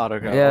 I want an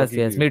autograph.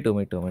 Yes, me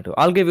too.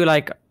 I'll give you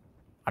like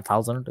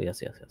 1,000.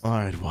 Yes. All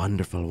right,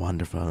 wonderful.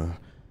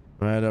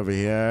 Right over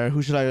here.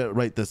 Who should I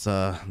write this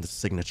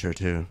signature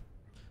to?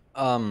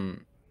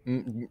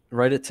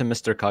 Write it to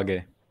Mr.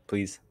 Kage,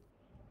 please.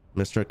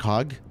 Mr.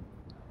 Kage?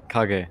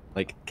 Kage,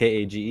 like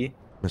Kage.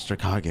 Mr.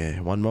 Kage.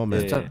 One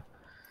moment. Yeah.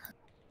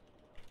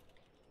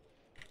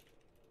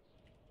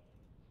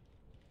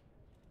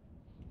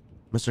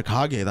 Mr.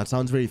 Kage. That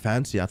sounds very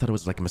fancy. I thought it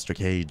was like Mr.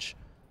 Cage.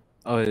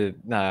 Oh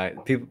nah,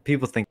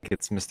 people think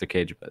it's Mr.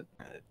 Cage, but.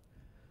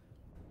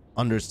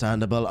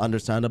 Understandable.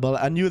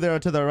 And you there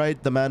to the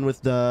right, the man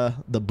with the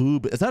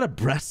boob. Is that a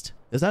breast?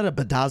 Is that a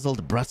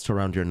bedazzled breast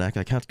around your neck?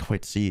 I can't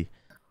quite see.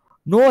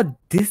 No,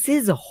 this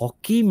is a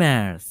hockey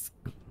mask.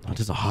 Oh,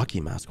 there's a hockey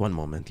mask. One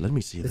moment. Let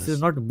me see this. This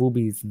is not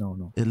boobies.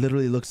 No. It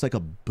literally looks like a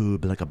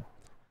boob, like a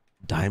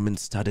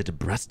diamond-studded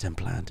breast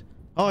implant.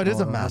 Oh, it is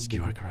a mask.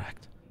 You are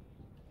correct.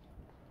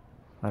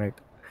 Alright.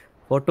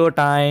 Photo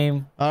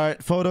time.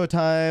 Alright, photo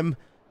time.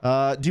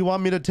 Do you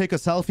want me to take a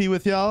selfie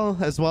with y'all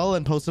as well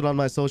and post it on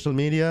my social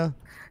media?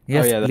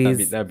 Yes, oh, yeah,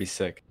 please. That'd be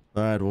sick.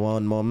 Alright,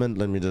 one moment.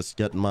 Let me just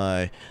get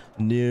my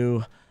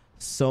new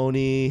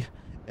Sony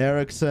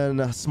Ericsson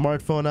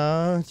smartphone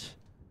out.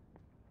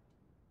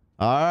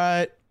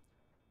 Alright.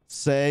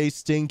 Say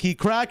stinky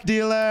crack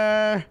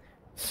dealer.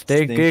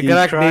 Stinky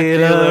crack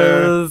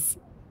dealers.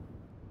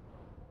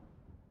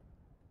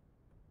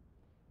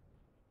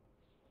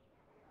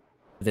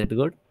 Is it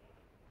good?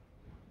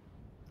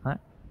 Huh?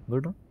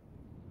 Good one?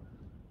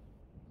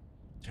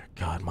 Dear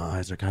God, my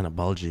eyes are kind of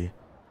bulgy.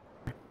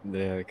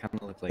 They kind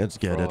of look like It's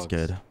good, it's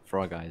good.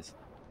 Frog eyes.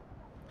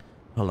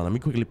 Hold on, let me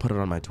quickly put it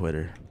on my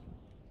Twitter.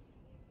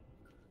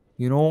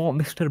 You know,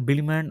 Mr.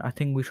 Billyman, I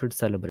think we should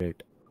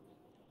celebrate.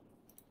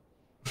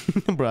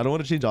 Bro, I don't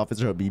want to change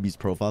Officer Habibi's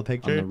profile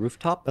picture. On the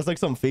rooftop? That's like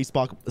some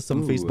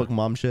Facebook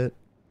mom shit.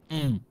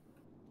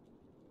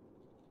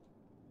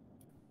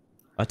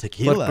 A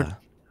tequila.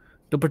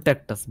 To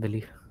protect us,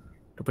 Billy.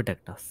 To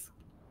protect us.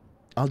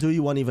 I'll do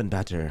you one even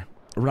better.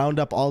 Round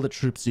up all the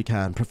troops you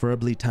can,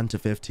 preferably 10 to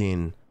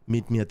 15.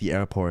 Meet me at the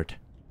airport.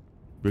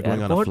 We're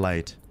going on a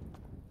flight.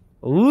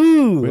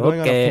 Ooh, we're going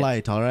on okay. a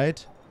flight,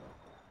 alright?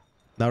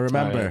 Now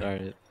remember, all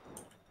right.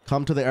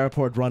 come to the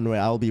airport runway.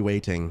 I'll be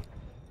waiting.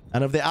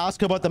 And if they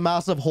ask about the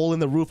massive hole in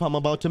the roof I'm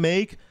about to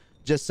make,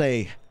 just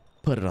say,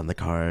 put it on the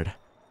card.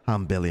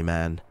 I'm Billy,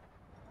 man.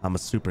 I'm a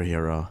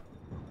superhero.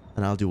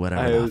 And I'll do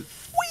whatever the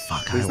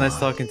fuck It was nice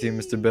talking to you,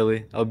 Mr.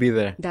 Billy. I'll be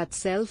there. That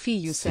selfie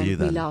you See sent you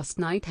me then. last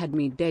night had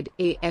me dead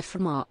AF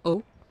from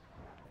oh.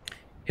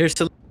 Here's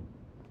to...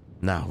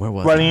 Now, where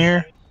was Right I?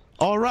 here.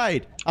 All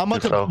right. I'm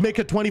about to make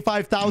a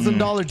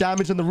 $25,000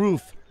 damage in the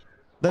roof.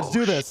 Let's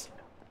do this.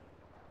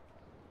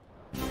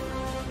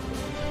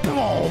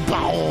 Boom,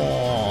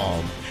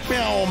 boom.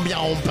 Boom,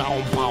 boom,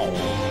 boom,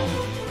 boom.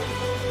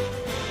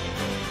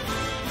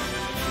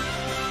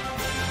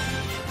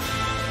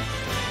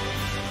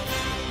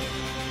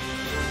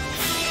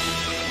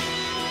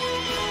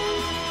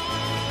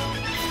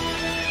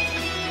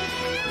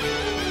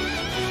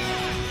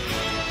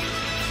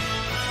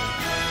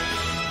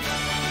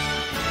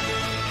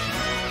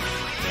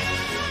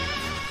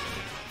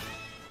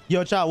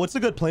 Yo, chat, what's a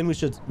good plane we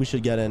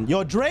should get in?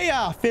 Yo,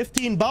 Drea,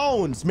 15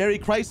 bones. Mary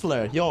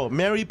Chrysler. Yo,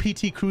 Mary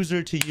PT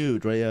Cruiser to you,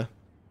 Drea.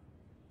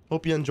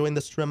 Hope you're enjoying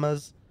the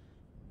streamers.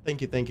 Thank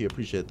you,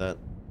 appreciate that.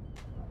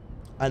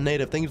 And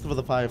Native, thank you for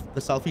the 5.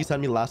 The selfie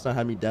sent me last night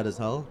had me dead as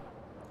hell.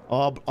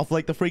 Oh, of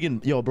like the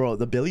friggin', yo, bro,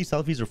 the Billy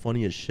selfies are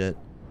funny as shit.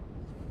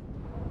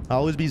 I'll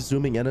always be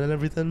zooming in and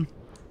everything.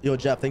 Yo,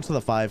 Jeff, thanks for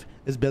the 5.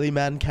 Is Billy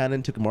Man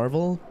canon to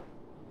Marvel?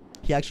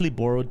 He actually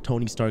borrowed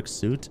Tony Stark's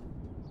suit.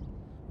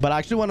 But I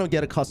actually want to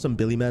get a custom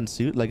Billy Man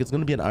suit. Like, it's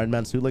going to be an Iron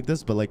Man suit like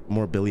this, but like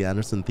more Billy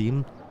Anderson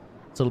theme.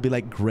 So it'll be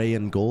like gray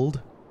and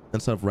gold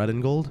instead of red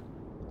and gold.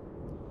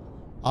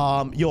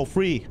 Yo,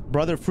 Free.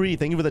 Brother Free,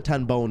 thank you for the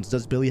 10 bones.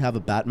 Does Billy have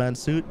a Batman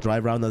suit?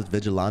 Drive around as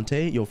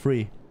Vigilante? Yo,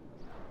 Free.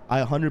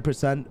 I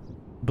 100%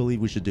 believe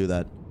we should do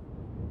that.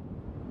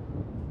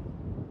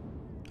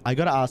 I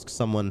gotta ask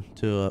someone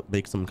to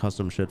make some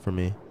custom shit for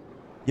me.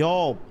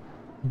 Yo,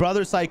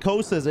 Brother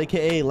Psychosis,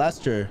 aka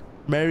Lester.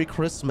 Merry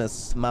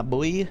Christmas, my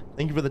boy.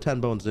 Thank you for the 10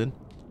 bones, dude.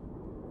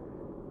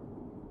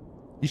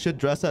 You should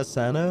dress as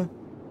Santa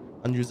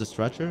and use the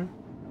stretcher.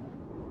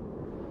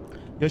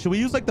 Yo, should we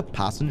use like the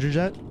passenger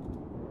jet?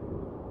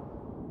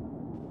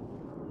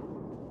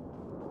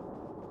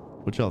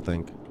 What y'all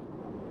think?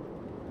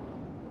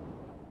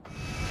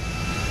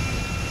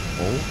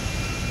 Oh.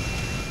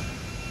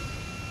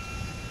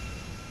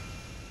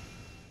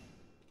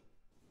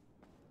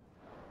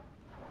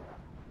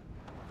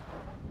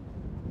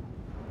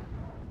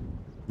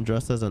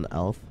 Dressed as an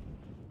elf.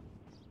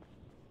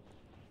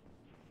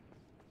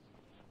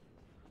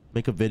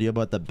 Make a video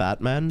about the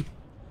Batman.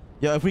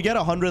 Yeah, if we get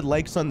 100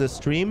 likes on this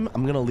stream,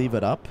 I'm gonna leave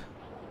it up.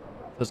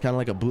 So it's kind of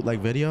like a bootleg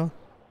video.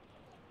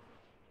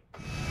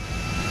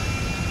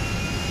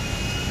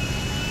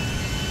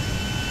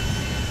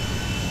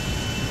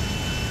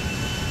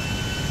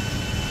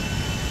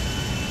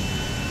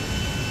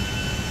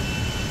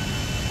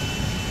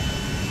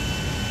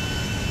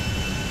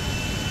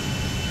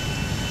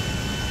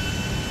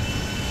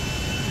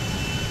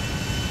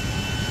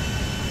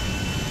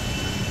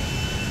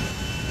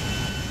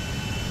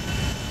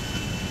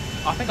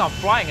 I think I'm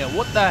flying it.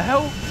 What the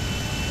hell?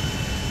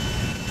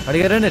 How do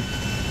you get in it?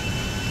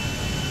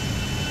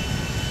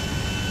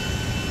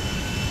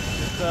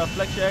 Just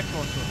flex your X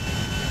one.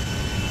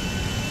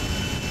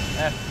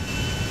 F.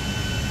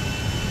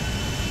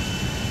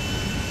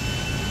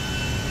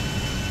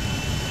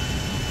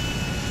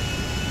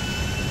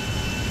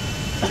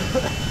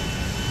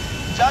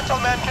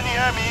 Gentlemen, can you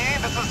hear me?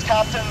 This is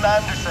Captain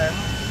Manderson.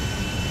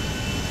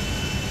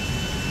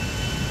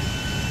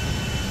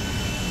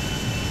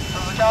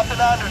 This is Captain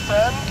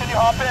Anderson. Can you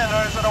hop in,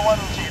 or is it a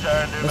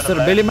one-seater?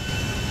 Mr. Billy Man.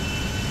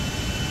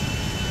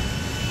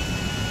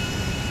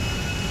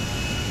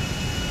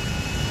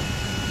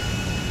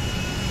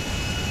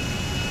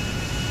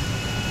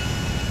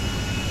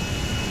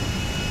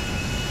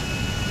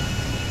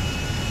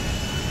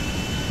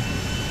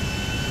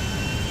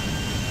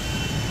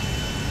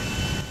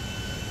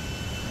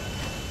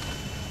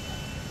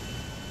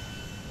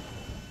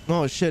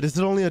 Oh shit, is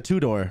it only a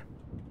 2-door?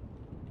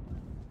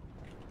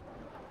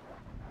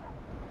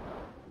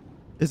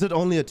 Is it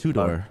only a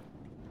 2-door?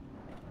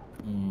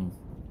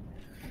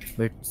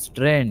 Bit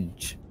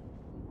strange.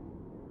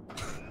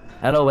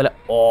 Hello, well,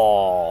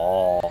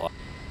 oh.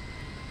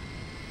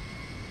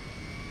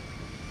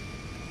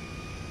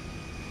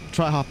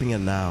 Try hopping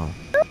in now.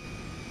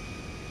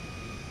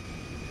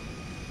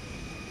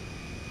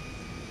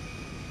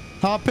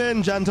 Hop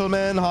in,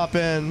 gentlemen, hop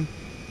in.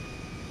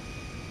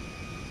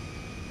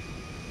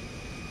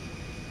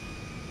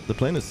 The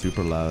plane is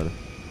super loud.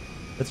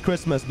 It's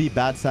Christmas. Be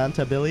bad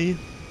Santa, Billy.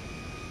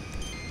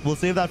 We'll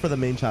save that for the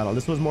main channel.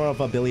 This was more of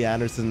a Billy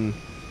Anderson,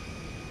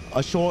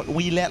 a short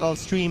wee little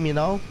stream, you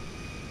know?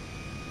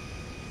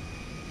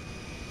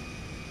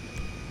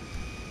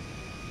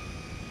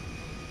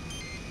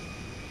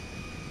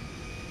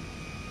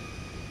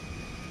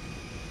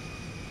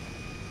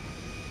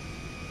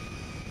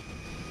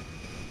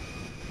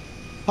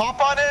 Hop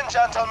on in,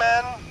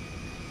 gentlemen.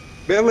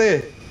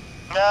 Billy.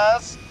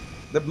 Yes?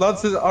 The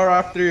Bloods are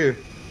after you.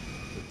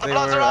 The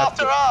Bloods are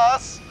after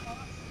us?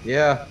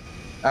 Yeah,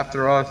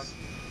 after us.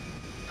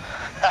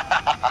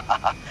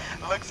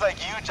 Looks like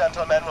you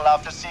gentlemen will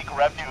have to seek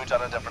refuge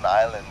on a different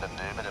island,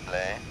 indubitably.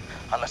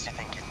 Unless you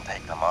think you can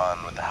take them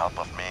on with the help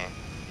of me.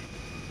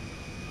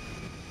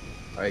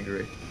 I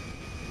agree.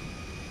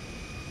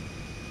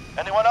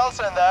 Anyone else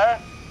in there?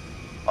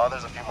 Oh,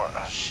 there's a few more.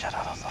 Oh shit,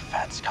 are those the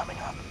feds coming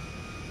up?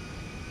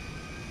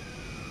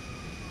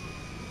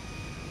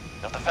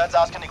 If the feds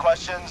ask any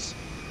questions,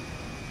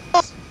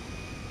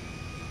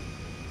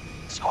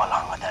 just go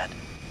along with it.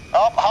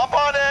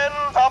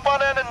 Hop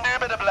on in,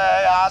 indubitably,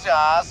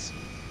 yes.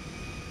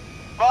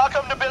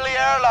 Welcome to Billy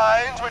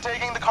Airlines. We're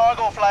taking the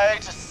cargo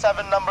flight,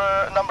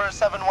 number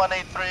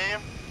 7183.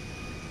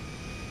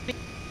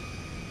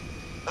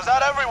 Is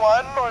that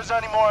everyone, or is there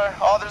any more?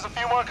 Oh, there's a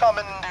few more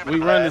coming, indubitably.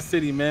 We run the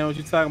city, man. What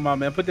you talking about,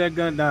 man? Put that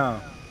gun down.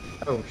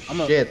 Oh,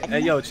 shit. Hey,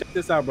 yo, check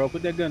this out, bro.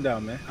 Put that gun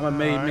down, man. I'm a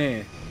made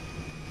man.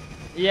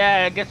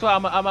 Yeah, guess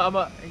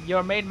what? You're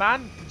a made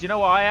man. Do you know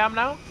what I am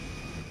now?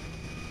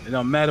 It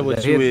don't matter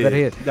what you is. They're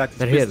You got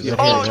this here. pistol.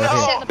 Oh,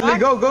 no. Billy,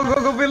 go,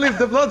 Billy.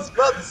 The Bloods.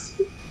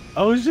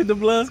 Oh, shit, the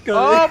Bloods coming.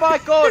 Oh, my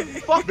God.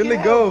 Fucking Billy,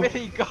 hell, go.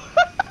 Billy, go.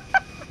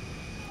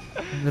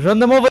 Run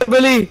them over,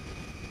 Billy.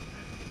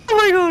 Oh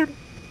my god.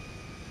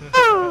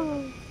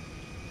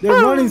 They're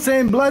running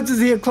saying Bloods is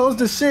here. Close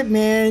the shit,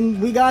 man.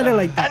 We got it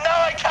like that. And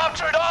now I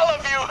captured all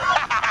of you!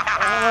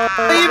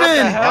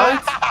 Even!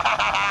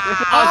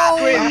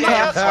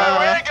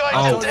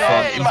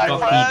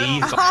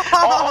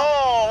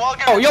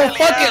 Oh, yo,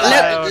 fuck it.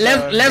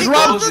 Let's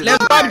rob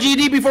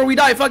GD before we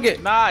die. Fuck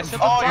it. Nah, shut the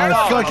fuck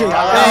up.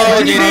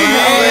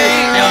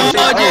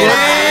 Fuck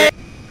it.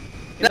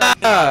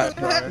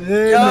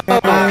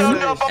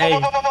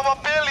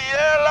 Billy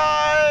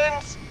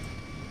Airlines!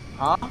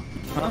 Huh?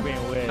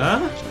 Being weird. Huh?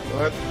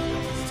 What?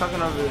 He's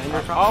talking over the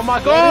intercom. Oh my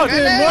god! This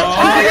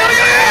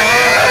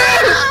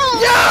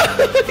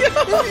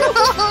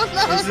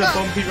is a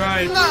bumpy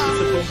ride. This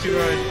is a bumpy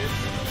ride.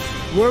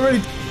 We're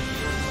ready.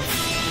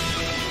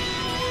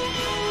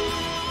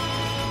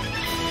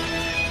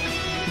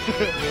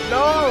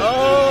 No!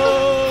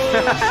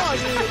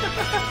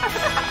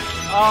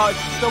 Oh,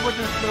 someone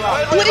just flew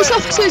out. Police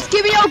officers,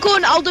 give me your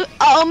gun.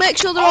 I'll make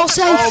sure they're all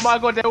safe. Oh my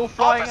god, they're all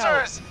flying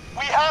Officers, out.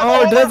 we have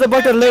Oh, there's a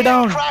butter. Lay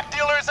down. crack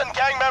dealers and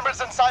gang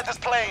members inside this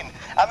plane,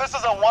 and this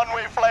is a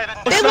one-way flight.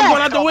 Billy,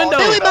 Someone out the window.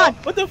 Billy man,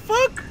 What the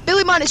fuck?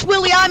 Billy man, it's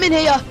Willie. I'm in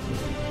here.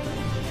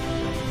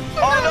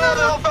 Oh no,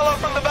 the little fellow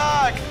from the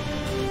back.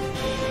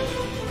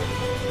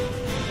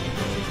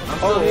 I'm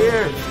still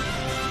here.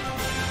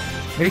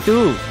 Me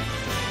too.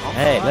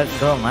 Hey, let's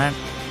go, man.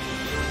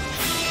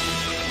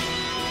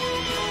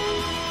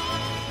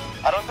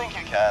 I don't think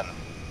you can.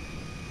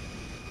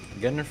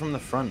 Getting it from the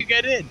front. You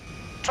get in.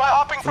 Try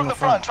hopping from the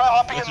front. Try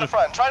hopping in the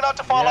front. Try not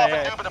to fall off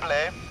yeah.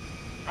 indubitably.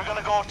 We're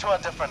gonna go to a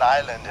different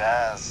island,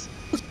 yes.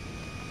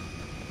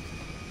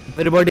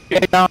 Everybody lay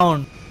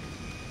down.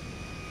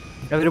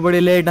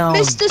 Everybody lay down.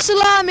 Mr.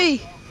 Salami.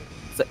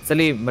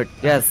 Salim, but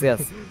yes.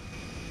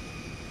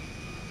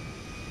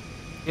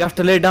 You have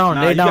to lay down,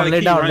 Nah, lay you down, gotta lay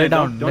keep down, running. lay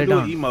down, Don't lay do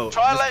down. an emote.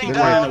 Try Just laying keep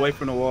down. running away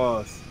from the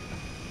walls.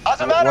 As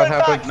a matter What of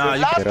happened? fact, Nah,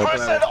 you last can't.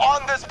 person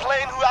on this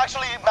plane who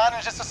actually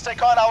manages to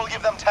stick on, I will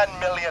give them $10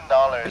 million,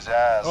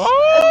 yes.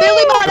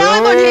 Billy man,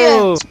 I'm on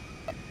here.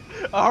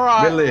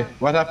 Alright. Billy,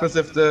 what happens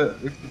if the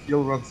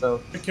fuel runs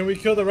out? Can we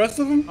kill the rest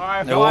of them?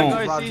 Alright, It fine, won't.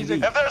 go Caesar.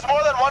 If there's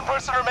more than one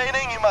person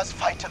remaining, you must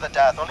fight to the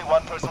death. Only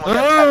one person will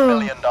get $10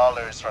 million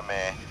from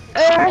me.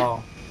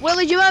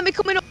 Willie, do you mind me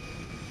coming up?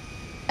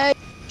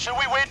 Should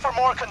we wait for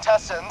more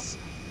contestants?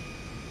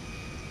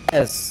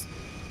 Yes.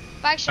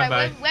 Backshot,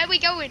 Bye-bye. where are we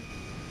going?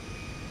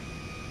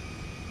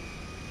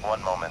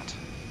 One moment.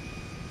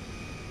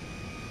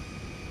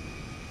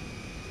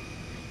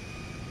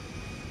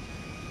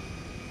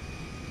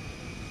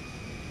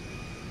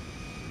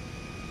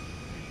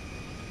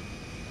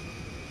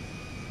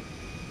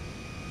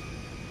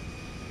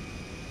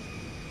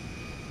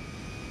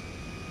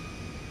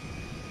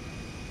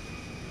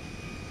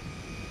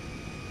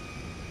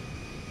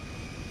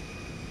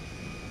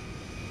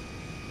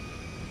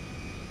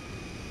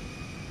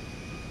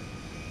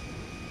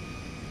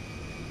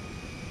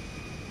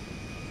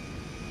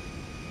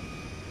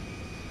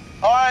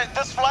 Alright,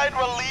 this flight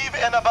will leave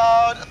in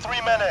about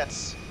 3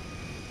 minutes.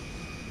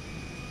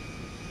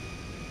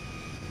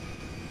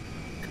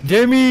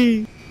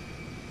 Jamie!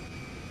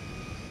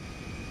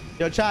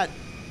 Yo, chat.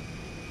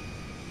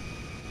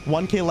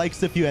 1K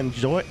likes if you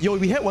enjoy. Yo,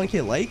 we hit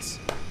 1K likes.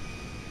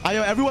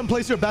 Yo, everyone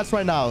place your bets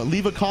right now.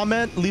 Leave a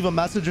comment, leave a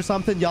message or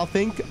something. Y'all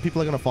think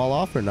people are gonna fall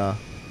off or nah?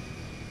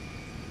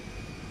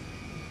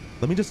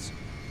 Let me just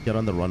get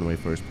on the runway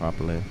first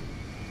properly.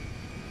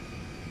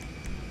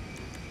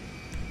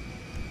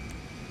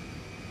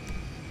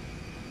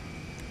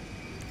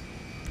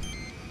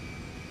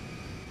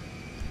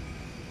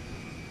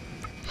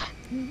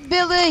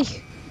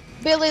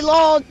 Billy,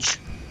 launch.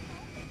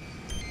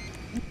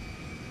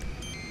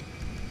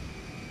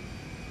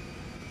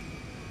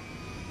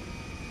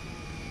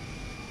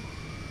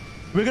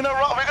 We're gonna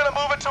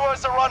move it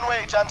towards the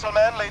runway,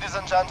 gentlemen, ladies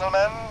and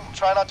gentlemen.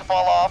 Try not to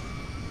fall off.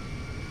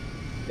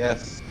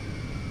 Yes.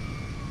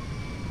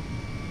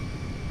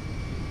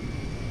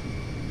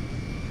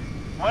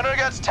 Winner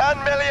gets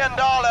 $10 million.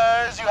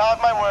 You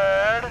have my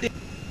word.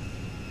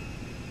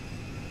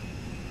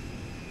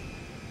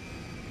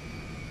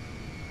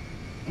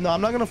 No,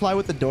 I'm not gonna fly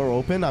with the door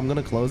open. I'm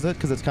gonna close it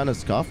because it's kind of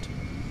scuffed,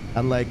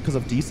 and like because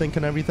of desync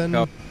and everything,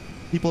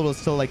 people will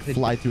still like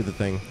fly through the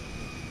thing.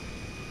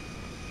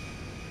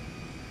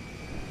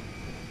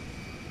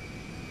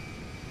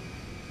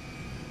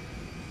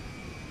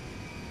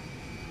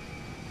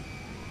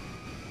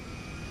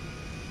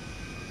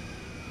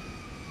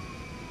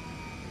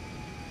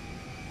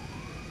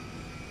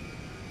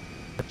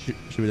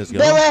 Should we just go?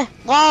 Billy,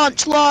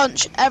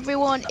 launch.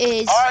 Everyone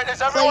is Alright,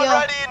 is everyone clear.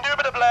 ready,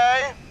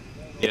 indubitably?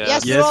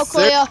 Yes, we're all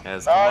clear.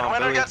 Yes, Alright,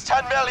 winner gets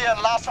 10 million.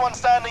 Last one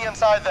standing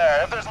inside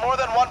there. If there's more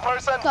than one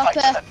person, Copy.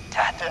 fight to the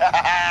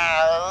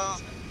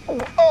death.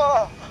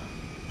 Oh.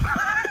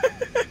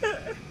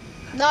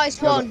 Nice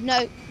one.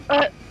 No.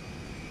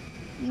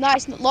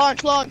 Nice.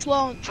 Launch.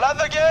 Let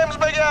the games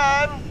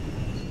begin.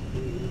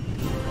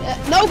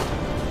 No.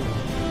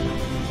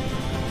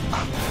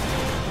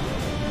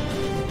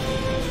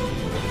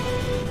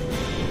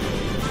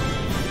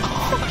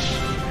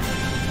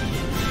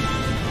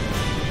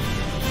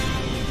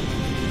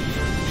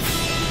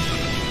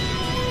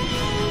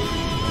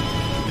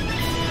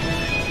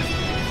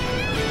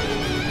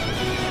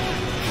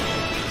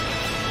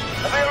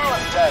 I think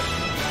everyone's dead.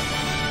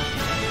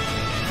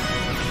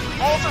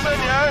 Wolf is in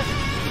here.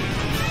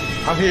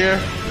 I'm here.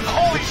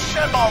 Holy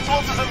shit, balls.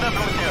 Wolf is in there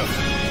with you.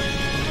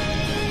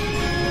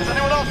 Is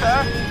anyone else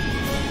there?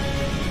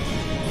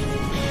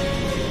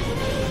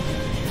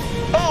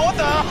 Oh, what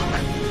the hell?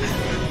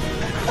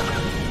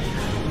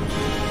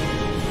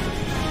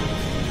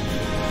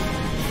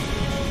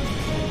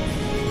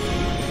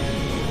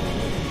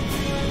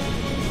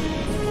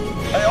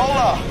 Hey,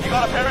 Ola, you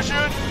got a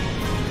parachute?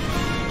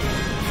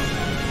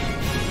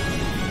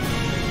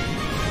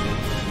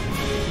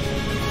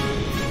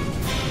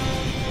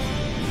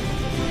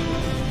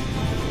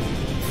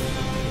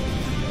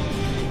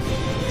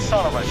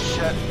 Son of a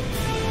shit.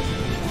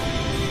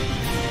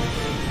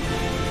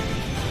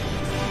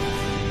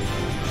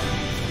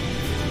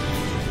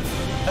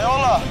 Hey,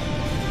 Ola.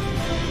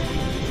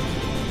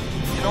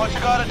 You know what you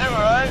gotta do,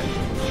 right?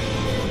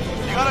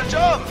 You gotta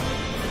jump.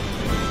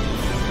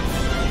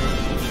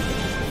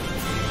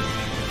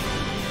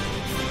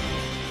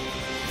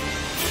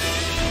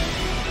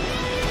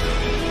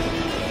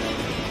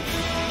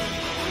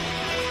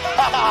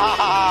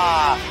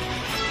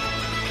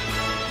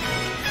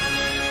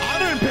 I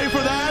didn't pay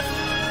for that.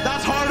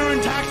 That's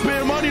hard-earned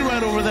taxpayer money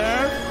right over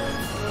there.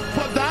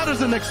 Put that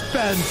as an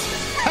expense.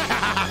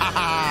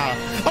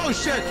 Oh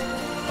shit.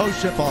 Oh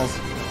shit balls.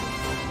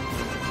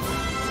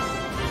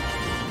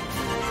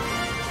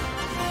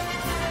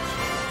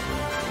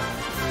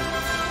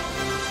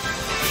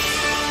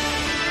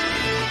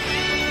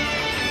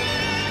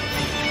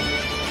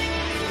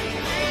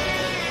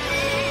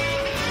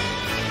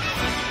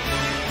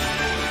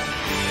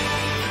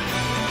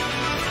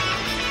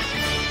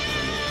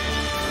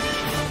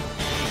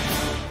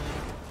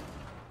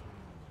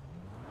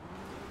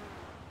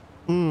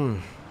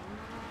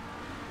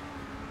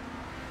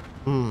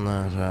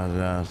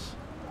 That.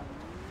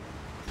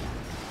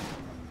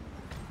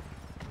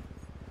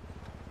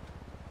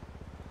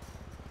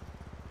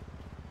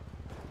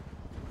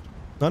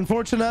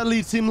 Unfortunately,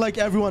 it seemed like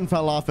everyone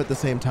fell off at the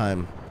same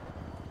time.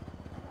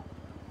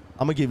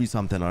 I'm gonna give you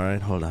something,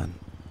 alright? Hold on.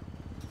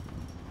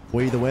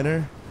 Were you the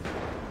winner?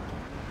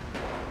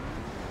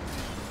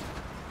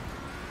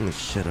 Oh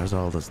shit, there's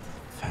all those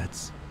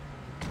feds.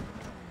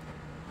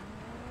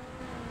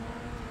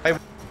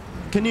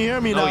 Can you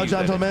hear me now,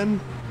 gentlemen?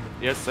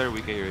 Yes, sir, we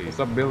can hear you. What's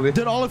up, Billy?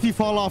 Did all of you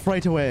fall off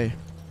right away?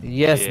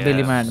 Yes,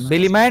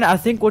 Billy man, I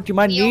think what you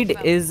might need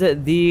is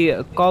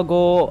the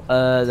cargo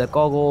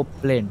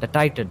plane, the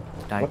Titan.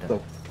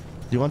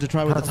 You want to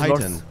try with the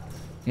Titan?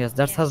 Yes,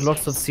 that has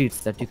lots of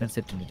seats that you can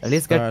sit in it. At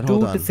least get Alright, 2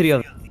 hold to on. 3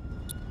 of them.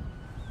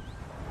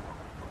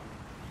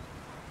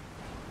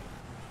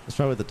 Let's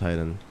try with the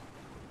Titan.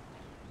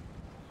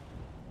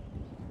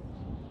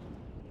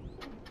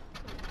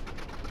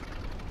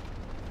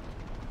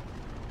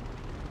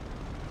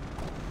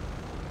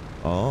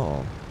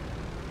 Oh.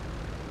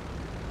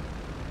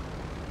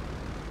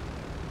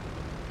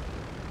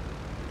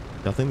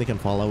 Y'all think they can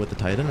fall out with the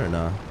Titan or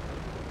not?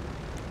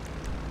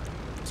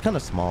 It's kind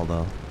of small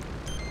though.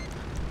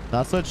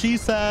 That's what she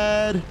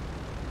said.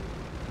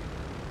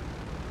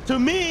 To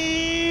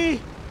me.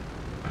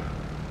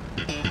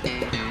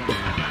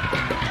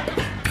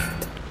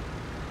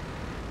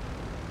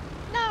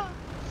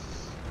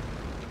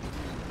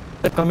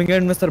 Coming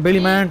in, Mr. Billy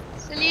Man.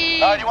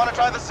 Alright, you want to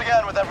try this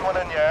again with everyone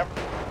in here?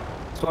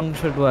 This one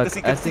should work.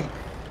 I think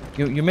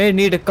you may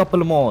need a couple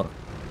more.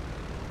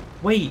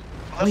 Wait.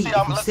 Let's see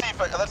what'll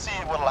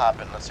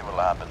happen.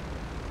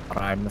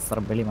 Alright,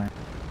 Mr. Billy Man.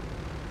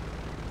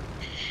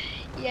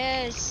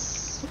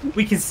 Yes.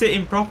 We can sit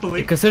in properly.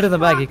 You can sit in the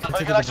back. You can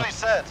sit in the back.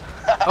 sit.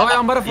 Oh, yeah,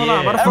 I'm about to fall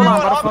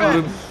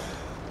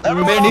out.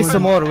 We may need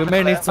some more. We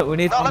may need some. We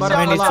need some more.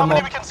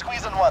 We can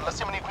squeeze in one. Let's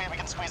see how many we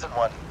can squeeze in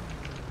one.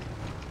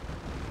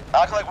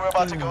 Act like we're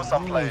about to go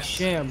someplace.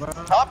 Shit, bro.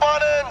 Hop on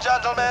in,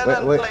 gentlemen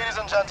and ladies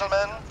and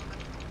gentlemen.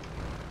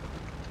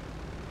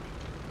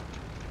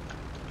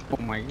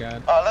 Oh my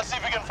god. Let's see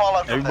if we can fall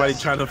out from Everybody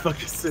this. trying to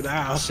fucking sit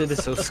down. Shit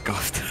is so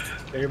scuffed.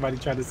 Everybody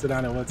trying to sit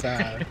down at one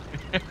time.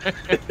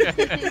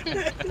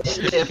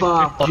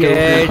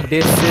 Okay,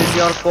 this is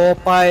your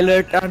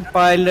co-pilot and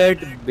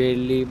pilot,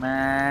 Billy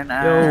Man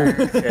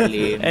and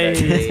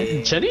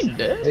Shelly. Shelly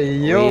dead?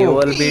 We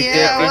will be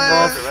taking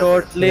off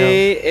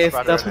shortly if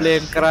the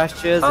plane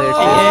crashes.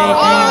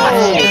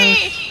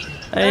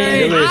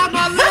 Hey, I'm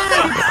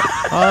alive!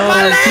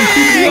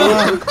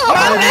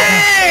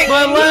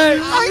 My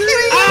leg!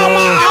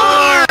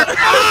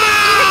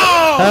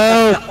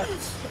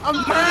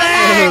 I'm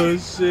burning! Oh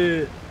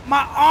shit.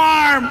 My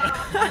arm!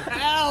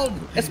 Help!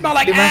 It smells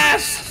like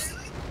ass!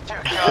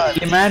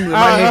 Hey man, we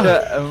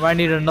might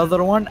need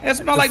another one. It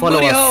smells like follow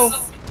booty us. hole!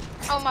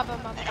 Oh, my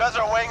bad. You guys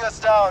are weighing us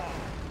down.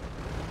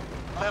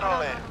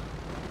 Literally.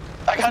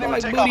 I can't even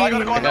take off. I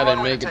gotta go on the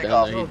runway to take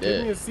off.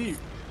 Give me a seat.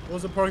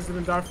 Rosa Parks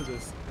didn't die for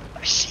this.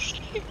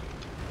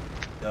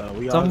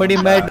 Somebody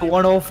met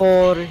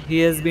 104. He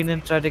has been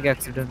in tragic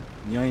accident.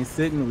 You ain't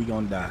sitting, we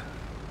gonna die.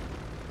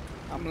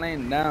 I'm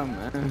laying down,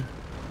 man.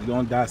 You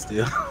gonna die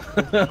still.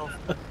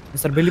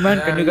 Mr. Billy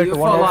Man, can you get to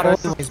fall out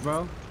 104? anyways,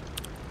 bro.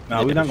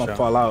 Nah, we're not gonna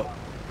fall out.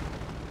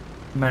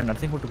 Man, I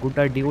think what a good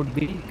idea would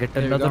be get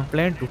another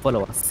plane to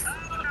follow us.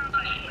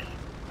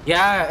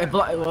 Yeah,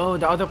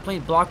 the other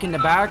plane blocking the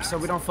back so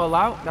we don't fall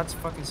out. That's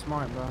fucking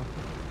smart, bro.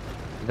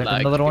 Get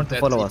another one to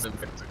follow us.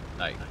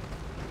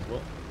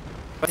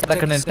 It's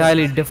like an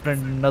entirely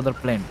different another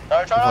plane.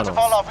 Alright, try not to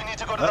fall off. We need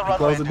to go to the runway.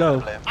 Close the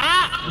door.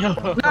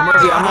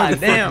 I'm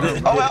Damn.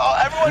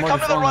 Everyone come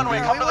to the runway.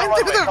 Come to the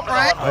runway.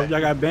 I hope y'all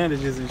got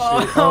bandages and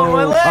shit. Oh,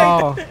 my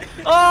leg!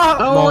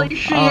 Holy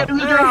shit, who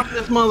dropped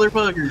this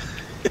motherfucker?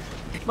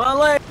 My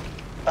leg!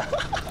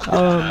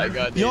 I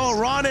got this. Yo,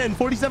 Ronin,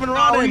 47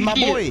 Ronin, my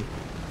boy.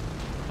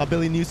 A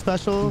Billy News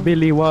special.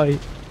 Billy White.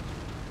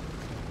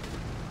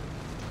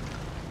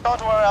 Don't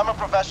worry, I'm a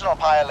professional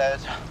pilot.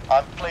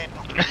 I've played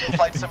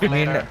Flight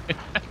Simulator.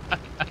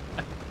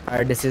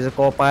 Alright, this is a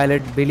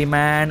co-pilot, Billy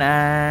Man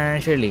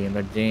and Shirley in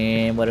the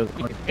gym. We're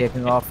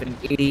taking off in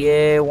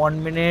EDA,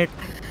 1 minute.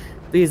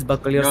 Please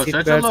buckle your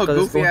seatbelts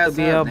because it's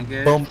going to be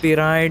a bumpy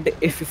ride.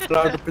 If you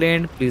fly out the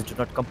plane, please do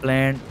not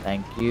complain.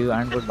 Thank you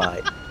and goodbye.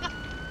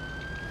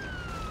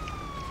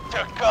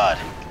 Dear God.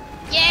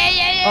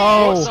 Yeah.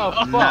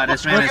 Oh, Nah,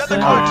 this man is We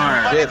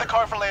might need smart. the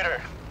car for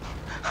later.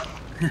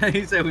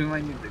 He said we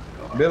might need the car.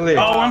 Billy.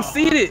 Oh, I'm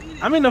seated.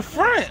 I'm in the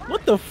front.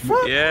 What the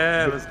fuck?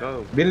 Yeah, let's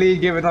go. Billy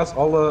giving us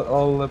all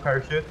the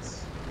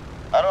parachutes.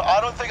 I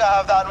don't think I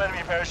have that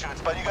many parachutes,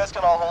 but you guys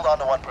can all hold on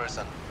to one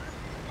person.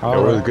 Oh,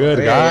 it was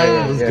good, guys.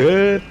 It was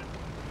good.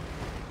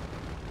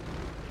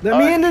 Let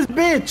me in this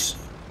bitch.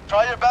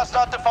 Try your best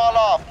not to fall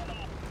off.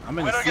 I'm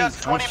in the Winner seat. gets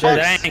 20 bucks.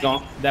 That ain't gonna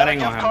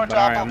happen, but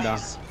alright, I'm down.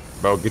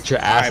 Bro, get your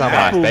ass out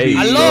my face.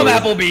 I love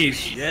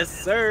Applebee's. Yes,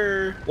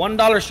 sir.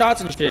 $1 shots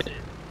and shit.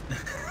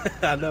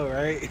 I know,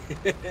 right?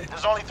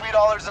 There's only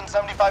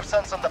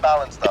 $3.75 on the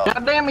balance, though.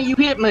 God damn it, you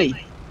hit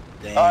me.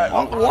 Alright.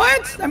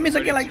 What? That means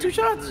I get like 2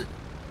 shots.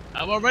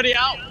 I'm already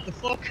out. What the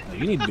fuck?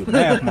 You need to do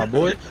math, my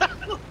boy.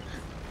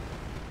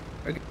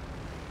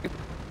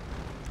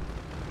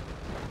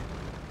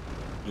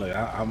 Look,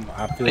 I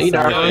feel sorry for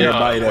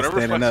everybody that's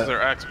whatever standing flexes up.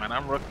 their X, man.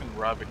 I'm rocking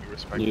Robbing you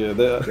respect. Yeah,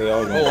 they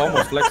all. Oh, I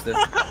almost flexed it.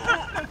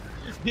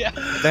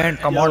 Ben,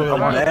 come on.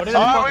 Alright, we're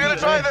gonna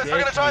try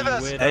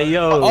this. Hey,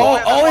 yo.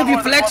 Oh, if you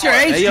flex your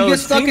H, you get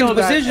stuck in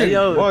position.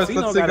 Boys,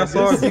 let's sing a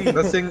song.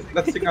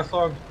 Let's sing a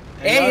song.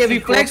 Hey, if you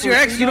flex your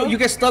X, you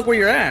get stuck where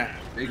you're at,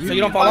 so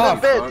you don't fall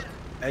off.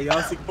 Hey,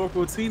 y'all see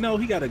Corporal Tino?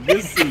 He got a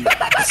good seat. Oh,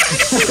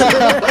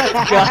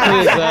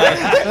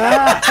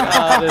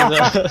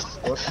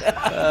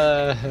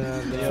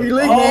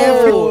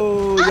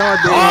 y'all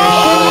did.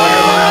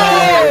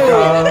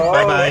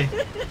 Bye-bye.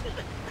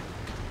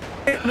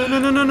 No.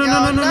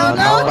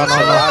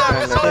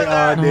 They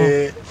all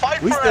did.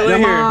 We still in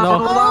here.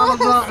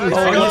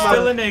 Oh, you're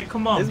still in it.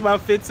 Come on. It's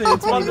about 15, 20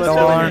 Come on.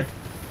 still in here.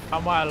 How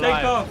am I Take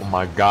alive? off. Oh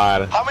my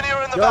God. How many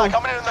are in the back?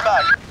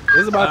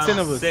 It's about 10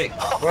 of us. 6.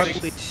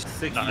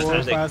 6, No, 4,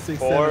 it's 5, 6,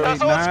 four. 7, 8,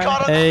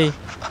 9. Hey.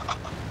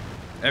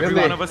 Every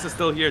one of us is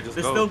still here. Just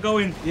They're go. still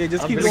going. Yeah,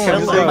 just keep Billy,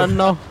 going.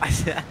 careful.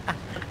 Just go.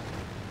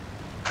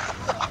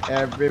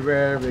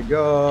 Everywhere we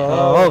go.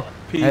 Oh,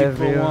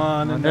 People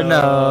wanna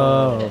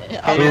know.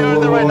 I'm here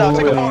with it right now.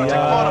 Take a photo. Who we Take a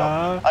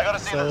are, photo. I gotta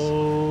see this.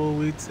 So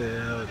we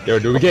tell. Yo,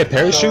 do we get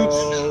parachutes?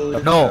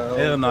 No.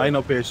 Hell no, ain't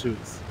no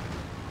parachutes.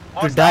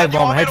 To dive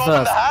bomb head Open the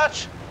first.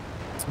 hatch.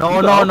 No,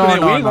 You no, can no, open it,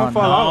 we no, ain't no, gonna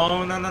fall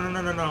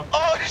out. No.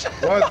 Oh shit.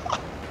 What?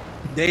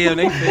 Damn,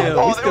 they failed.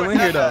 Oh, We they still were in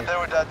here dead. though. They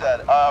were dead.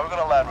 We're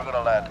gonna land. We're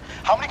gonna land.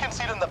 How many can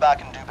seat in the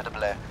back and do bit of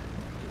play?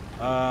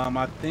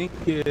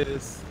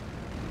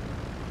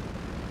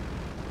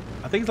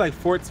 I think it's like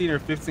 14 or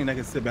 15 that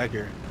can sit back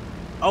here.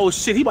 Oh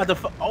shit, he about to.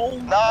 Oh.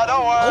 Nah,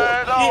 don't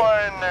worry. Don't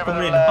worry.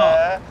 Coming in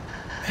hot.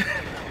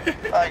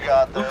 I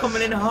got this. I'm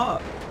coming in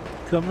hot.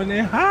 Coming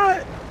in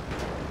hot.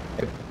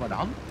 Hey,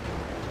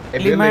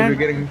 Billy Billy, man. we're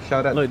getting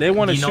shot at. Look, they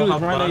want to You know shoot how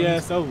us, run their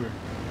bombs- ass over.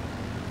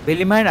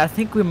 Billy man, I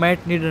think we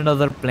might need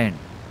another plane.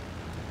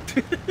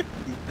 You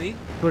think?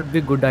 It would be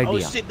a good idea. Oh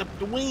shit,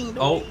 the wing.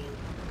 Oh.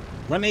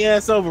 Run their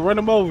ass over. Run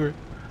them over.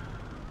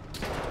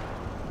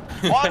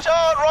 Watch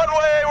out,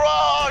 runway.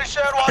 Oh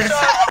shit, watch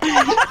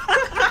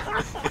out.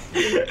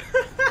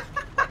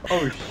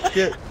 Oh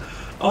shit.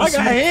 Oh, I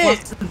got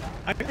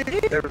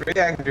hit. They're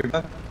reacting,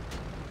 man.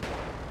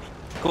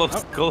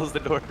 Close the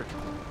door.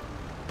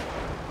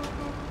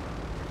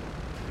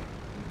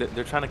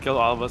 They're trying to kill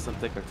all of us and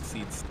take our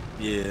seats.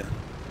 Yeah.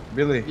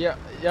 Billy.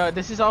 Yeah,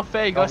 this is our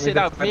fair. Go Want me sit to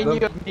down. stand Me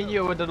up? and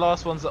you were the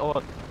last ones that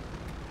on.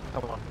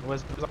 Come on,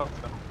 where's our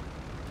film?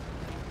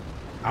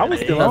 I was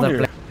still on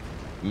here.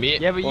 Me,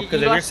 Yeah, but Well, you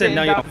 'cause if guys you're sitting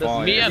down, down you're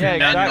fine. me and Yeah,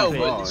 Mando exactly.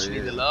 were literally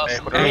the last Me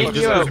one. and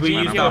you were we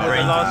used our the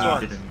brains last and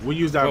one. you didn't. We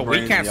used our Bro, we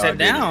brains, can't y'all sit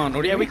didn't. down.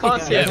 What do Yeah, you we mean?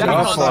 can't sit Yeah, down. we We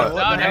can't can't sit down.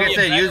 Like I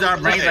said, use our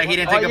brains like he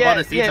didn't take up all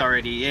the seats yeah.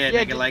 already. Yeah,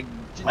 Yeah, nigga, like.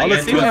 All the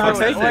like, seats yeah, are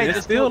taken. Wait, It's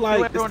just still kill like,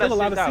 it's everyone still a that's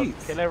lot sitting of down.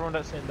 seats. Kill everyone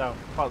that's sitting down.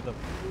 Fuck them.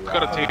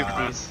 Gotta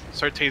tase these.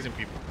 Start tasing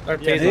people.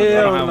 Start Yeah, tasing.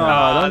 Hell Hold no,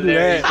 on. don't do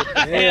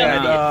that.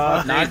 Yeah,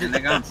 Nah, nah.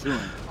 nigga, I'm suing.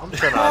 I'm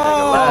trying to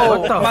Oh,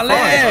 what the my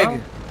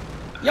leg!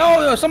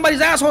 Yo,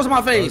 somebody's asshole's in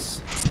my face.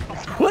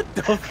 What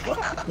the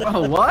fuck?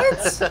 Bro,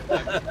 what?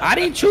 I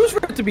didn't choose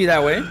for it to be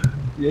that way.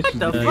 Yes, What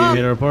the you fuck?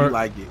 did. You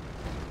like it.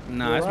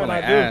 Nah, I smell Right,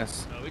 like I do.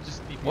 ass. No, we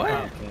just need What? people.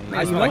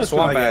 I You smell know like it's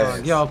swamp like ass.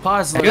 ass. Yo,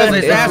 pause. Because Again,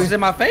 his if ass we- is in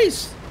my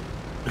face.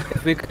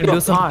 If we can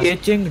do some pause.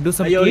 catching, do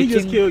some Hey, yo, he just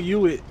catching. killed you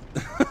with.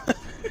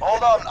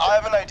 Hold on, I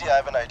have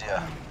an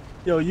idea.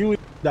 Yo, you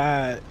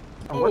died.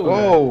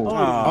 Whoa.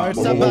 Alright,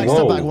 step back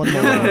one more.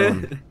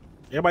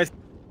 Everybody.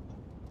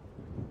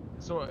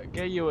 So,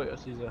 get you it,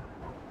 Caesar.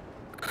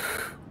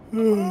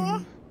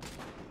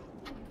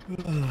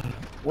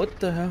 What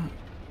the hell?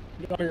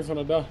 Get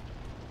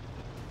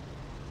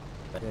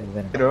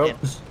up.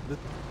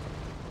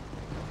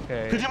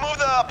 Okay. Could you move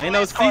the Ain't no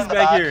police car in seats the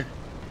back back? here.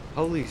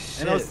 Holy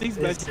Ain't no shit. seats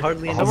back It's here.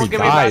 hardly any Someone we give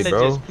me died,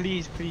 bandages, bro.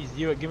 please.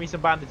 You give me some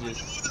bandages.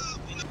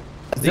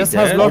 Just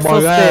has Oh lots my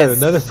of god, space.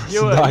 another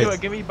You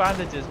give me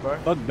bandages, bro.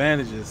 Fuck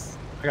bandages.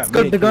 I got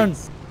Cut the medikits.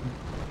 guns.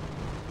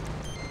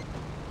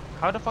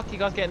 How the fuck you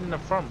guys getting in the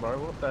front, bro?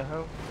 What the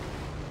hell?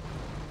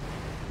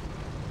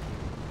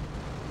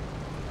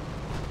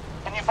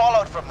 Can you fall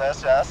out from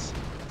this, yes?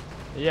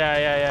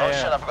 Yeah. Oh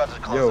shit, I forgot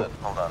to close Yo. it.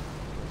 Hold on.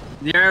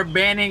 You're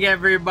banning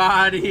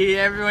everybody.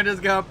 Everyone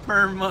just got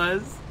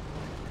permas.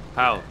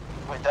 How?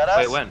 Wait, that ass?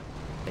 Wait, when?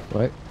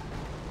 What?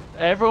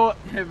 Everyone.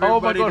 Oh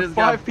my Everybody god, just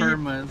got 5 people.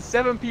 permas.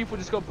 7 people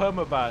just got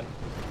perma banned.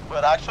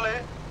 Wait, actually?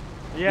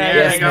 Yeah, Yeah,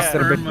 they they got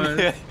got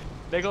permas.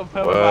 they got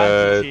perma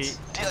banned.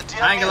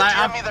 What? I ain't gonna lie,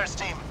 DM me their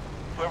Steam.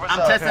 Whoever's I'm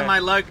up. testing my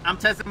luck. I'm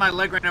testing my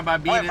luck right now by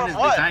being Wait, in from this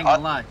what? bitch. I ain't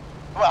gonna lie.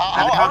 Well,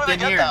 how I do hopped they in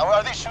get here. that?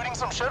 Are they shooting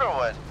some shit or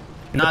what?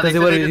 No, Because they said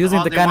were just using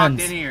the walked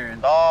cannons. in here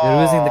and Oh.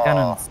 They're using the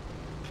cannons.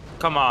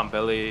 Come on,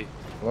 Billy.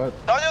 What?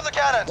 Don't use the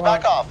cannons,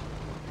 What? back off.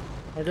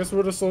 I guess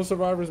we're the sole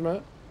survivors,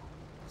 man.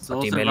 Sole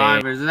Okay,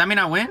 survivors. Does that mean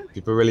I win?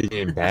 People really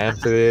getting banned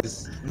for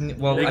this?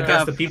 Well, They I guess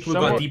got- the people who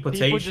someone- got people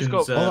just deportations.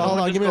 got- Hold on,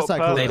 Someone give me a just sec.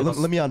 got Hold on. permas.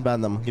 Let me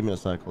unban them. Give me a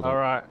sec. Hold on.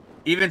 Alright.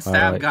 Even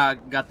Stab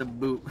Alright. got the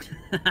boot.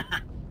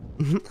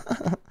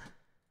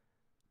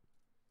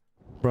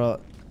 Bro,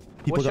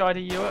 people What got... side are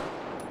you at?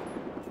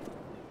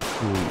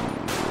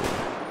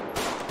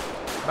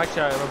 Back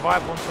shot,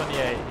 revive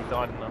 128. He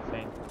died in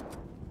nothing.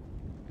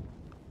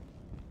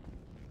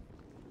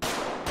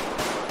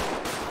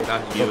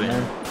 That's you in.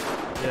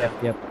 Yeah.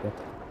 Yep.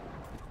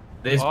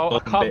 This Oh, I bomb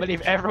can't bitch.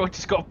 believe everyone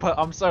just got put.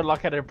 I'm so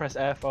lucky I didn't press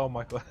F. Oh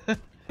my god.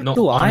 No,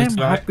 Dude, I am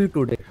honestly, happy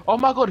today. Oh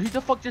my god, who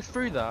the fuck just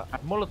threw that?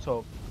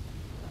 Molotov.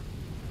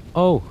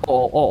 Oh.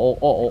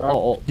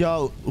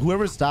 Yo,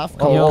 whoever's staff, Oh,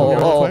 come oh, here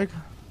real oh. quick.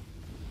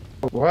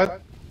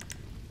 What?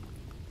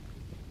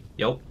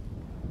 Yo.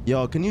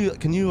 Yo, can you,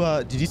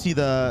 did you see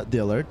the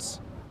alerts?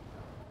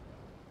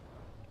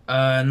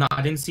 No,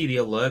 I didn't see the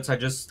alerts.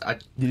 I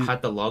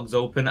had the logs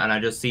open and I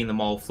just seen them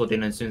all flood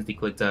in as soon as they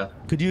clicked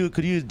Could you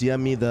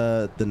DM me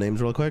the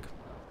names real quick?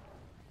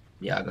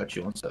 Yeah, I got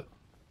you. One sec.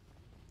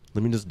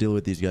 Let me just deal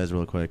with these guys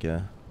real quick,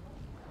 yeah.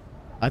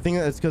 I think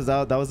it's because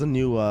that was a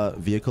new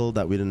vehicle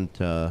that we didn't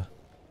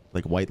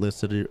like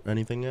whitelisted or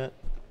anything yet.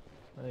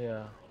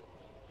 Yeah.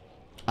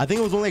 I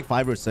think it was only like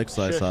 5 or 6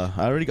 I saw.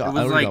 I already got. It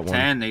was already like got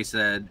 10. one. They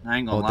said. I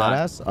ain't gonna Oh, lie.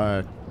 deadass? All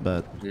right,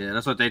 but. Yeah,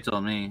 that's what they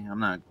told me. I'm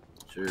not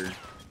sure. All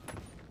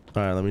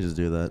right, let me just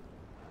do that.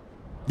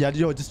 Yeah,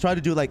 yo, just try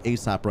to do like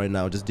ASAP right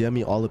now. Just DM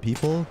me all the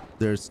people,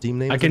 their Steam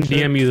names. I can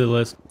DM you the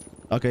list.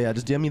 Okay, yeah,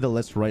 just DM me the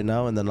list right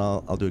now, and then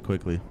I'll do it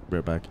quickly. Be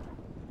right back.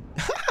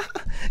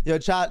 Yo,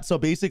 chat. So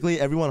basically,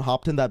 everyone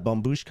hopped in that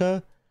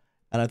bambushka,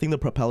 and I think the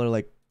propeller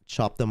like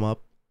chopped them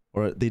up,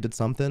 or they did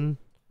something.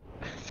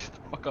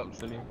 Fuck up,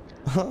 Salim.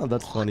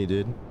 That's funny,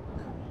 dude.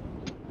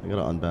 I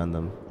gotta unban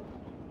them.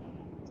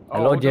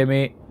 Hello,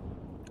 Jamie.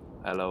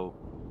 Hello.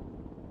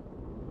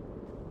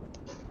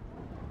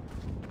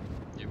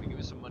 Jamie, give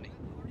me some money.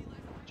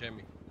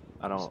 Jamie.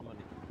 I give me don't. some money.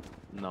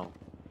 No.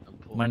 I'm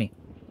poor. Money.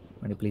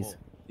 Money, please.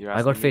 You're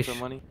I got asking me fish. for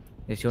money?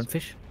 Yes, you want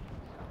fish?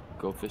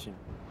 Go fishing.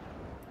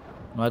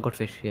 No, I got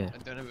fish, yeah. I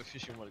don't have a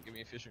fishing rod. Give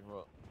me a fishing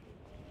rod.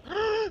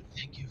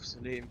 Thank you,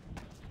 Salim.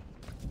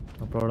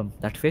 No problem.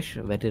 That fish,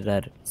 very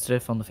rare.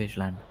 Straight from the fish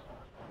land.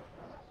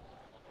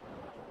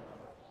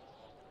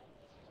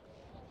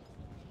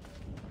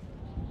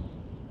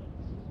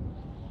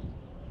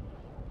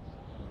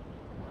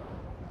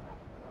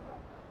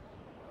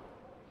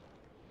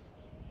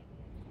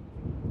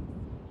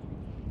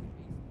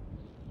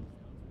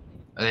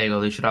 There you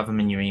go. They should have them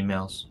in your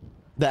emails.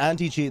 The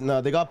anti-cheat.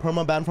 No, they got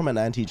perma-ban from an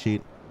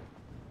anti-cheat.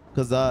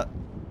 Because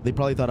they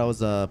probably thought I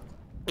was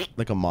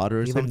like a modder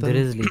or Even something.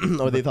 Grizzly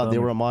Or they got thought they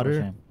were a perma,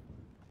 modder. shame.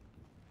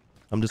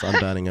 I'm just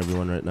unbanning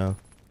everyone right now.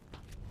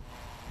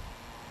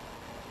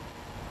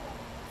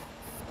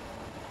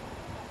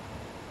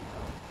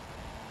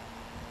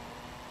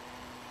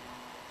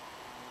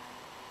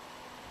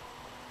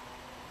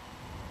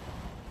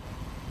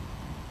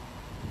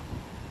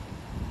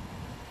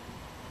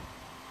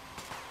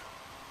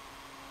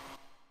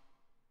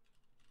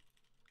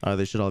 Alright,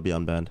 they should all be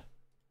unbanned.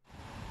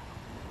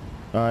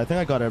 Alright, I think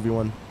I got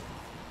everyone.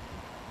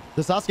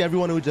 Just ask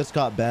everyone who just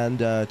got banned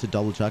to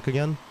double check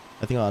again.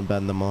 I think I'll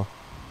unban them all.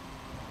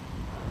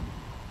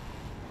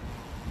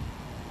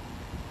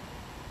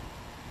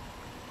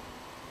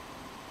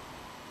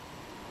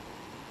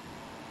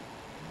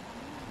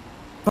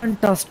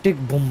 Fantastic,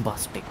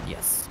 bombastic,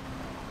 yes.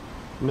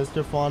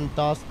 Mr.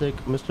 Fantastic,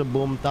 Mr.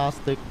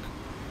 Boomtastic.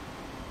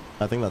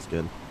 I think that's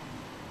good.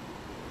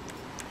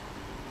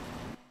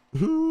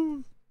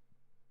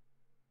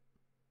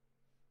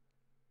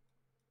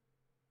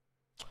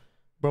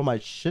 Bro, my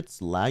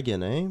shit's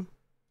lagging, eh?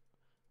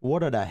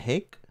 What the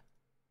heck?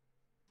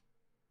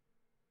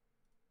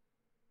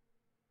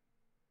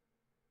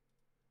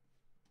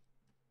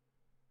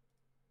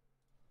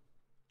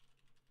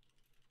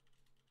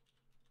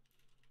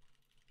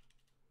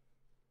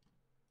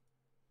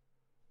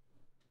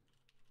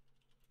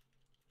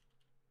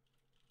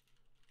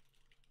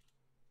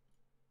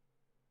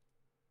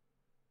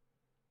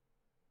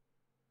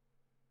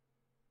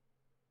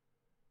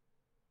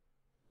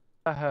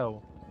 What the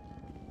hell?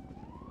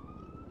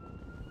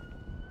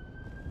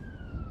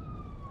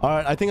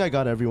 Alright, I think I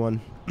got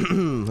everyone.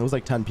 It was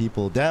like 10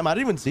 people. Damn, I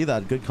didn't even see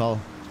that. Good call.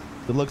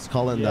 Good looks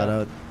calling that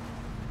out.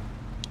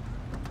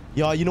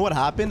 Yo, you know what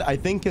happened? I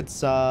think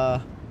it's because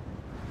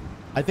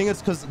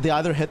they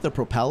either hit the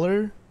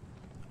propeller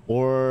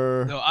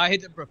or... No, I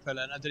hit the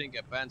propeller and I didn't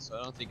get banned, so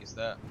I don't think it's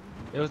that.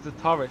 It was the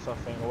turrets, I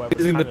think, or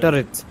whatever. Using the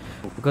turrets.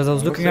 Because I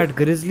was looking at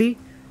Grizzly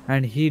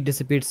and he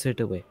disappeared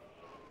straight away.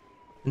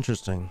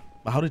 Interesting.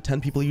 But how did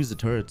 10 people use the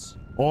turrets?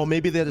 Or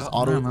maybe they just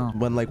auto...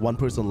 When like one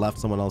person left,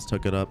 someone else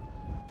took it up.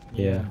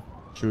 Yeah.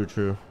 True,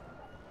 true.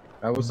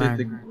 I was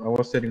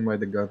sitting by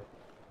the gun.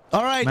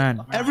 All right,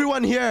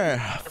 everyone here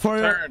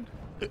for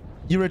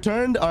you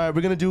returned. All right,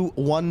 we're gonna do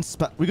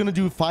we're gonna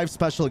do 5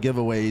 special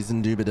giveaways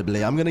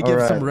indubitably. I'm gonna give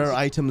some rare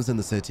items in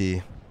the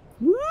city.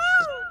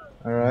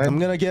 All right. I'm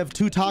gonna give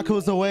 2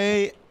 tacos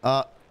away.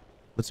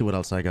 Let's see what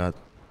else I got.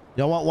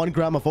 Y'all want 1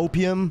 gram of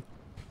opium?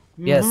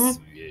 Yes.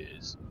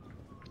 Yes.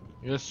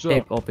 Yes, sir.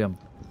 Take opium.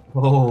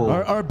 Oh.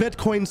 Are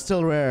Bitcoin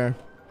still rare?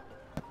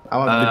 I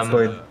want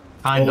Bitcoin.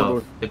 Kind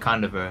of. They're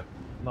kind of rare.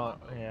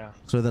 Not, yeah.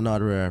 So they're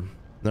not rare.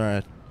 All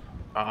right.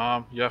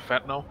 You have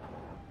fentanyl?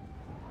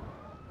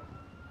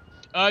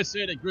 I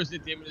say the grizzly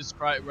demon is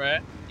quite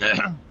rare.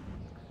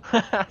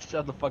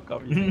 Shut the fuck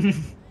up. You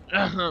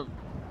All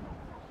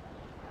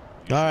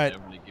right.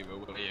 give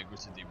away a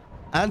grizzly demon.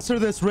 Answer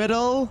this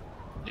riddle.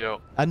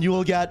 Yo. And you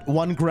will get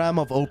 1 gram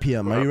of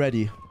opium. Are you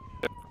ready?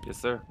 Yes,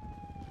 sir.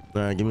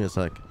 All right, give me a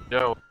sec.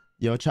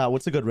 Yo, chat,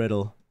 what's a good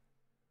riddle?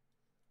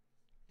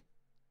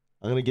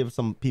 I'm gonna give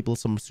some people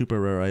some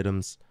super rare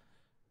items.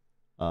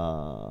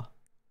 I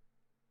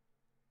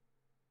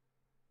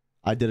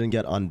didn't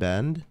get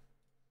unbanned.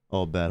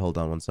 Oh, bad. Hold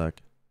on one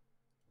sec.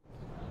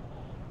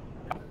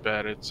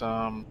 Bad. It's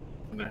in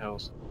the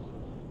hills.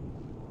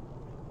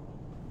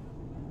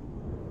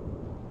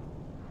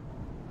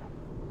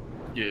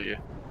 Yeah.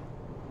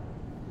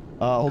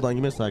 Hold on,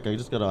 give me a sec. I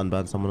just gotta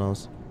unban someone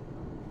else.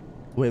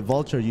 Wait,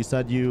 Vulture, you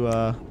said you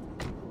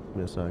give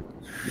me a sec.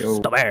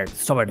 Stop it,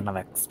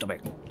 Navek, stop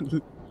it.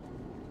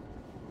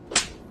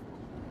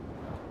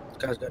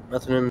 Guy's got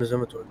nothing in his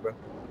inventory, bro.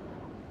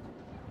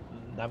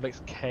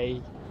 Navix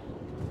K.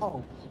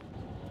 Oh.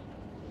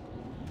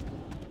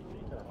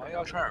 Why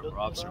y'all trying to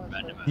rob some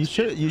random You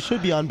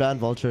should be on band,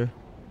 Vulture.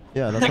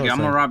 Yeah, that's what Nigga, I'm I'm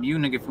gonna saying. rob you,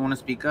 nigga, if you wanna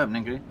speak up,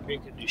 nigga. You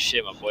can do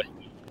shit, my boy.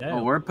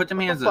 Oh, word? Put them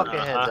hands up. Put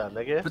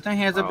them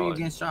hands up or you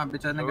getting shot,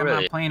 bitch. I think I'm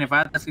Really? not playing. If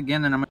I ask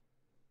again, then I'm.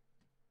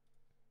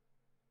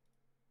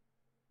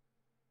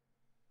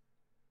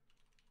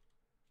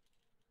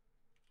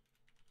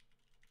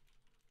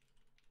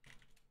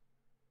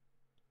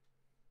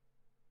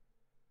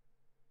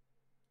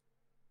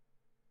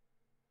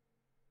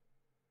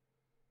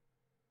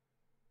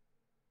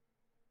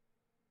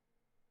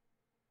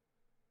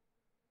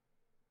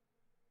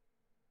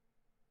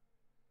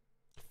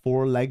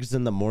 Four legs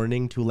in the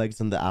morning, 2 legs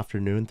in the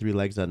afternoon, 3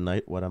 legs at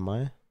night. What am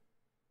I?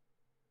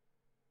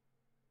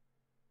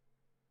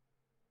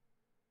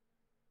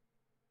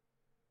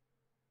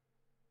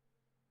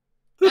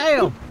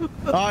 Damn!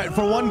 Alright,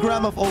 for 1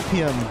 gram of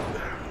opium,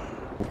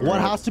 what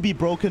has to be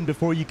broken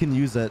before you can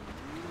use it?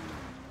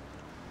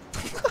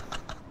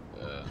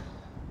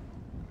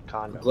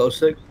 Condom. Glow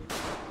stick?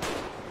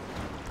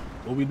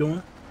 What we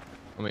doing?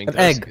 I mean, An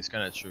egg. It's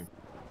kind of true.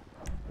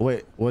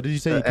 Wait, what did you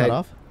say? You cut egg.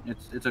 off?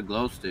 It's a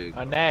glow stick.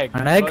 An egg.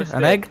 An egg? Glow An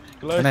stick. egg?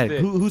 Glow An egg. stick.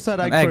 Who said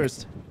egg egg.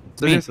 first?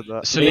 Me.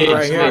 Salim,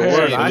 right here.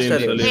 Word. I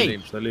said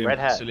it. Salim, Red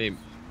hat. Salim.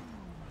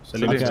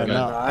 Okay,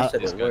 No, I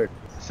said it. Word.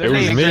 It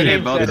was Salim, me.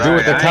 Salim The said dude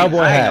with the egg. cowboy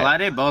I ain't hat. gonna lie,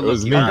 they both It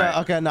was look me. alright.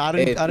 Okay, no, I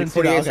didn't see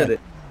 48 that. said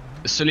Okay.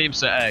 it. Salim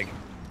said egg.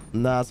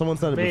 Nah, someone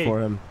said it Me.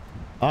 before him.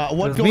 It What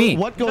was goes me.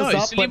 what goes No,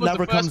 up Salim but was the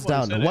never first comes one who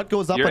down? said What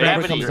goes up Your but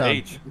never age, comes your down?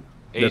 age.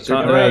 The Age.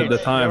 time. Your age, The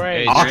time. your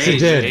age.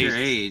 Oxygen. It's your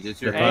age.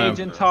 It's your Your age. Age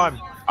and time.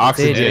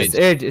 Oxygen. It's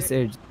age. It's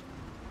age.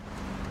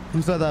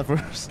 Who said that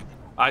first?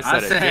 I said I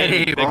it. said Jamie,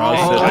 it, big bro.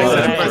 mistake. I I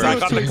said said it it first. I first.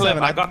 got the clip.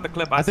 287. I got the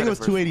clip. I think it was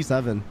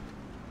 287.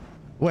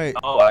 Wait,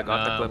 Oh, I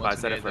got the clip. I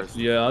said it first.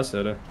 Yeah, I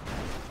said it.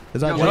 is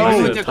that Yo, Jamie?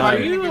 you the took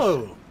time. my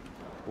niggas.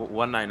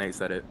 198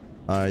 said it.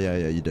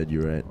 Yeah, you did.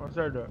 You're right. What's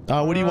that?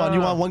 What do you want? You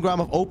want 1 gram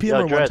of opium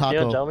or 1 Dress,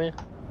 taco? tell me.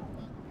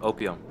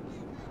 Opium.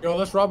 Yo,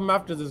 let's rob him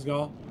after this,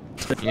 y'all.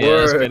 Yeah,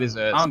 let's get his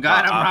ass. Oh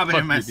God, I'm robbing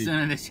fuck him you, as dude. soon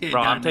as this shit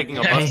Bro, done. I'm taking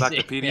a bus back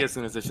to PD as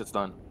soon as this shit's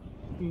done.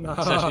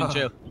 Session in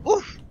jail.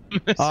 Oof.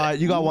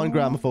 You got 1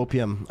 gram of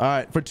opium. All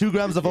right, for 2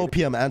 grams of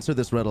opium, answer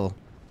this riddle.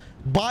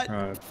 But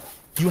Alright.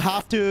 you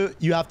have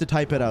to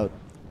type it out.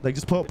 Like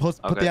just put the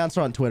Okay.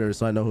 answer on Twitter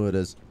so I know who it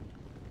is.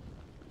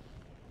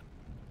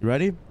 You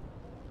ready?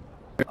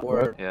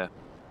 Yeah.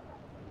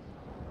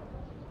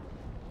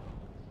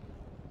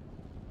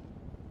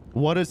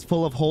 What is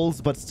full of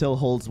holes but still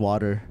holds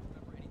water?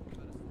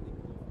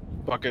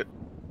 Bucket.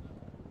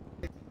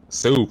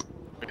 Soup.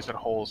 Like I said,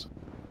 holes.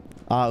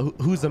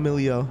 Who's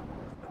Emilio?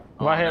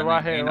 Right here, that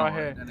right nigga- here, ain't right no-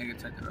 here. That nigga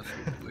took it up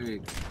so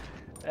quick.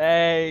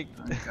 Hey.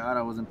 Thank God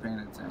I wasn't paying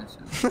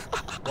attention.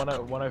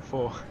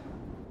 104.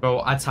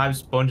 Bro, I typed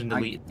sponge and I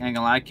delete. ain't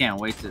gonna lie, I can't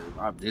wait to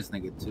rob this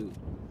nigga too.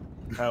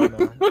 Hell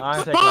no. I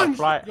ain't taking a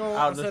flight Yo, out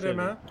I of the said it, city.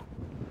 man.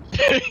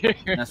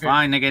 That's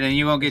fine, nigga. Then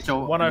you gonna get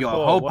your 104,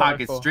 whole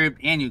pocket 104.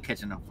 stripped and you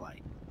catching a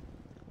flight.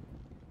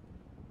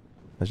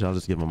 Actually, I'll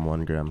just give him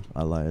 1 gram.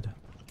 I lied.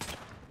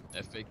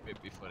 A fake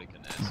bit before they can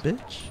ask.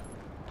 Bitch.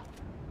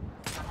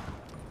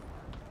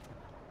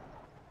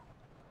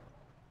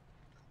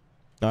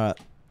 Alright.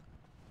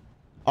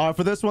 Alright,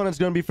 for this one, it's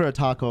gonna be for a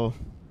taco.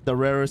 The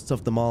rarest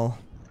of them all.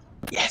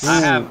 Yes. I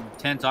have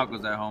 10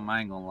 tacos at home.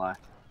 I ain't gonna lie.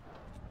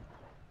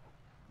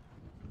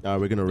 Alright,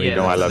 we're gonna rate Yeah,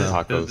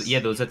 it.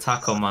 there was a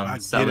taco man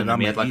selling them.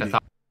 He had like a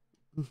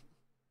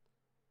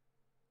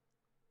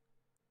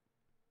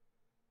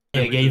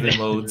Yeah, gave him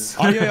loads.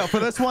 Oh yeah, for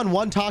this one,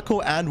 1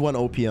 taco and 1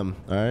 opium.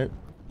 Alright.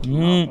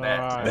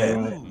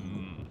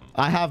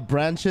 I have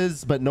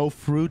branches but no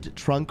fruit,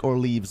 trunk, or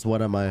leaves.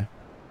 What am I?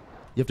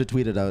 You have to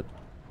tweet it out.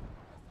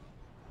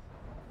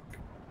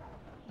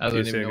 I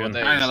don't even know what I ain't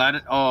that gonna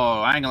is.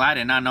 lie. I ain't gonna lie. I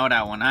did not know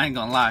that one. I ain't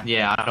gonna lie.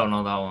 Yeah, I don't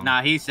know that one.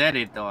 Nah, he said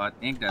it though. I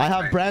think that's I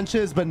have right.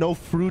 branches but no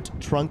fruit,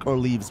 trunk, or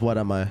leaves. What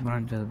am I?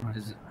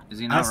 Is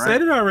he I not right?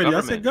 said it already.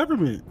 I said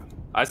government.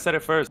 I said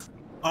it first.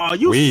 Oh,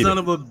 you Weed. son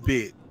of a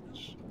bitch.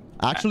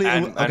 Actually,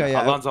 And okay,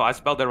 yeah. Alonzo, I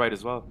spelled it right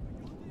as well.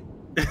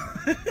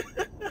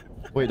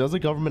 Wait, does the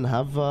government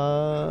have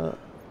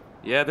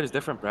Yeah, there's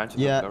different branches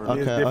Yeah. of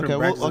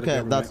government. Okay.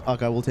 Okay. That's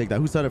okay. We'll take that.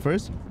 Who said it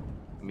first?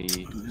 Me.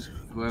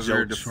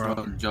 Whoever the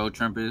fuck Joe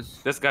Trump is.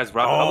 This guy's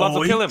robbing. Oh,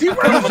 Alonzo, he- kill him. he Kill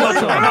him,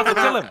 Alonzo. Alonzo,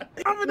 kill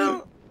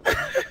him.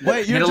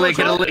 Wait, Get a lick,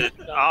 get a lick.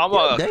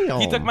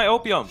 He took my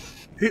opium.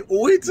 He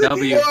W.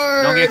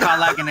 Don't get caught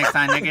lacking next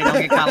time, nigga.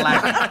 Don't get caught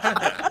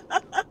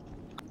lacking.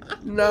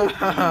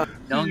 Nah.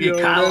 Don't get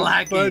caught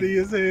lacking. Funny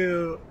as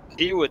hell.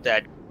 Deal with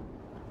that.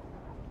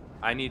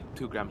 I need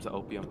 2 grams of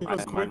opium. He I was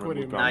have quick mine with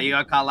removed it, Nah, you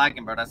got caught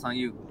lacking, bro. That's on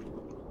you.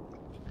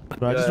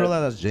 Bro, I just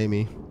realized that's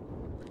Jamie.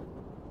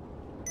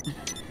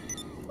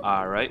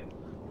 All right.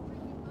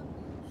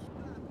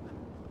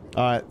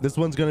 All right. This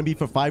one's gonna be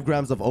for 5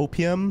 grams of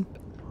opium,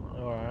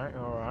 Alright,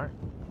 alright.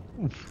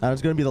 and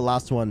it's gonna be the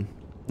last one.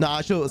 No,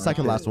 actually,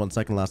 second last one.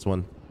 Second last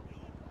one.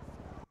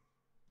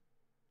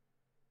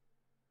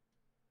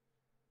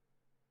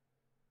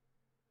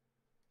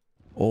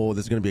 Oh,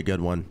 this is gonna be a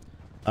good one.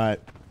 All right.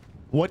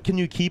 What can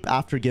you keep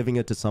after giving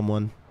it to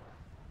someone?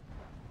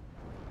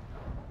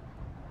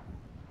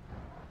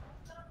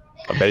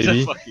 A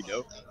baby. Fuck you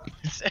know.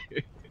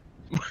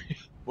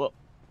 Well,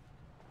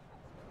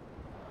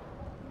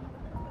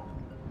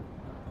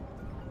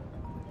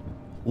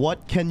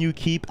 What can you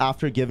keep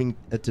after giving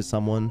it to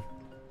someone?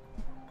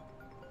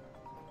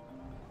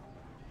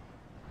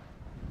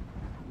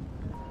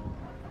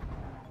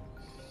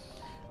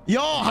 Yo,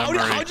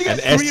 how'd you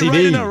get An 3 right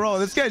in a STD. row?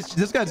 This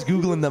guy's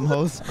googling them,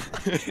 hoes.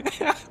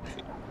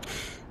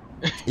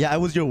 Yeah, it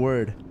was your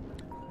word,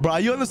 bro. Are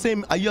you on the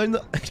same? Are you on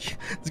the?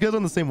 This guy's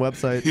on the same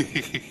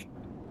website.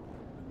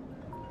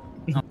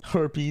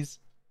 Herpes.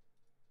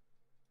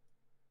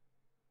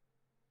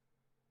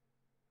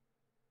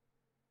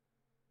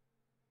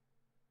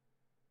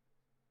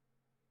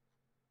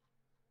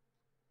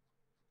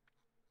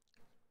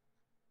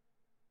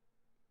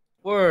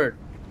 Word.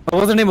 What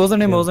was the name? What was the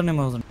name? What was the name?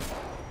 What was the name?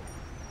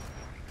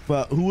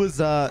 But who was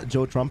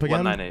Joe Trump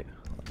again? 198.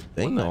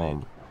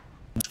 Damn.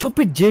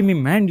 Stupid Jamie,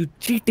 man. You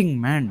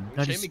cheating, man.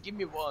 That Jamie, is... give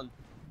me one.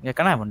 Yeah,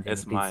 can I have one?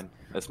 It's please? mine.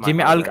 It's mine.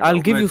 Jamie,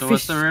 I'll give you so fish.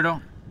 what's the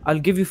riddle? I'll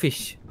give you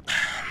fish.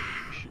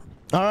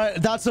 All right,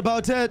 that's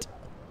about it.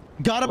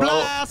 Got a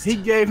blast. He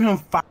gave him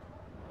 5.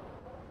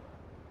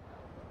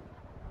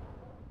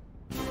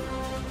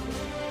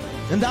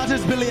 And that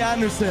is Billy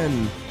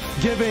Anderson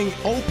giving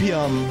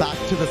opium back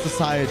to the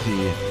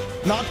society.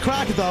 Not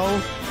crack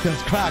though,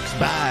 because crack's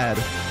bad.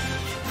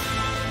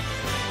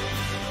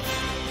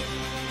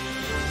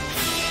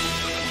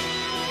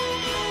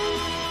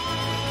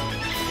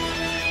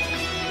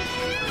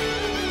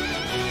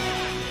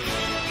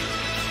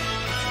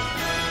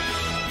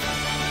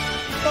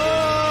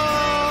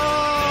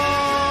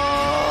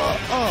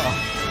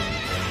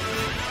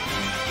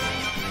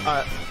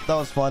 Alright, that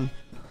was fun.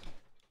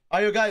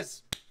 Alright, you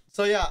guys.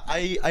 So yeah,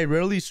 I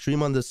rarely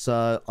stream on this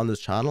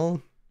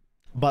channel,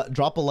 but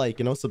drop a like,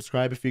 you know,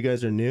 subscribe if you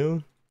guys are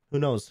new. Who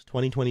knows,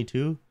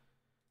 2022,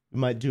 we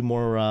might do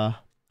more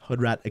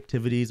hood rat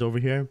activities over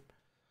here.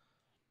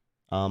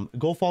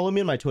 Go follow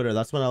me on my Twitter.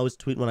 That's when I always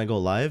tweet when I go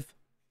live.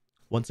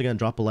 Once again,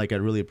 drop a like.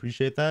 I'd really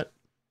appreciate that.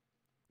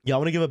 Yeah, I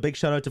want to give a big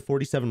shout out to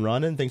 47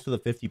 Ronin. Thanks for the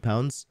 50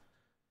 pounds.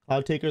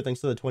 Cloud Taker,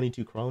 thanks for the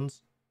 22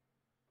 crowns.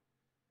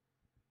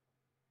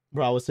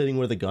 Bro, I was sitting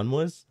where the gun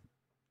was.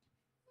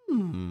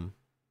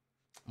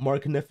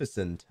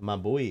 Magnificent, my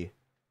boy.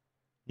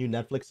 New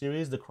Netflix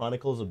series, The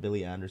Chronicles of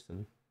Billy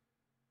Anderson.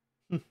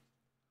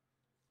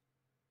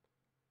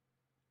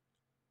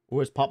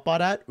 Where's Popbot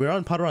at? We're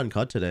on Potter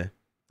Uncut today.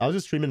 I was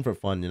just streaming for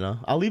fun, you know.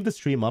 I'll leave the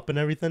stream up and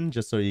everything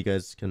just so you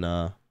guys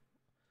can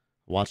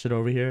watch it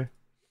over here.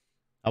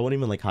 I won't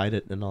even like hide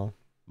it and all.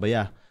 But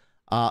yeah,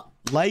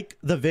 like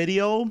the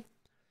video.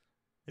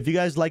 If you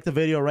guys like the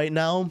video right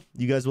now,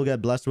 you guys will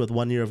get blessed with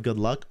 1 year of good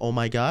luck. Oh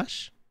my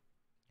gosh.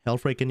 Hell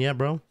freaking yeah,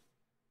 bro.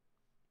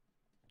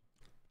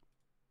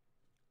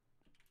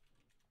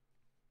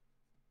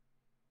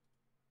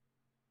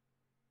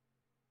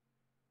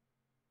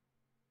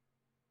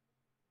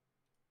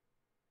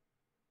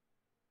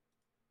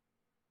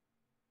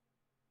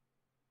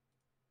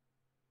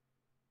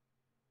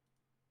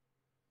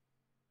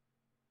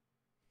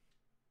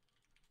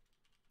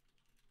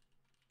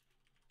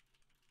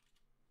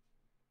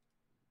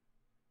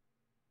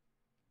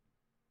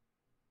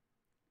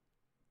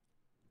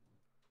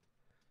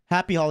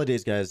 Happy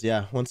holidays, guys.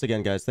 Yeah, once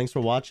again, guys, thanks for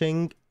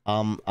watching.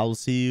 I'll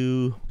see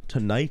you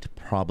tonight,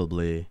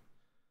 probably,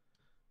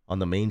 on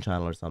the main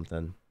channel or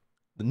something.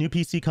 The new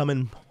PC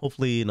coming,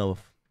 hopefully, you know,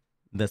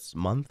 this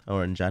month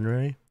or in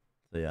January.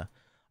 So, yeah.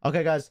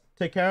 Okay, guys,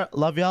 take care.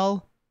 Love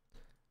y'all.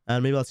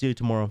 And maybe I'll see you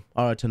tomorrow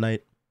or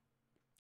tonight.